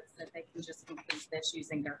with folks that they can just complete this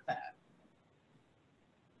using their phone.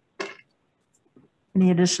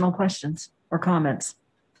 Any additional questions or comments?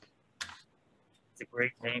 It's a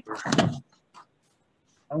great neighbor.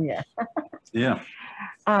 Oh, yeah. Yeah.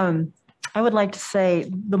 I would like to say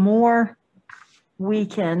the more we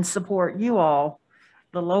can support you all,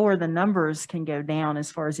 the lower the numbers can go down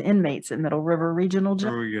as far as inmates at Middle River Regional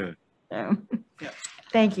Jail. Very good. So,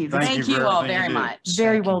 thank you. Thank you all very much.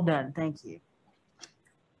 Very well done. Thank you.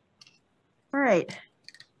 All right.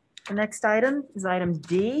 The next item is item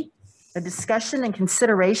D, a discussion and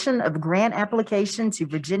consideration of grant application to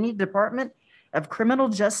Virginia Department of Criminal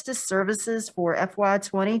Justice Services for FY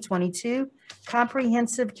 2022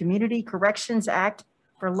 Comprehensive Community Corrections Act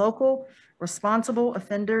for Local Responsible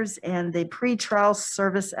Offenders and the Pretrial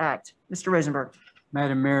Service Act. Mr. Rosenberg.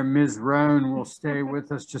 Madam Mayor, Ms. Roan will stay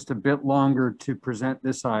with us just a bit longer to present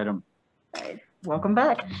this item. Welcome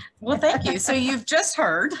back. Well, thank you. So you've just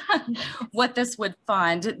heard what this would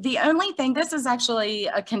fund. The only thing, this is actually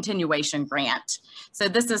a continuation grant. So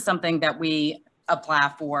this is something that we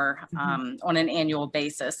apply for on an annual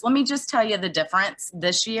basis. Let me just tell you the difference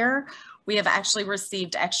this year. We have actually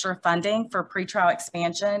received extra funding for pretrial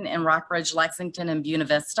expansion in Rockridge, Lexington, and Buena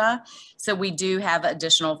Vista. So we do have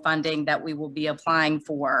additional funding that we will be applying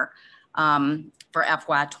for FY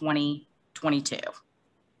 2022.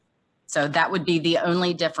 So that would be the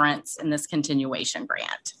only difference in this continuation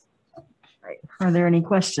grant. Right. Are there any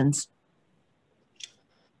questions?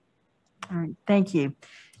 All right, thank you.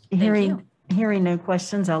 Hearing no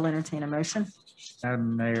questions, I'll entertain a motion.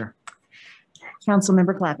 Madam Mayor.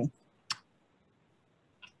 Councilmember Clappy.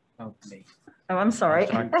 Oh, me. Oh, I'm sorry.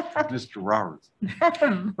 Mr. Roberts.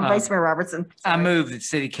 Vice Mayor Robertson. I move that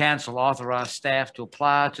City Council authorize staff to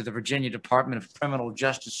apply to the Virginia Department of Criminal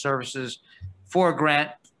Justice Services for a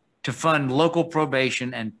grant to fund local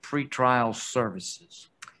probation and pretrial services.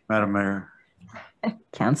 Madam Mayor.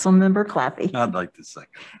 Councilmember Clappy. I'd like to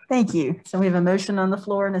second. Thank you. So we have a motion on the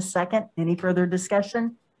floor and a second. Any further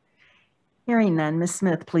discussion? Hearing none, Ms.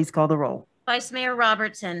 Smith, please call the roll. Vice Mayor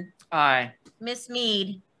Robertson. Aye. Ms.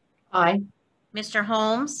 Mead. Aye. Mr.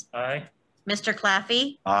 Holmes. Aye. Mr.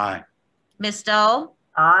 Claffey. Aye. Ms. Dahl.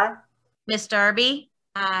 Aye. Ms. Darby.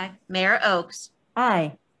 Aye. Mayor Oakes.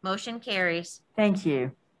 Aye. Motion carries. Thank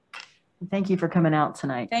you. Thank you for coming out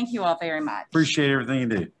tonight. Thank you all very much. Appreciate everything you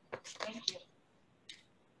do. Thank you.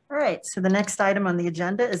 All right, so the next item on the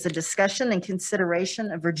agenda is a discussion and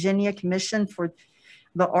consideration of Virginia Commission for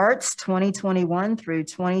the Arts 2021 through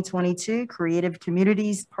 2022 Creative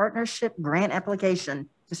Communities Partnership Grant Application.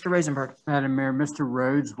 Mr. Rosenberg. Madam Mayor, Mr.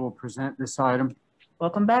 Rhodes will present this item.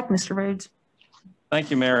 Welcome back, Mr. Rhodes.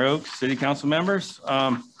 Thank you, Mayor Oakes, City Council members.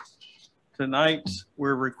 Tonight,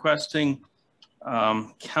 we're requesting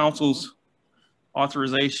Council's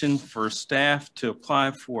authorization for staff to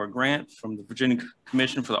apply for a grant from the Virginia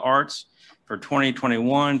Commission for the Arts for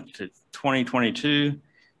 2021 to 2022,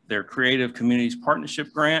 their Creative Communities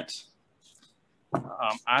Partnership Grant.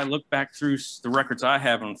 I look back through the records I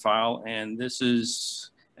have on file, and this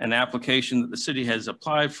is an application that the city has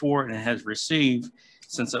applied for and has received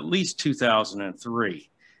since at least 2003.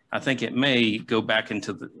 I think it may go back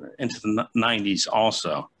into the 90s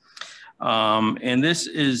also. And this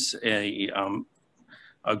is a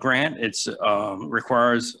grant. It's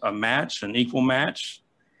requires a match, an equal match.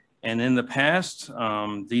 And in the past,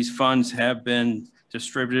 these funds have been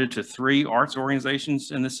distributed to 3 arts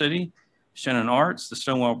organizations in the city: Shannon Arts, the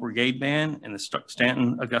Stonewall Brigade Band, and the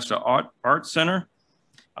Staunton Augusta Arts Center.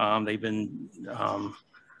 They've been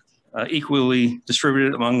equally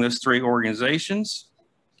distributed among those 3 organizations.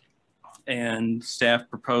 And staff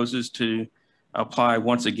proposes to apply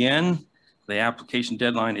once again. The application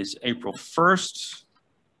deadline is April 1st.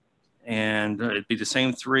 And it'd be the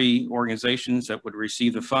same 3 organizations that would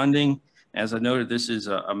receive the funding. As I noted, this is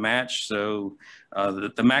a match. So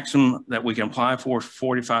the maximum that we can apply for is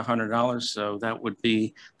 $4,500. So that would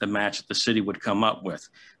be the match that the city would come up with.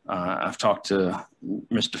 I've talked to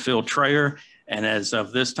Mr. Phil Trayer, and as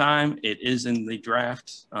of this time, it is in the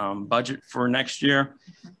draft budget for next year.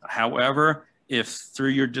 However, if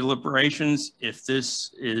through your deliberations, if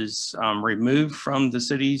this is removed from the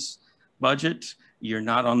city's budget, you're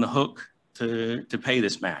not on the hook to pay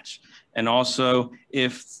this match. And also,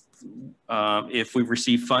 if we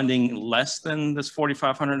receive funding less than this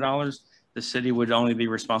 $4,500, the city would only be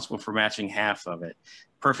responsible for matching half of it.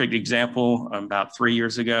 Perfect example, about 3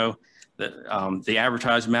 years ago, the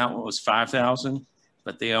advertised amount was $5,000,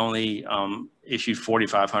 but they only issued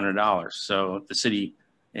 $4,500. So the city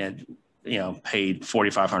had, paid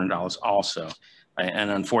 $4,500 also.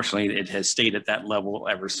 And unfortunately, it has stayed at that level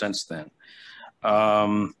ever since then.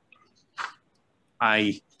 I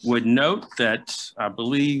would note that I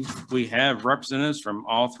believe we have representatives from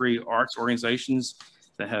all 3 arts organizations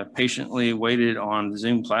that have patiently waited on the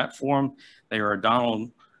Zoom platform. They are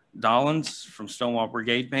Donald Dollins from Stonewall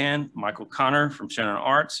Brigade Band, Michael Connor from Shannon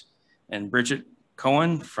Arts, and Bridget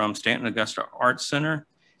Cohen from Staunton Augusta Arts Center.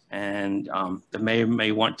 And the mayor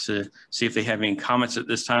may want to see if they have any comments at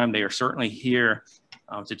this time. They are certainly here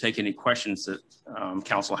to take any questions that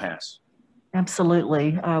council has.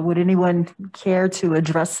 Absolutely. Would anyone care to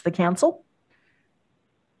address the council?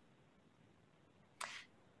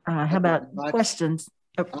 How about questions?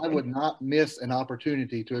 I would not miss an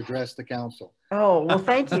opportunity to address the council. Oh, well,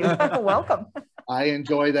 thank you. Welcome. I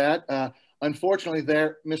enjoy that. Unfortunately,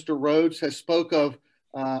 Mr. Rhodes has spoke of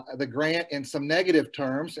the grant in some negative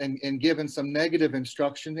terms and given some negative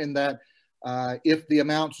instruction in that if the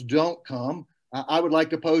amounts don't come, I would like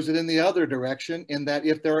to pose it in the other direction in that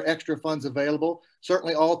if there are extra funds available,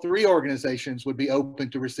 certainly all 3 organizations would be open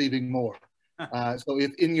to receiving more. So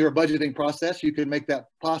if in your budgeting process, you can make that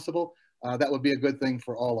possible, that would be a good thing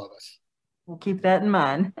for all of us. We'll keep that in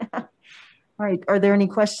mind. All right. Are there any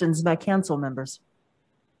questions by council members?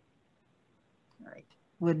 All right.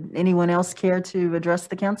 Would anyone else care to address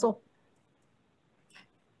the council?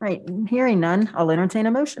 All right. Hearing none, I'll entertain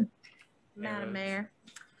a motion. Madam Mayor.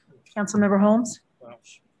 Councilmember Holmes?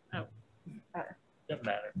 Doesn't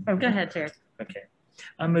matter. Okay. Go ahead, Terry. Okay.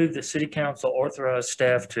 I move the city council authorize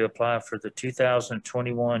staff to apply for the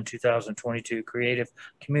 2021-2022 Creative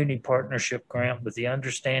Community Partnership Grant with the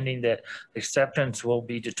understanding that acceptance will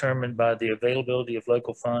be determined by the availability of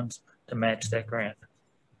local funds to match that grant.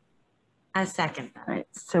 I second that. All right.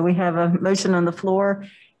 So we have a motion on the floor.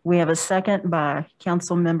 We have a second by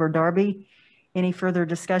Councilmember Darby. Any further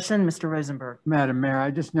discussion? Mr. Rosenberg. Madam Mayor, I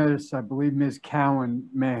just noticed, I believe Ms. Cowan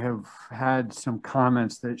may have had some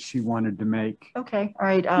comments that she wanted to make. Okay, all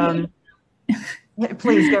right.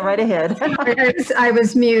 Please go right ahead. I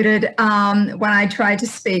was muted when I tried to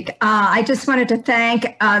speak. I just wanted to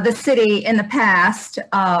thank the city in the past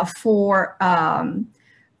for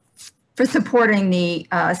supporting the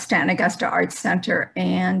Staunton Augusta Arts Center.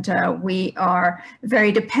 And we are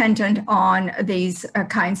very dependent on these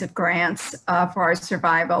kinds of grants for our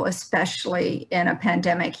survival, especially in a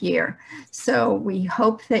pandemic year. So we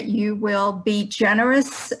hope that you will be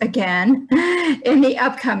generous again in the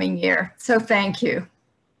upcoming year. So thank you.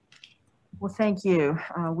 Well, thank you.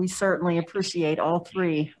 We certainly appreciate all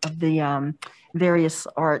 3 of the various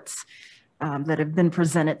arts that have been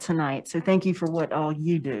presented tonight. So thank you for what all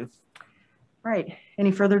you do. All right,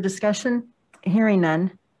 any further discussion? Hearing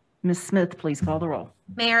none. Ms. Smith, please call the roll.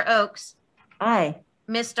 Mayor Oakes. Aye.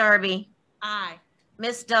 Miss Darby. Aye.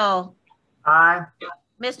 Miss Dull. Aye.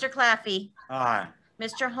 Mr. Claffey. Aye.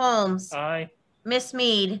 Mr. Holmes. Aye. Miss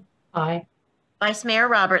Mead. Aye. Vice Mayor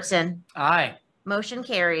Robertson. Aye. Motion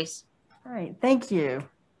carries. All right, thank you.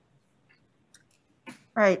 All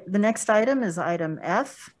right, the next item is item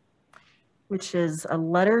F, which is a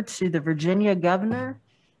letter to the Virginia governor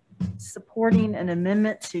supporting an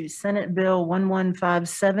amendment to Senate Bill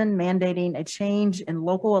 1157 mandating a change in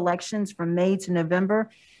local elections from May to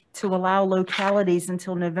November to allow localities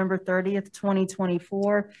until November 30th,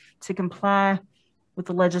 2024 to comply with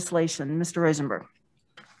the legislation. Mr. Rosenberg.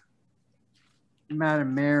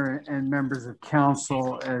 Madam Mayor and members of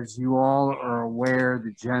council, as you all are aware,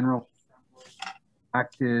 the general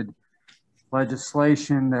acted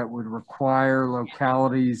legislation that would require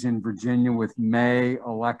localities in Virginia with May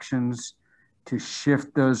elections to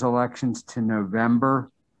shift those elections to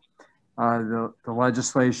November. The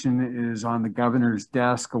legislation is on the governor's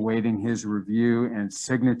desk awaiting his review and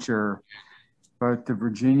signature. both the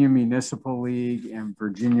Virginia Municipal League and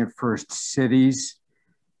Virginia First Cities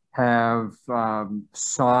have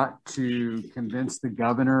sought to convince the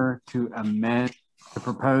governor to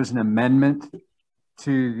propose an amendment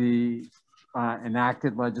to the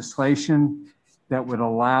enacted legislation that would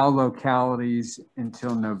allow localities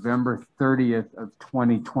until November 30th of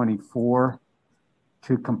 2024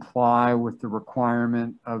 to comply with the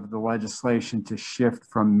requirement of the legislation to shift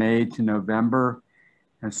from May to November.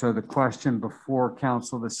 And so the question before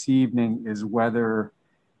council this evening is whether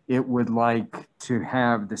it would like to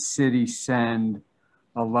have the city send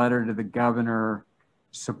a letter to the governor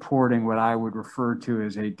supporting what I would refer to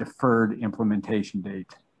as a deferred implementation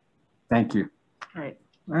date. Thank you. All right.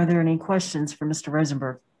 Are there any questions for Mr.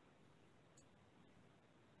 Rosenberg?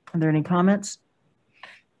 Are there any comments?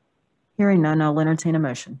 Hearing none, I'll entertain a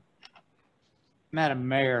motion. Madam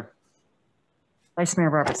Mayor, Vice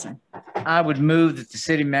Mayor Robertson. I would move that the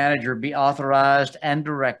city manager be authorized and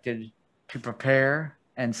directed to prepare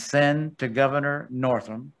and send to Governor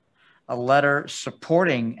Northam a letter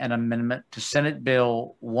supporting an amendment to Senate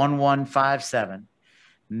Bill 1157,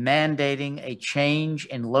 mandating a change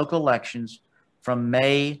in local elections from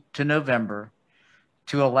May to November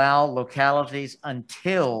to allow localities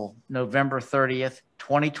until November 30th,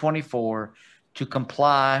 2024 to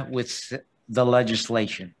comply with the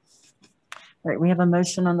legislation. All right, we have a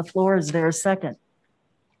motion on the floor. Is there a second?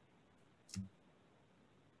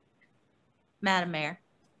 Madam Mayor,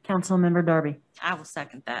 Councilmember Darby. I will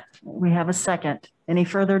second that. We have a second. Any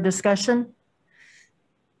further discussion?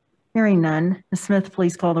 Hearing none. Ms. Smith,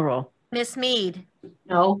 please call the roll. Miss Mead,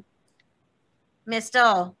 No. Miss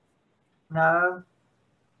Dahl, No.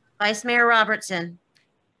 Vice Mayor Robertson,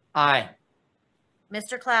 Aye.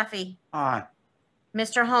 Mr. Claffey, Aye.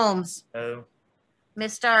 Mr. Holmes, No.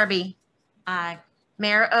 Miss Darby, Aye.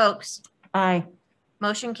 Mayor Oakes, Aye.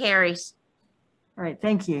 motion carries. All right,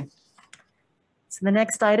 thank you. So the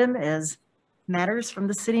next item is matters from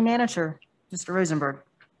the city manager, Mr. Rosenberg.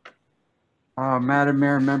 Madam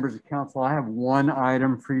Mayor, members of council, I have one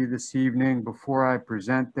item for you this evening. Before I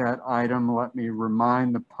present that item, let me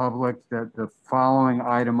remind the public that the following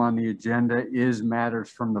item on the agenda is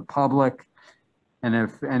matters from the public. And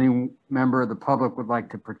if any member of the public would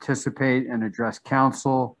like to participate and address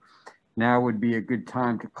council, now would be a good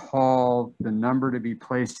time to call the number to be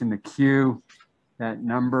placed in the queue. That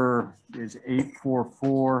number is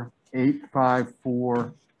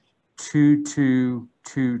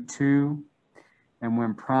 844-854-2222. And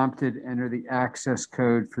when prompted, enter the access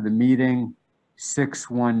code for the meeting,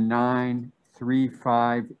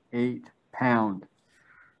 619358#.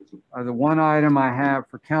 The one item I have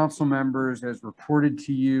for council members, as reported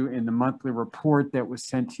to you in the monthly report that was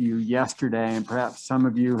sent to you yesterday, and perhaps some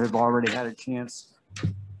of you have already had a chance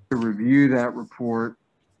to review that report.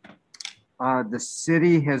 The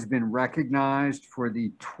city has been recognized for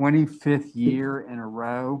the 25th year in a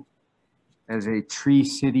row as a Tree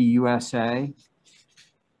City USA.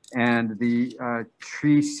 And the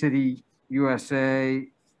Tree City USA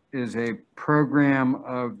is a program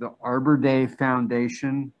of the Arbor Day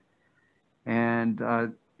Foundation. And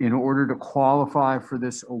in order to qualify for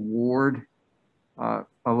this award, a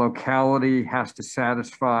locality has to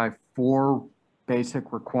satisfy 4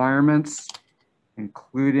 basic requirements,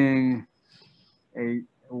 including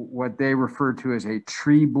what they refer to as a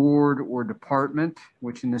tree board or department,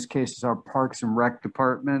 which in this case is our Parks and Rec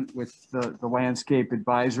department with the Landscape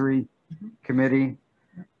Advisory Committee.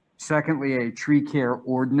 Secondly, a tree care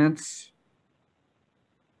ordinance.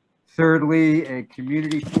 Thirdly, a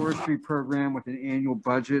community forestry program with an annual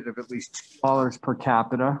budget of at least $2 per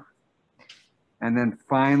capita. And then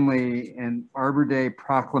finally, an Arbor Day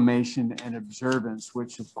proclamation and observance,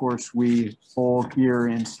 which of course we hold here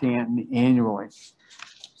in Staunton annually.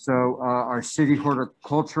 So our city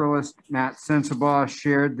horticulturalist, Matt Sensabaugh,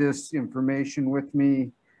 shared this information with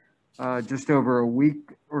me just over a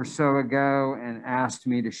week or so ago and asked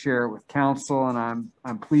me to share it with council, and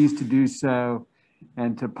I'm pleased to do so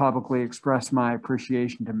and to publicly express my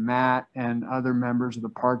appreciation to Matt and other members of the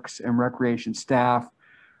Parks and Recreation staff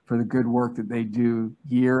for the good work that they do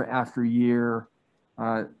year after year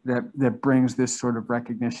that brings this sort of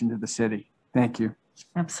recognition to the city. Thank you.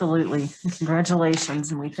 Absolutely.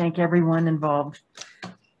 Congratulations. And we thank everyone involved.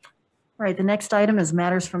 All right, the next item is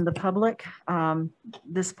matters from the public.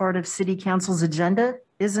 This part of City Council's agenda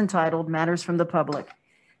is entitled Matters from the Public.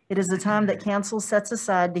 It is a time that council sets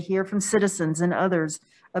aside to hear from citizens and others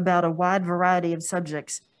about a wide variety of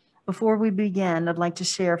subjects. Before we begin, I'd like to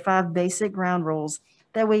share 5 basic ground rules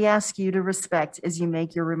that we ask you to respect as you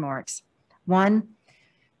make your remarks. 1,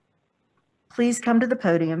 please come to the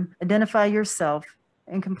podium, identify yourself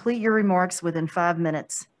and complete your remarks within 5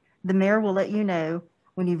 minutes. The mayor will let you know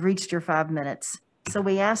when you've reached your 5 minutes. So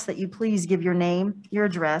we ask that you please give your name, your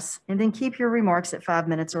address, and then keep your remarks at 5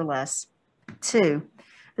 minutes or less. 2,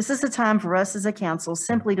 this is a time for us as a council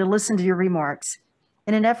simply to listen to your remarks.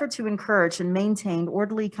 In an effort to encourage and maintain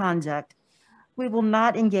orderly conduct, we will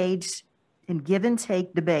not engage in give and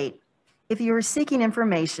take debate. If you are seeking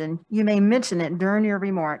information, you may mention it during your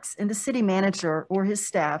remarks, and the city manager or his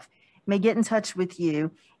staff may get in touch with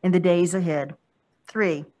you in the days ahead.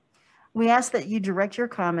 3, we ask that you direct your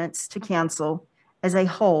comments to council as a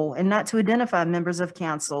whole and not to identify members of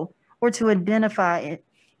council or to identify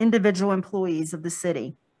individual employees of the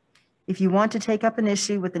city. If you want to take up an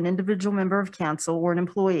issue with an individual member of council or an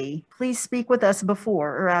employee, please speak with us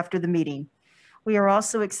before or after the meeting. We are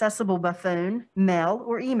also accessible by phone, mail,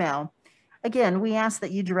 or email. Again, we ask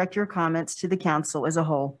that you direct your comments to the council as a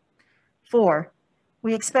whole. 4,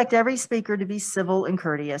 we expect every speaker to be civil and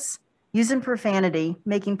courteous. Using profanity,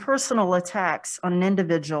 making personal attacks on an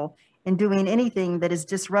individual, and doing anything that is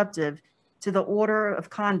disruptive to the order of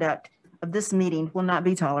conduct of this meeting will not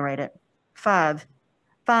be tolerated. 5,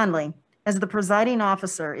 finally, as the presiding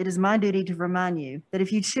officer, it is my duty to remind you that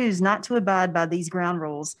if you choose not to abide by these ground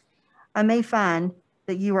rules, I may find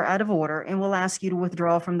that you are out of order and will ask you to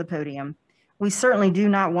withdraw from the podium. We certainly do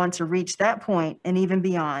not want to reach that point and even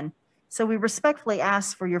beyond, so we respectfully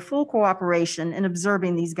ask for your full cooperation in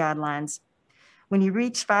observing these guidelines. When you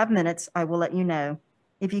reach 5 minutes, I will let you know.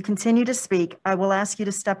 If you continue to speak, I will ask you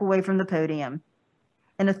to step away from the podium.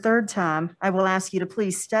 And a third time, I will ask you to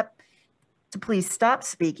please stop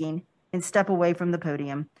speaking and step away from the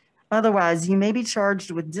podium. Otherwise, you may be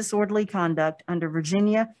charged with disorderly conduct under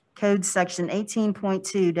Virginia Code Section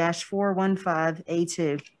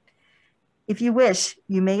 18.2-415A2. If you wish,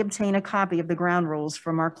 you may obtain a copy of the ground rules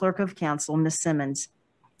from our Clerk of Council, Ms. Simmons.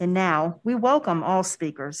 And now, we welcome all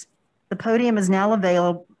speakers. The podium is now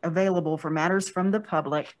available for matters from the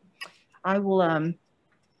public. I will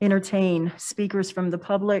entertain speakers from the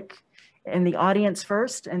public and the audience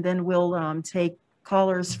first, and then we'll take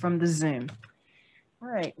callers from the Zoom. All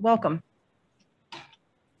right, welcome.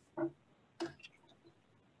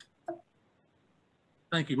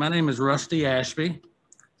 Thank you. My name is Rusty Ashby.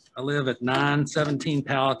 I live at 917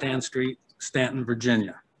 Powhatan Street, Staunton,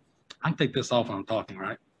 Virginia. I can take this off when I'm talking,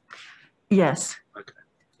 right? Yes. Okay.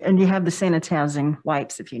 And you have the sanitizing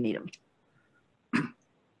wipes if you need them.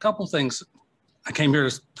 Couple things I came here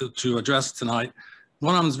to address tonight.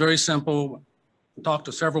 One of them is very simple. Talked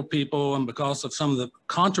to several people, and because of some of the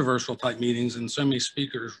controversial type meetings and so many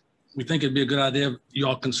speakers, we think it'd be a good idea if you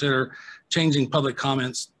all consider changing public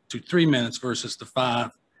comments to 3 minutes versus the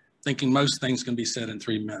 5, thinking most things can be said in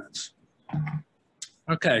 3 minutes.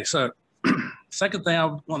 Okay, so second thing I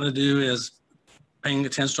want to do is paying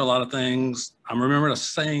attention to a lot of things. I remember a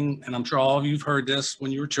saying, and I'm sure all of you've heard this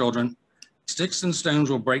when you were children: sticks and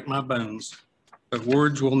stones will break my bones, but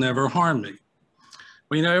words will never harm me.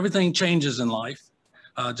 Well, you know, everything changes in life.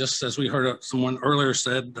 Just as we heard someone earlier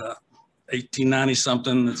said, 1890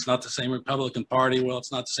 something, it's not the same Republican Party. Well,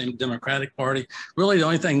 it's not the same Democratic Party. Really, the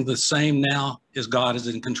only thing the same now is God is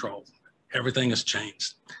in control. Everything has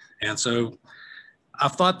changed. And so I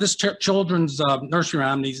thought this children's nursery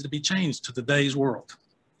rhyme needs to be changed to today's world.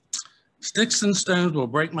 Sticks and stones will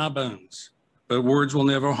break my bones, but words will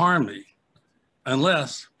never harm me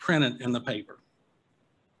unless printed in the paper.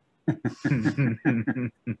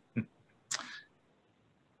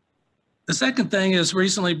 The second thing is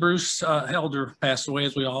recently Bruce Helder passed away,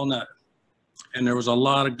 as we all know. And there was a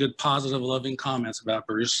lot of good, positive, loving comments about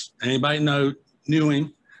Bruce. Anybody knew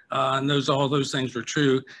him, knows all those things were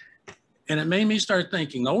true. And it made me start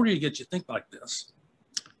thinking, the older you get, you think like this.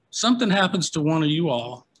 Something happens to one of you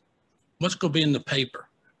all, what's going to be in the paper?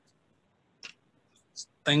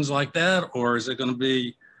 Things like that, or is it going to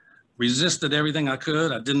be resisted everything I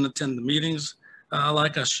could? I didn't attend the meetings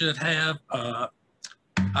like I should have.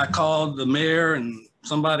 I called the mayor and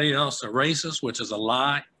somebody else a racist, which is a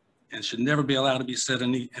lie and should never be allowed to be said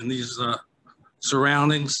in these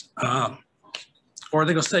surroundings. Or are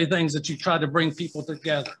they going to say things that you try to bring people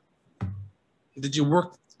together? Did you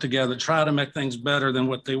work together, try to make things better than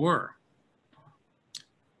what they were?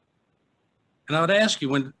 And I would ask you,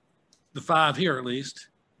 when the 5 here at least,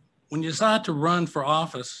 when you decide to run for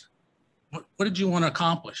office, what did you want to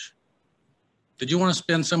accomplish? Did you want to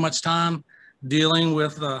spend so much time dealing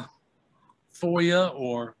with FOIA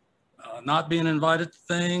or not being invited to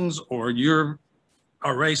things, or you're a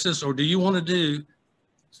racist, or do you want to do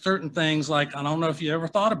certain things like, I don't know if you ever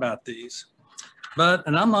thought about these,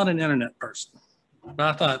 and I'm not an internet person, but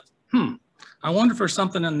I thought, I wonder if there's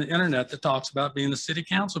something on the internet that talks about being a city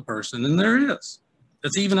council person, and there is.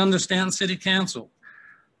 that's even under Staunton City Council.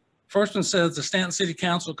 First one says the Staunton City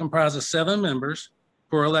Council comprises 7 members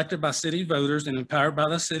who are elected by city voters and empowered by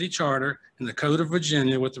the city charter and the Code of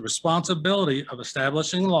Virginia with the responsibility of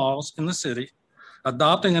establishing laws in the city,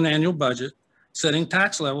 adopting an annual budget, setting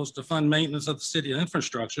tax levels to fund maintenance of the city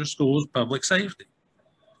infrastructure, schools, public safety.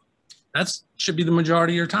 That should be the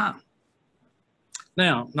majority of your time.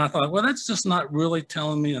 Now, and I thought, well, that's just not really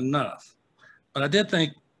telling me enough. But I did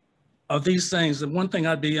think of these things, the one thing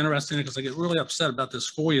I'd be interested in, because I get really upset about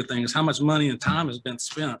this FOIA thing, is how much money and time has been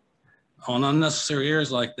spent on unnecessary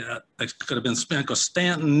areas like that could have been spent, because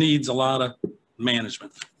Staunton needs a lot of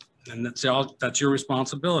management, and that's your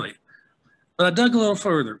responsibility. But I dug a little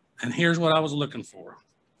further, and here's what I was looking for.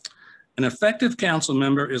 An effective council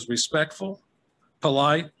member is respectful,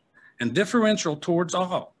 polite, and differential towards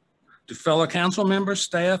all, to fellow council members,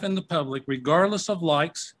 staff, and the public, regardless of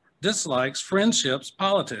likes, dislikes, friendships,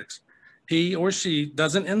 politics. He or she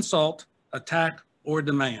doesn't insult, attack, or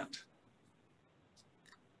demand.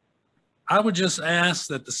 I would just ask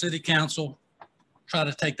that the city council try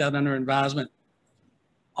to take that under advisement,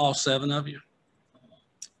 all 7 of you.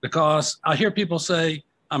 Because I hear people say,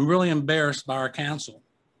 I'm really embarrassed by our council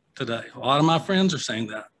today. A lot of my friends are saying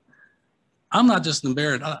that. I'm not just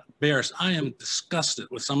embarrassed, I am disgusted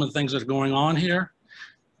with some of the things that are going on here.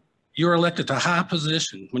 You're elected to a high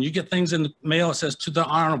position. When you get things in the mail, it says to the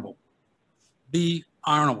honorable. Be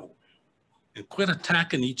honorable and quit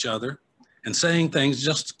attacking each other and saying things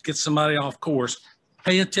just to get somebody off course.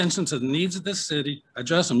 Pay attention to the needs of this city,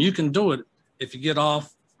 address them. You can do it if you get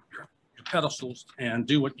off your pedestals and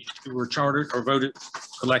do what you were chartered or voted,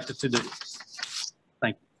 elected to do.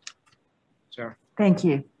 Thank you. Sir. Thank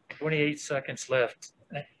you. 28 seconds left.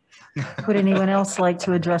 Would anyone else like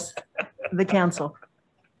to address the council?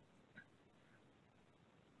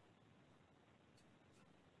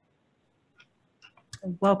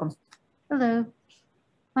 Welcome. Hello,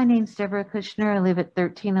 my name's Deborah Kushner. I live at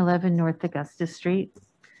 1311 North Augusta Street.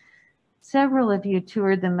 Several of you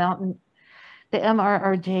toured the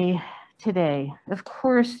MRRJ today. Of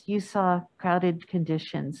course, you saw crowded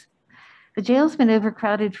conditions. The jail's been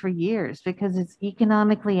overcrowded for years because it's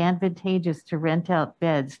economically advantageous to rent out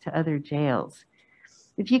beds to other jails.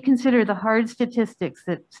 If you consider the hard statistics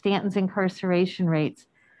that Staunton's incarceration rates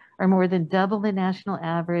are more than double the national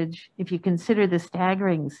average, if you consider the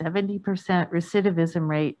staggering 70% recidivism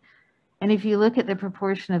rate, and if you look at the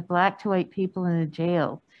proportion of Black to white people in the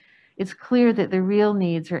jail, it's clear that the real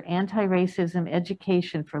needs are anti-racism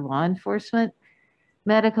education for law enforcement,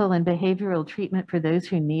 medical and behavioral treatment for those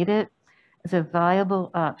who need it as a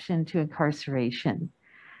viable option to incarceration,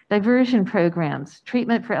 diversion programs,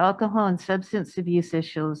 treatment for alcohol and substance abuse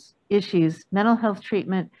issues, mental health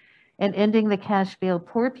treatment, and ending the cash bail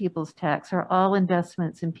poor people's tax are all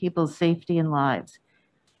investments in people's safety and lives.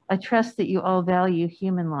 I trust that you all value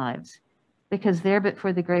human lives, because there but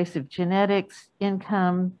for the grace of genetics,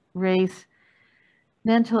 income, race,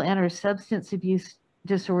 mental and or substance abuse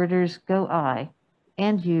disorders go I,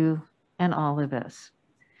 and you, and all of us.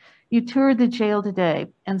 You toured the jail today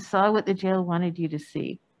and saw what the jail wanted you to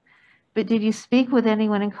see. But did you speak with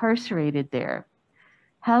anyone incarcerated there?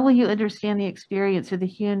 How will you understand the experience of the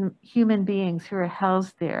human beings who are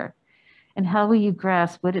housed there? And how will you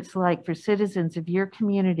grasp what it's like for citizens of your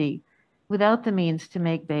community without the means to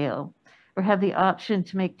make bail, or have the option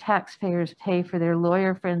to make taxpayers pay for their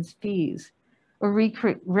lawyer friends' fees, or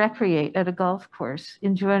recreate at a golf course,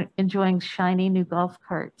 enjoying shiny new golf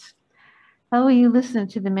carts? How will you listen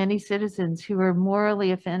to the many citizens who are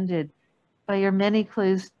morally offended by your many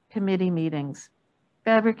closed committee meetings,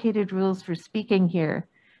 fabricated rules for speaking here,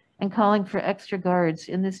 and calling for extra guards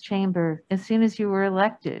in this chamber as soon as you were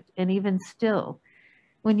elected, and even still,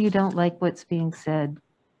 when you don't like what's being said?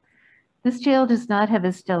 This jail does not have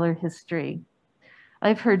a stellar history.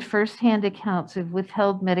 I've heard firsthand accounts of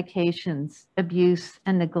withheld medications, abuse,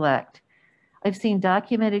 and neglect. I've seen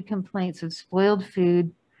documented complaints of spoiled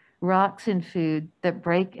food, rocks in food that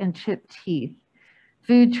break and chip teeth,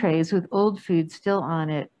 food trays with old food still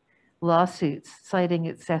on it, lawsuits citing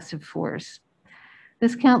excessive force.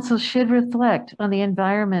 This council should reflect on the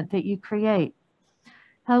environment that you create.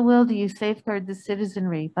 How well do you safeguard the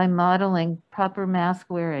citizenry by modeling proper mask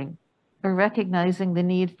wearing or recognizing the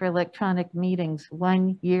need for electronic meetings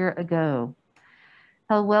 1 year ago?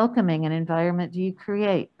 How welcoming an environment do you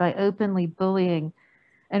create by openly bullying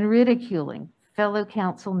and ridiculing fellow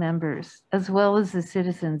council members, as well as the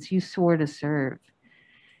citizens you swore to serve?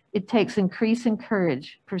 It takes increasing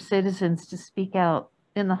courage for citizens to speak out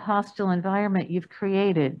in the hostile environment you've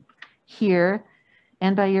created here,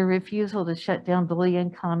 and by your refusal to shut down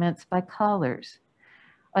bullying comments by callers.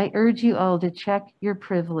 I urge you all to check your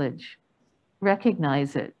privilege,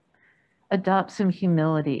 recognize it, adopt some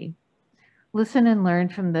humility, listen and learn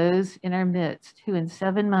from those in our midst who in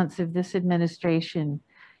 7 months of this administration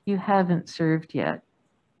you haven't served yet.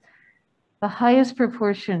 The highest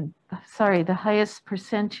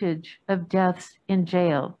percentage of deaths in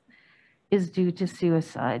jail is due to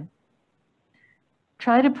suicide.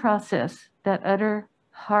 Try to process that utter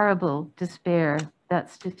horrible despair that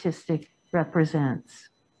statistic represents.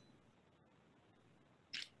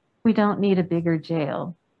 We don't need a bigger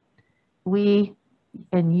jail. We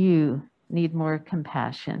and you need more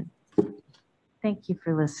compassion. Thank you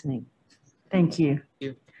for listening. Thank you.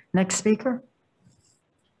 Next speaker.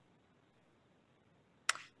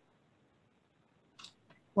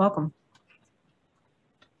 Welcome.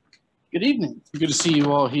 Good evening. Good to see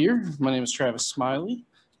you all here. My name is Travis Smiley,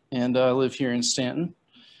 and I live here in Staunton.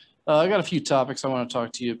 I got a few topics I want to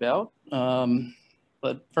talk to you about.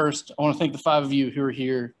 But first, I want to thank the 5 of you who are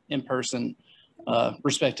here in person,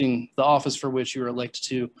 respecting the office for which you were elected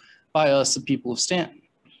to by us, the people of Staunton.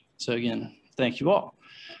 So again, thank you all.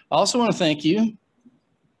 I also want to thank you,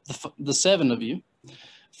 the 7 of you,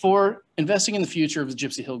 for investing in the future of the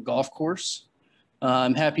Gypsy Hill Golf Course.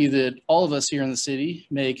 I'm happy that all of us here in the city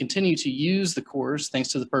may continue to use the course thanks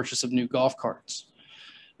to the purchase of new golf carts.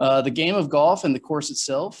 The game of golf and the course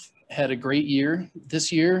itself had a great year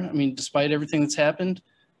this year. I mean, despite everything that's happened,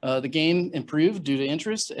 the game improved due to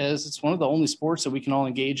interest, as it's one of the only sports that we can all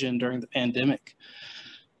engage in during the pandemic.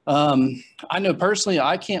 I know personally,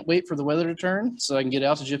 I can't wait for the weather to turn so I can get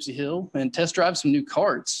out to Gypsy Hill and test drive some new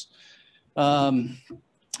carts.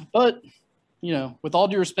 But you know, with all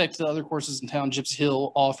due respect to the other courses in town, Gypsy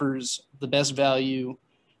Hill offers the best value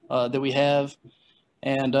that we have.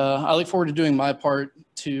 And I look forward to doing my part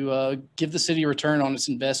to give the city a return on its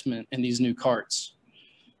investment in these new carts.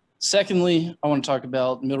 Secondly, I want to talk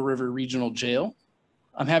about Middle River Regional Jail.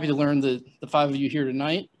 I'm happy to learn that the 5 of you here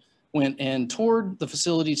tonight went and toured the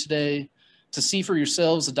facility today to see for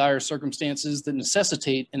yourselves the dire circumstances that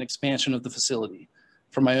necessitate an expansion of the facility.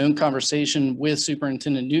 From my own conversation with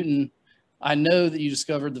Superintendent Newton, I know that you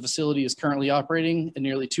discovered the facility is currently operating at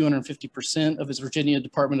nearly 250% of its Virginia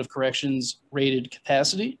Department of Corrections rated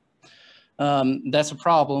capacity. That's a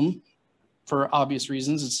problem for obvious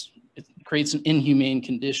reasons. It creates inhumane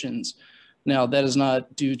conditions. Now, that is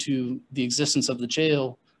not due to the existence of the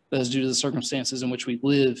jail, that is due to the circumstances in which we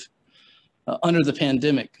live under the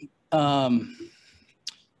pandemic.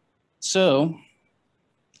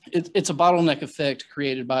 It's a bottleneck effect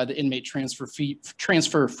created by the inmate transfer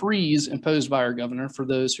freeze imposed by our governor. For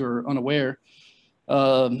those who are unaware,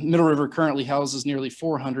 Middle River currently houses nearly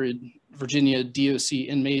 400 Virginia DOC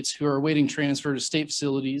inmates who are awaiting transfer to state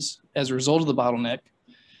facilities as a result of the bottleneck.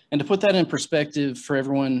 And to put that in perspective for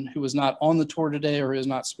everyone who was not on the tour today or who has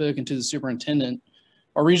not spoken to the superintendent,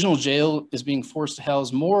 our regional jail is being forced to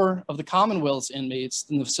house more of the Commonwealth's inmates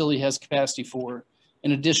than the facility has capacity for,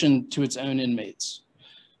 in addition to its own inmates.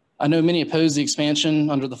 I know many oppose the expansion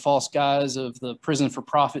under the false guise of the prison for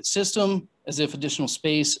profit system, as if additional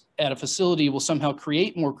space at a facility will somehow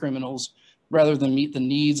create more criminals rather than meet the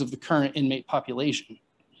needs of the current inmate population,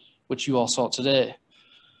 which you all saw today.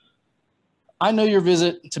 I know your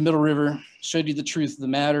visit to Middle River showed you the truth of the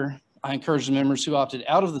matter. I encourage the members who opted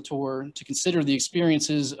out of the tour to consider the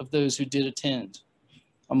experiences of those who did attend.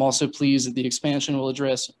 I'm also pleased that the expansion will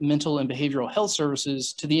address mental and behavioral health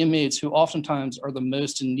services to the inmates who oftentimes are the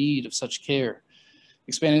most in need of such care.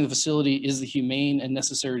 Expanding the facility is the humane and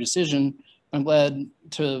necessary decision. I'm glad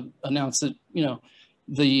to announce that, you know,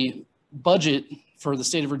 the budget for the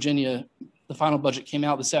state of Virginia, the final budget came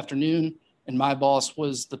out this afternoon, and my boss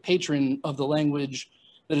was the patron of the language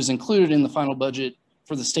that is included in the final budget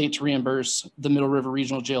for the state to reimburse the Middle River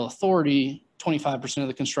Regional Jail Authority 25% of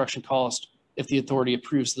the construction cost if the authority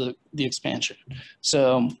approves the expansion.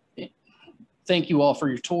 So thank you all for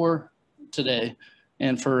your tour today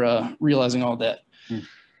and for realizing all that.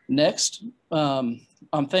 Next,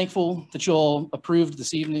 I'm thankful that you all approved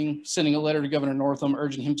this evening, sending a letter to Governor Northam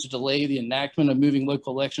urging him to delay the enactment of moving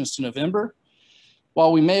local elections to November.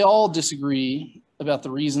 While we may all disagree about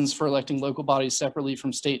the reasons for electing local bodies separately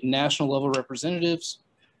from state and national level representatives,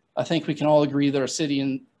 I think we can all agree that our city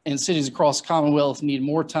and cities across the Commonwealth need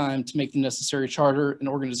more time to make the necessary charter and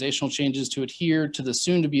organizational changes to adhere to the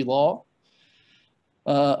soon-to-be law,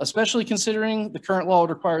 especially considering the current law would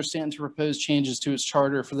require Staunton to propose changes to its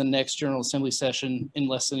charter for the next General Assembly session in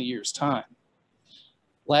less than a year's time.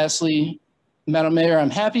 Lastly, Madam Mayor, I'm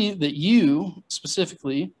happy that you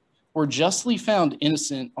specifically were justly found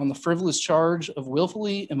innocent on the frivolous charge of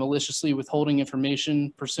willfully and maliciously withholding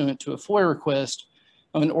information pursuant to a FOIA request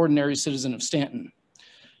of an ordinary citizen of Staunton.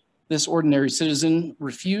 This ordinary citizen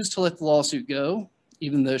refused to let the lawsuit go,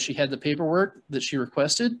 even though she had the paperwork that she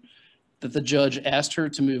requested, that the judge asked her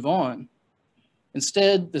to move on.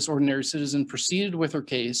 Instead, this ordinary citizen proceeded with her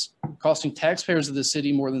case, costing taxpayers of the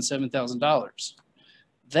city more than $7,000.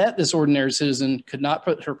 That this ordinary citizen could not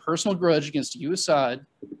put her personal grudge against you aside,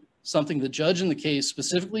 something the judge in the case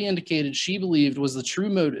specifically indicated she believed was the true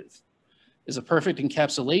motive, is a perfect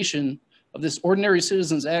encapsulation of this ordinary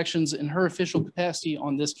citizen's actions in her official capacity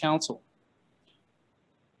on this council.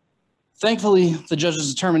 Thankfully, the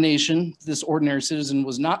judge's determination that this ordinary citizen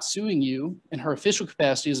was not suing you in her official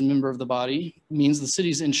capacity as a member of the body means the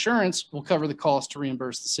city's insurance will cover the cost to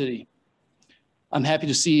reimburse the city. I'm happy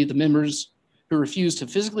to see the members who refuse to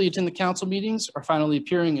physically attend the council meetings are finally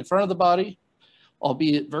appearing in front of the body,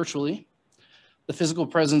 albeit virtually. The physical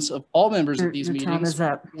presence of all members of these meetings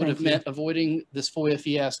would have meant avoiding this FOIA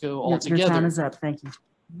fiasco altogether. Your time is up. Thank you.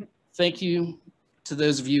 Thank you to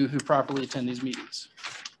those of you who properly attend these meetings.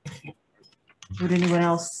 Would anyone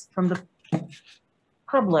else from the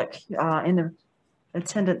public in the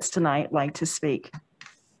attendance tonight like to speak? All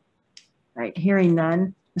right, hearing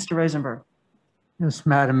none. Mr. Rosenberg. Yes,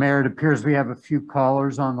 Madam Mayor, it appears we have a few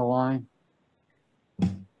callers on the line.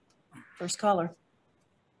 First caller.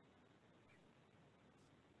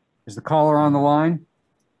 Is the caller on the line?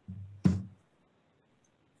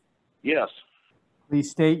 Yes.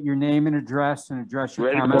 Please state your name and address your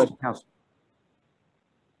Ready, comments Paul? to council.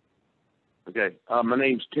 Okay. My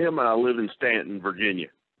name's Tim and I live in Staunton, Virginia.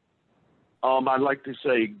 I'd like to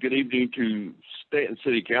say good evening to Staunton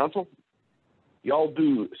City Council. Y'all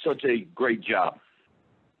do such a great job.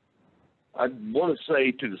 I want to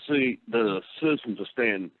say to the citizens of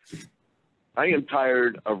Staunton, I am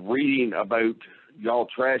tired of reading about y'all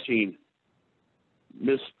trashing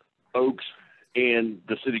Miss Oaks and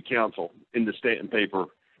the city council in the Staunton paper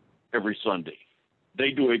every Sunday.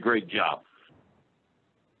 They do a great job.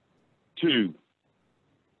 2,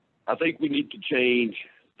 I think we need to change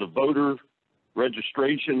the voter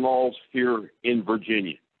registration laws here in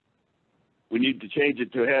Virginia. We need to change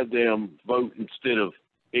it to have them vote instead of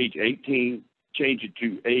age 18, change it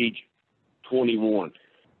to age 21.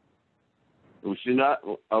 We should not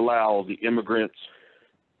allow the immigrants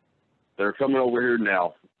that are coming over here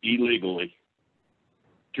now illegally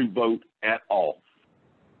to vote at all.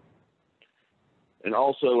 And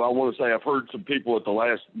also, I want to say I've heard some people at the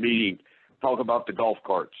last meeting talk about the golf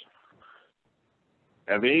carts.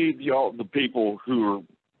 Have any of y'all, the people who are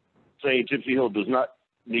saying Gypsy Hill does not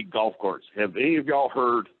need golf carts, have any of y'all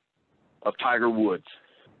heard of Tiger Woods,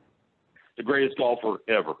 the greatest golfer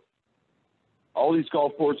ever? All these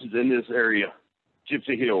golf courses in this area,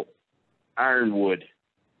 Gypsy Hill, Ironwood,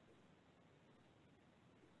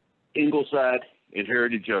 Ingleside, and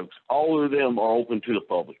Heritage Oaks, all of them are open to the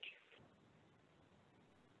public.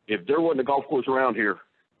 If there wasn't a golf course around here,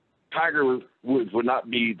 Tiger Woods would not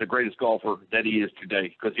be the greatest golfer that he is today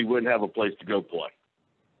because he wouldn't have a place to go play.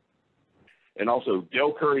 And also,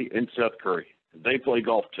 Dale Curry and Seth Curry, they play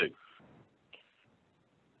golf too.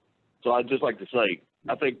 So I'd just like to say,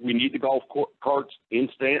 I think we need the golf carts in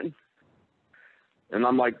Staunton. And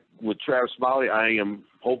I'm like with Travis Smiley, I am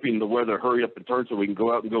hoping the weather hurry up and turn so we can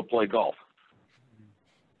go out and go play golf.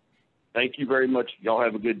 Thank you very much. Y'all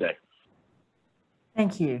have a good day.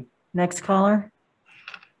 Thank you. Next caller.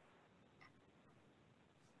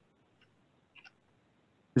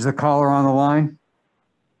 Is the caller on the line?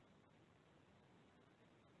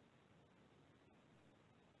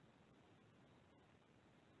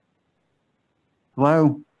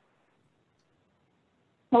 Hello?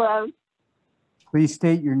 Hello. Please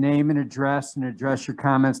state your name and address your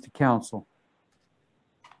comments to council.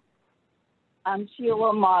 I'm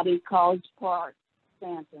Sheila Motti, College Park,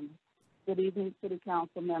 Staunton. Good evening, City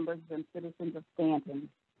Council members and citizens of Staunton,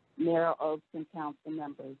 Mayor Oaks and council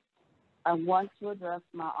members. I want to address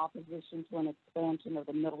my opposition to an expansion of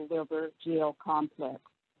the Middle River Jail complex.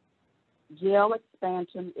 Jail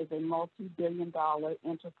expansion is a multi-billion-dollar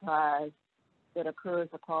enterprise that occurs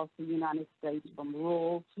across the United States from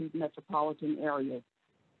rural to metropolitan areas.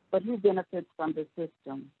 But who benefits from the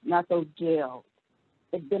system? Not those jails.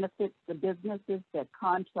 It benefits the businesses that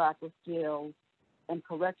contract with jails and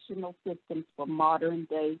correctional systems for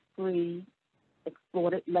modern-day free,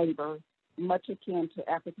 exploited labor, much akin to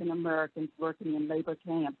African Americans working in labor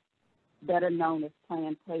camps, better known as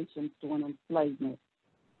plantations during enslavement.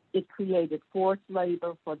 It created forced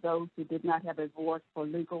labor for those who did not have a voice for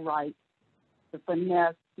legal rights, to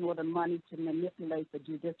finesse or the money to manipulate the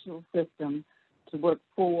judicial system to work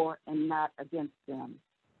for and not against them.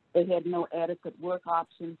 They had no adequate work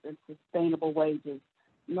options and sustainable wages.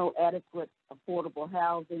 no adequate affordable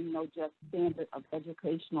housing, no just standard of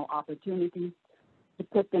educational opportunities to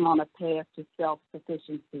put them on a path to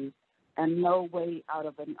self-sufficiency, and no way out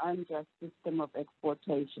of an unjust system of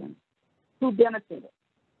exploitation. Who benefited?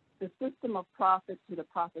 The system of profit to the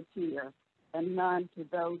profiteer, and none to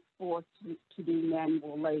those forced to do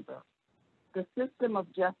manual labor. The system of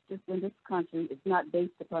justice in this country is not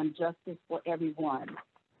based upon justice for everyone,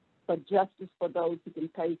 but justice for those who can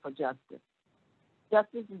pay for justice.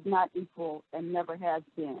 Justice is not equal and never has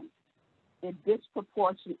been. It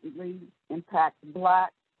disproportionately impacts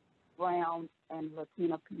Black, Brown, and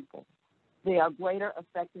Latino people. They are greater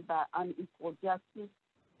affected by unequal justice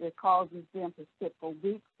that causes them to sit for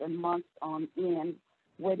weeks and months on end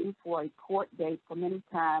waiting for a court date for many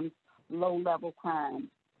times low-level crimes,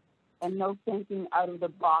 and no thinking out of the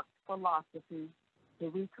box philosophy to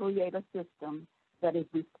recreate a system that is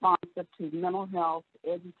responsive to mental health,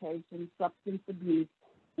 education, substance abuse,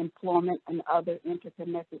 employment, and other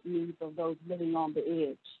interconnected needs of those living on the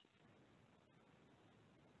edge.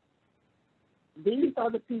 These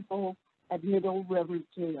are the people at Middle River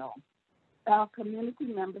Jail. Our community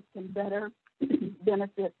members can better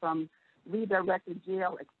benefit from redirected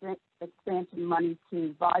jail expansion money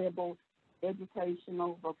to viable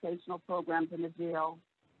educational, vocational programs in the jail,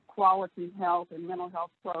 quality health and mental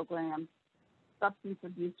health programs, substance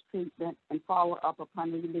abuse treatment and follow-up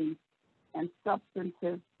upon release, and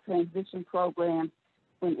substantive transition programs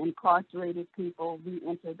when incarcerated people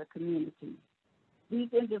re-enter the community. These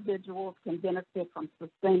individuals can benefit from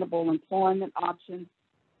sustainable employment options,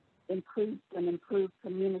 increased and improved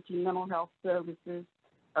community mental health services,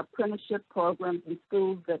 apprenticeship programs in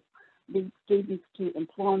schools that lead students to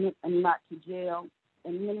employment and not to jail,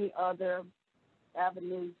 and many other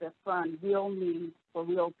avenues that fund real needs for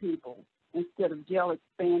real people instead of jail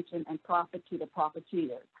expansion and profit to the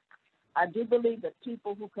profiteers. I do believe that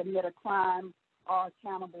people who commit a crime are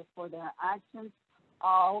accountable for their actions. I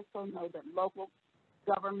also know that local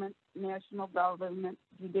government, national government,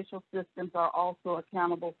 judicial systems are also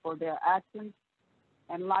accountable for their actions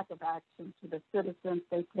and lack of action to the citizens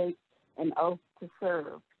they take an oath to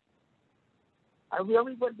serve. I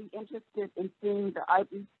really would be interested in seeing the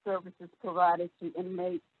outreach services provided to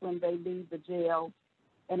inmates when they leave the jail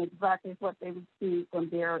and exactly what they receive when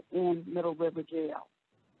they're in Middle River Jail.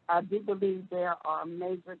 I do believe there are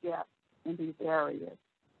major gaps in these areas.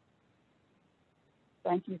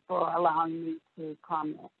 Thank you for allowing me to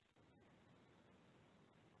comment.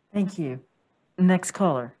 Thank you. Next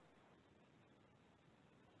caller.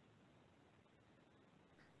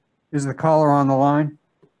 Is the caller on the line?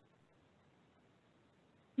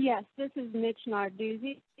 Yes, this is Mitch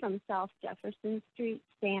Narduzzi from South Jefferson Street,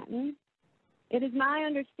 Staunton. It is my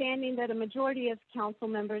understanding that a majority of council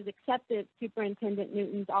members accepted Superintendent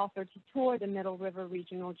Newton's offer to tour the Middle River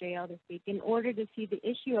Regional Jail this week in order to see the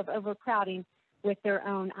issue of overcrowding with their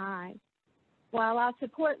own eyes. While I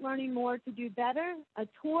support learning more to do better, a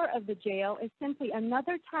tour of the jail is simply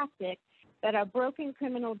another tactic that our broken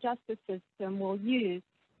criminal justice system will use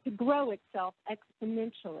to grow itself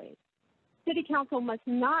exponentially. City Council must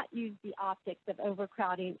not use the optics of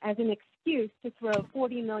overcrowding as an excuse to throw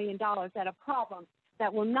 $40 million at a problem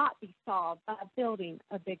that will not be solved by building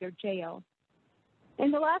a bigger jail. In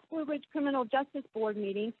the last Blue Ridge Criminal Justice Board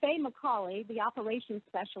meeting, Faye McCauley, the operations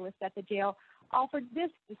specialist at the jail, offered this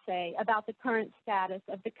to say about the current status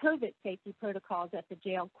of the COVID safety protocols at the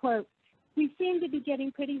jail. Quote, "We seem to be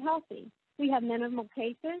getting pretty healthy. We have minimal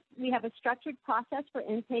cases. We have a structured process for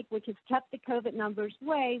intake, which has kept the COVID numbers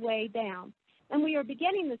way, way down. And we are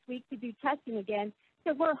beginning this week to do testing again,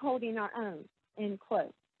 so we're holding our own," end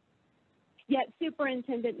quote. Yet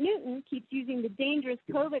Superintendent Newton keeps using the dangerous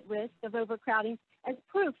COVID risk of overcrowding as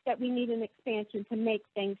proof that we need an expansion to make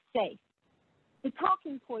things safe. The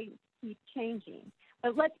talking points keep changing,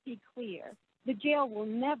 but let's be clear. The jail will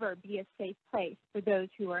never be a safe place for those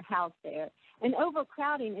who are housed there. And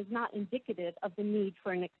overcrowding is not indicative of the need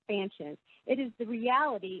for an expansion. It is the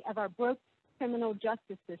reality of our broken criminal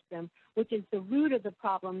justice system, which is the root of the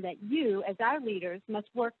problem that you, as our leaders, must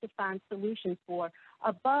work to find solutions for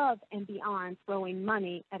above and beyond throwing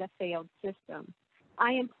money at a failed system.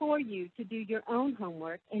 I implore you to do your own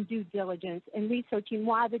homework and due diligence in researching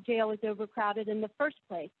why the jail is overcrowded in the first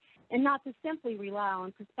place, and not to simply rely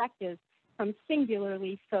on perspectives from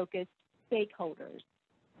singularly focused stakeholders.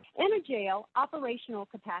 In a jail, operational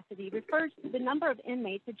capacity refers to the number of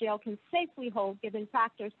inmates a jail can safely hold given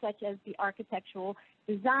factors such as the architectural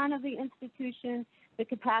design of the institution, the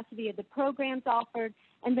capacity of the programs offered,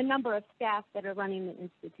 and the number of staff that are running the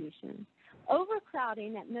institution.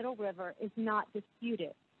 Overcrowding at Middle River is not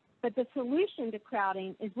disputed, but the solution to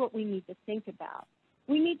crowding is what we need to think about.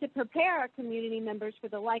 We need to prepare our community members for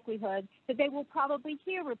the likelihood that they will probably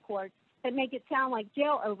hear reports that make it sound like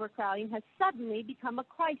jail overcrowding has suddenly become a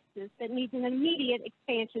crisis that needs an immediate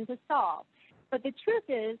expansion to solve. But the truth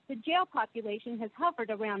is, the jail population has hovered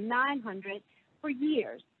around 900 for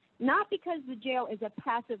years, not because the jail is a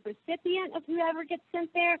passive recipient of whoever gets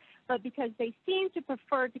sent there, but because they seem to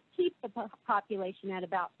prefer to keep the population at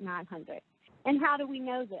about 900. And how do we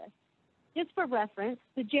know this? Just for reference,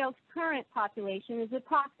 the jail's current population is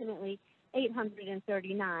approximately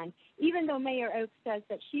 839, even though Mayor Oaks says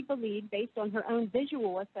that she believed, based on her own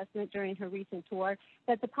visual assessment during her recent tour,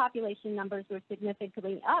 that the population numbers were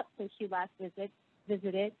significantly up since she last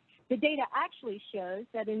visited. The data actually shows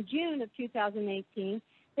that in June of 2018,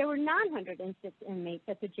 there were 906 inmates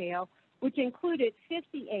at the jail, which included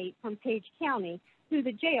 58 from Page County, who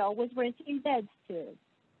the jail was renting beds to.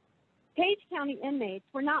 Page County inmates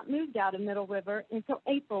were not moved out of Middle River until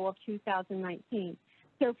April of 2019.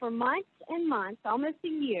 So for months and months, almost a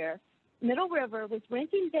year, Middle River was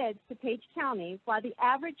renting beds to Page County while the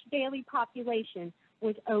average daily population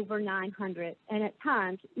was over 900 and at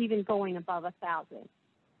times even going above 1,000.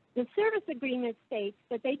 The service agreement states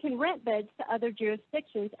that they can rent beds to other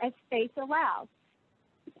jurisdictions as space allows.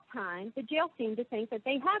 At the time, the jail seemed to think that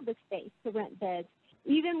they have the space to rent beds,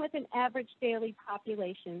 even with an average daily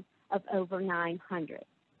population of over 900.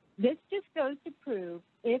 This just goes to prove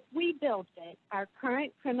if we build it, our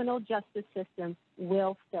current criminal justice system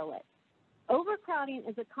will fill it. Overcrowding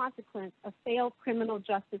is a consequence of failed criminal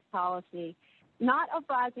justice policy, not of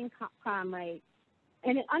rising crime rates,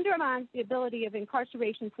 and it undermines the ability of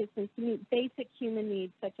incarceration systems to meet basic human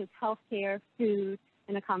needs such as health care, food,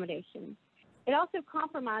 and accommodations. It also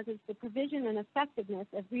compromises the provision and effectiveness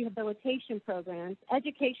of rehabilitation programs,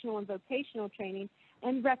 educational and vocational training,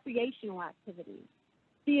 and recreational activities.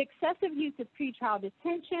 The excessive use of pretrial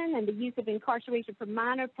detention and the use of incarceration for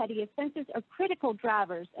minor petty offenses are critical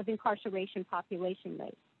drivers of incarceration population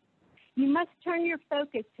rates. You must turn your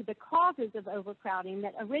focus to the causes of overcrowding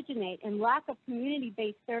that originate in lack of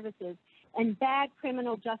community-based services and bad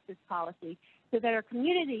criminal justice policy so that our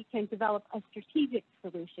community can develop a strategic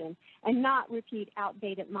solution and not repeat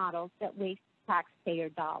outdated models that waste taxpayer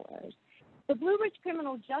dollars. The Blue Ridge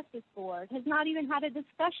Criminal Justice Board has not even had a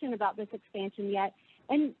discussion about this expansion yet,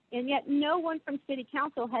 and yet no one from City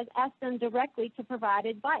Council has asked them directly to provide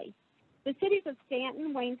advice. The cities of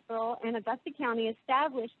Staunton, Waynesboro, and Augusta County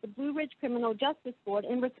established the Blue Ridge Criminal Justice Board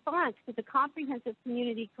in response to the Comprehensive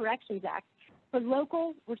Community Corrections Act for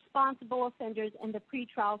local responsible offenders and the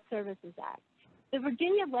Pretrial Services Act. The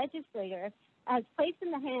Virginia legislature has placed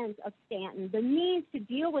in the hands of Staunton the means to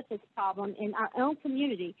deal with this problem in our own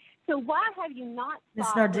community. So why have you not? Ms.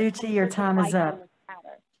 Narducci, your time is up.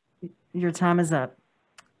 Your time is up.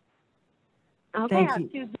 Okay, Thank I have you.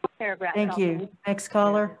 2 more paragraphs. Thank you. Next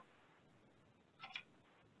caller.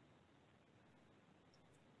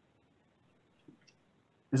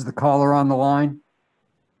 Is the caller on the line?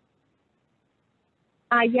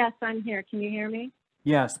 Yes, I'm here. Can you hear me?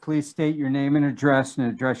 Yes, please state your name and address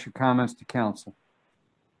your comments to council.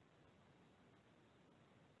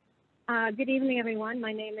 Good evening, everyone.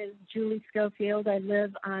 My name is Julie Schofield. I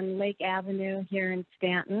live on Lake Avenue here in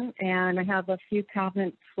Staunton, and I have a few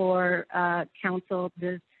comments for council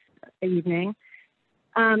this evening.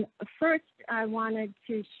 First, I wanted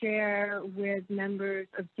to share with members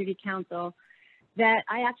of City Council that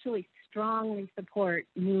I actually strongly support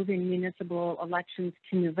moving municipal elections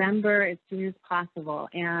to November as soon as possible.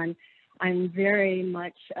 And I'm very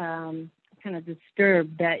much kind of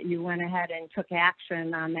disturbed that you went ahead and took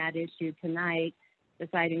action on that issue tonight,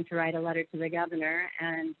 deciding to write a letter to the governor.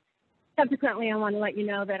 And subsequently, I want to let you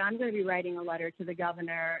know that I'm going to be writing a letter to the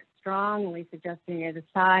governor strongly suggesting it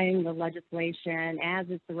assign the legislation as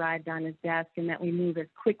it's arrived on his desk and that we move as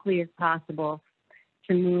quickly as possible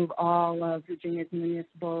to move all of Virginia's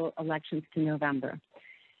municipal elections to November.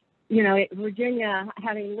 You know, Virginia,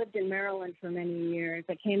 having lived in Maryland for many years,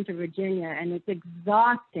 I came to Virginia, and it's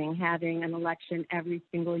exhausting having an election every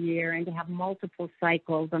single year and to have multiple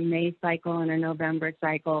cycles, a May cycle and a November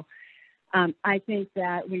cycle. I think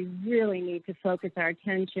that we really need to focus our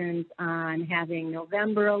attentions on having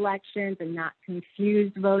November elections and not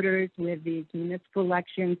confuse voters with these municipal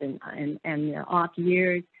elections and the off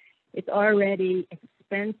years. It's already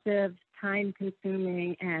expensive,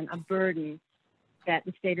 time-consuming, and a burden that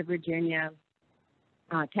the state of Virginia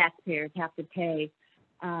taxpayers have to pay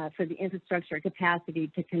for the infrastructure capacity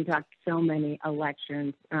to conduct so many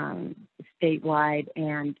elections statewide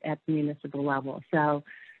and at the municipal level. So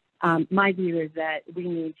My view is that we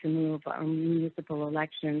need to move our municipal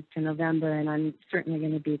elections to November, and I'm certainly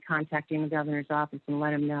going to be contacting the governor's office and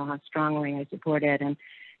let him know how strongly I support it, and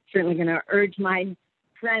certainly going to urge my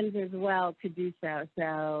friends as well to do so.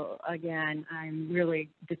 So again, I'm really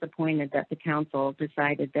disappointed that the council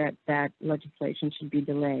decided that that legislation should be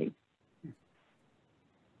delayed.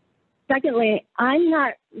 Secondly, I'm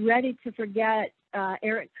not ready to forget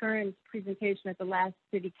Eric Curran's presentation at the last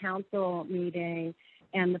city council meeting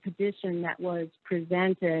and the petition that was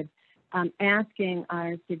presented, asking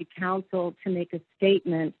our city council to make a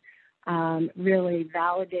statement really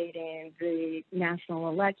validating the national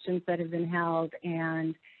elections that have been held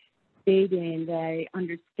and stating they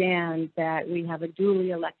understand that we have a duly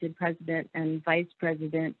elected president and vice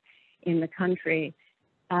president in the country.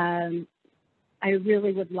 I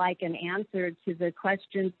really would like an answer to the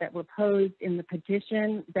questions that were posed in the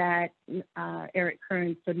petition that Eric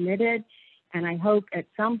Curran submitted. And I hope at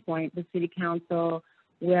some point the city council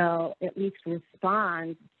will at least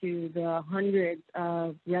respond to the hundreds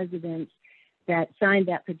of residents that signed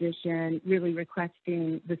that petition, really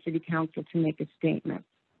requesting the city council to make a statement.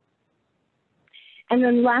 And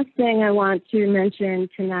then last thing I want to mention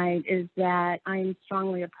tonight is that I'm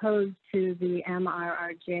strongly opposed to the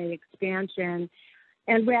MRRJ expansion.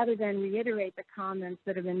 And rather than reiterate the comments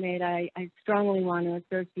that have been made, I strongly want to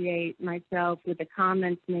associate myself with the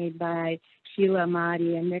comments made by Sheila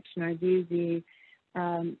Ahmadi and Mitch Narduzzi.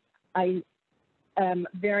 I am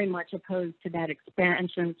very much opposed to that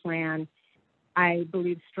expansion plan. I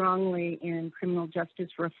believe strongly in criminal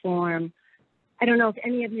justice reform. I don't know if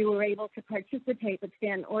any of you were able to participate, but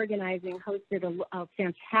Staunton Organizing hosted a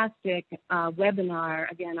fantastic webinar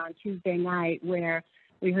again on Tuesday night where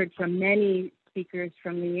we heard from many speakers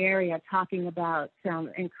from the area talking about some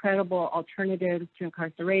incredible alternatives to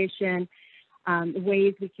incarceration,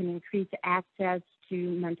 ways we can increase access to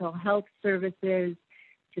mental health services,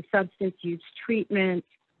 to substance use treatment,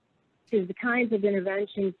 to the kinds of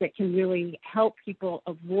interventions that can really help people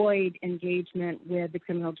avoid engagement with the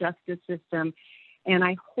criminal justice system. And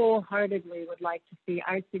I wholeheartedly would like to see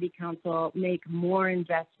our city council make more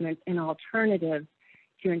investments in alternatives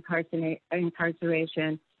to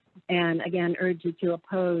incarceration. And again, urge you to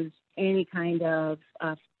oppose any kind of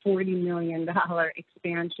 $40 million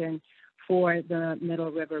expansion for the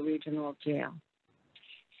Middle River Regional Jail.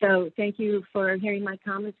 So thank you for hearing my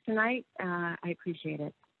comments tonight. I appreciate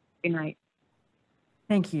it. Good night.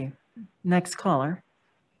 Thank you. Next caller.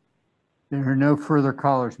 There are no further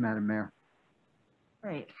callers, Madam Mayor.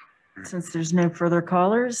 Great. Since there's no further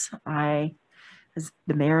callers, I, as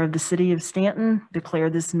the mayor of the city of Staunton, declare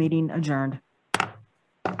this meeting adjourned.